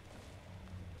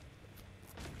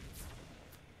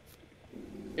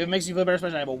 If it makes you feel better,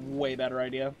 especially I have a way better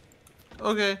idea.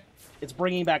 Okay. It's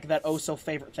bringing back that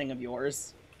oh-so-favorite thing of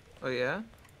yours. Oh, yeah?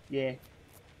 Yeah.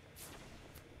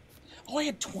 Oh, I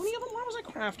had 20 of them? Why was I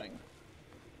crafting?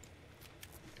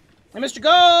 Hey, Mr.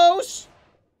 Ghost!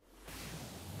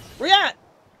 Where you at?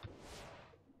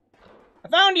 I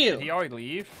found you! Did he already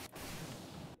leave?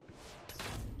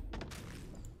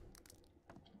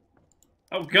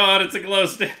 Oh god, it's a glow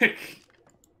stick!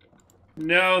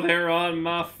 No, they're on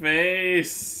my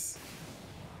face!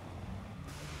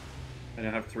 I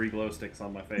now have 3 glow sticks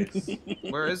on my face.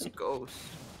 Where is Ghost?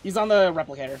 He's on the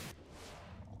replicator.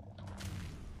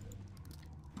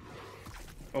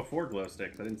 Oh, 4 glow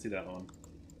sticks. I didn't see that one.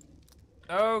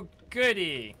 Oh,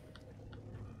 goody.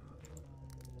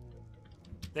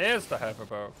 There's the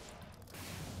hoverboat.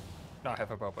 Not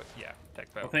hoverboat, but yeah,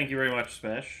 tech boat. Well, thank you very much,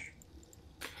 Spesh.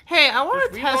 Hey, I want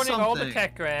Just to test reloading all the something.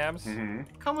 tech grams. Mm-hmm.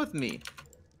 Come with me.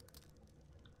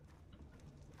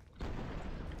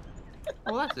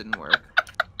 Oh, that didn't work.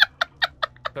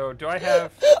 So do I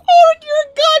have? Oh, you're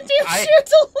a goddamn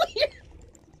chandelier.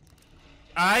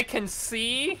 I can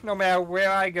see no matter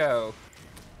where I go.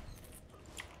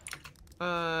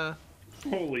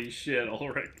 Holy shit,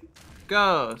 Ulrich.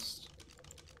 Ghost.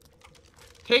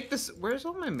 Take this. Where's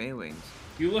all my Maywings?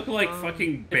 You look like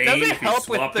fucking it Bane doesn't if he help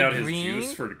with swapped the out his green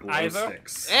juice for glow either.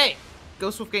 sticks. Hey,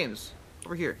 Ghost Wolf Games,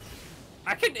 over here.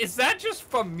 I can. Is that just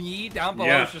for me? Down below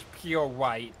Yeah. is just pure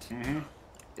white. Mm-hmm.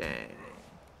 Dang.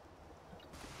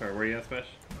 Sorry, where are you at, Special?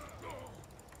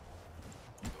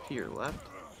 To your left.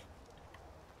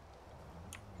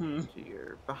 Hmm. To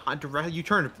your behind. You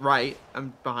turned right.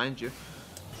 I'm behind you.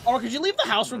 Oh, could you leave the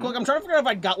house real quick? I'm trying to figure out if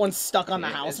I got one stuck on the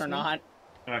Yeah, house or it's me. not.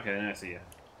 Okay, then I see you.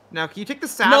 Now, can you take the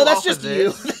saddle No, that's off just of you.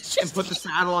 this That's and just put the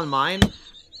saddle on mine?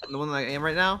 The one that I am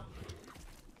right now?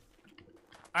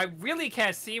 I really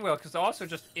can't see well because also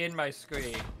just in my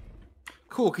screen.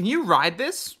 Cool. Can you ride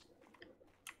this?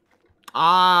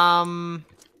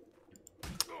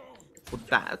 With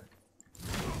that.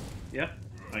 Yeah,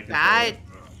 I can. That.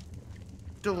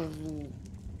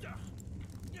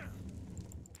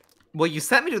 Well, you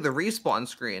sent me to the respawn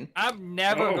screen. I'm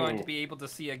never Oh. going to be able to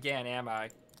see again, am I?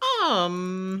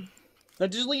 That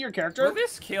just leave your character? Will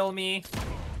this kill me?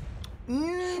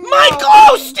 My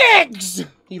glow sticks!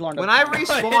 He learned When a- I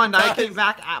respawned, I does. came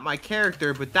back at my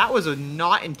character, but that was a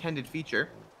not intended feature.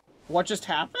 What just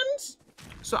happened?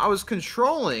 So I was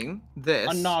controlling this,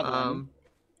 A noggin.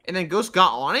 and then Ghost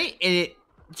got on it, and it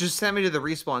just sent me to the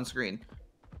respawn screen.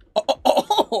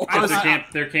 Oh!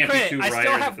 There can't be Crit, two I riders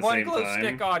still at have the one same glow time.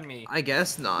 stick on me. I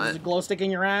guess Is not. a glow stick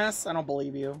in your ass? I don't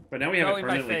believe you. But now we have No, it in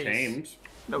my permanently face. tamed.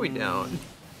 No, we don't.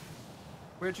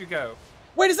 Where'd you go?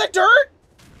 Wait, is that dirt?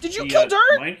 Did you kill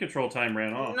dirt? Mind control time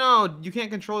ran off. No, you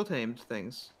can't control tamed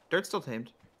things. Dirt's still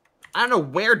tamed. I don't know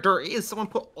where dirt is. Someone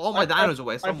put all my dinos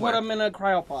away I somewhere. put him in a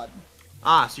cryopod.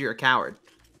 Ah, so you're a coward.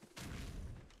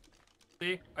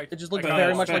 See? It just looks But,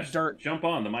 very much Spetch, like dirt. Jump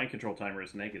on. The mind control timer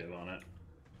is negative on it.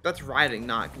 That's riding,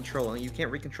 not controlling. You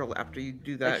can't recontrol it after you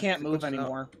do that. I can't It move glitches out.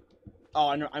 anymore. Oh,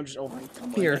 I know. I'm just over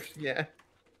Here, yeah.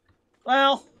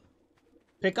 Well,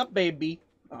 pick up baby.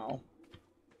 Oh.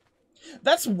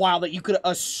 That's wild that you could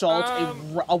assault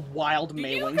a wild Do you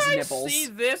Maywing's guys nipples. see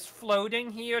this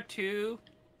floating here too?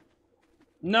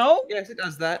 No? Yes, it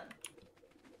does that.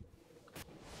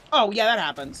 Oh, yeah, that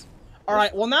happens.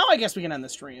 Alright, well now I guess we can end the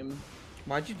stream.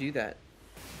 Why'd you do that?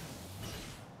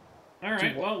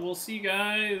 Alright, well, we'll see you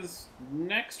guys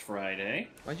next Friday.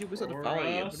 Why'd you whistle to For, follow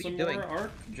you? What are some you doing? more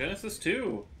Arc Genesis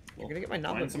 2. You're gonna get my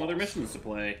knob Find some other missions to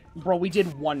play. Bro, we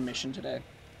did one mission today.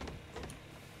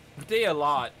 We did a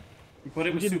lot. But it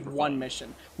We was did super one fun.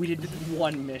 mission. We did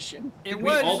one mission. It We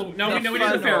was. we did the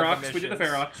Ferox. We did the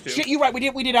Ferox too. Shit, you're right.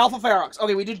 We did Alpha Ferox.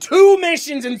 Okay, we did 2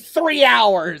 missions in 3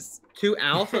 hours. 2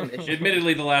 alpha missions.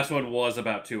 Admittedly, the last one was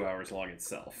about 2 hours long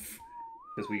itself.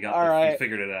 Because we got we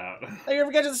figured it out. Thank you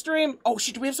for getting to the stream. Oh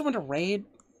shit, do we have someone to raid?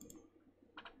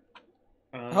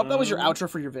 I hope that was your outro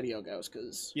for your video, Ghost,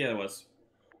 because... Yeah, it was.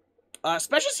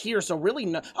 Special's here, so really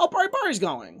no... Oh, Bari's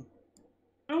going.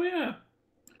 Oh, yeah.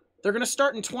 They're gonna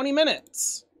start in 20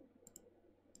 minutes.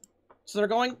 So they're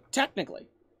going technically.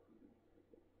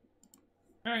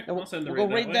 Alright, And I'll send the we'll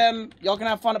go raid raid that way. them. Y'all can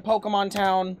have fun at Pokemon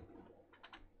Town.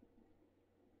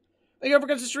 Thank you for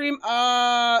getting to stream.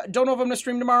 Don't know if I'm gonna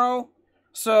stream tomorrow.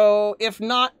 So if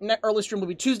not, early stream will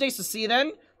be Tuesday, so see you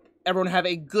then. Everyone have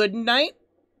a good night.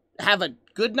 Have a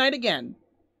good night again.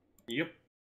 Yep.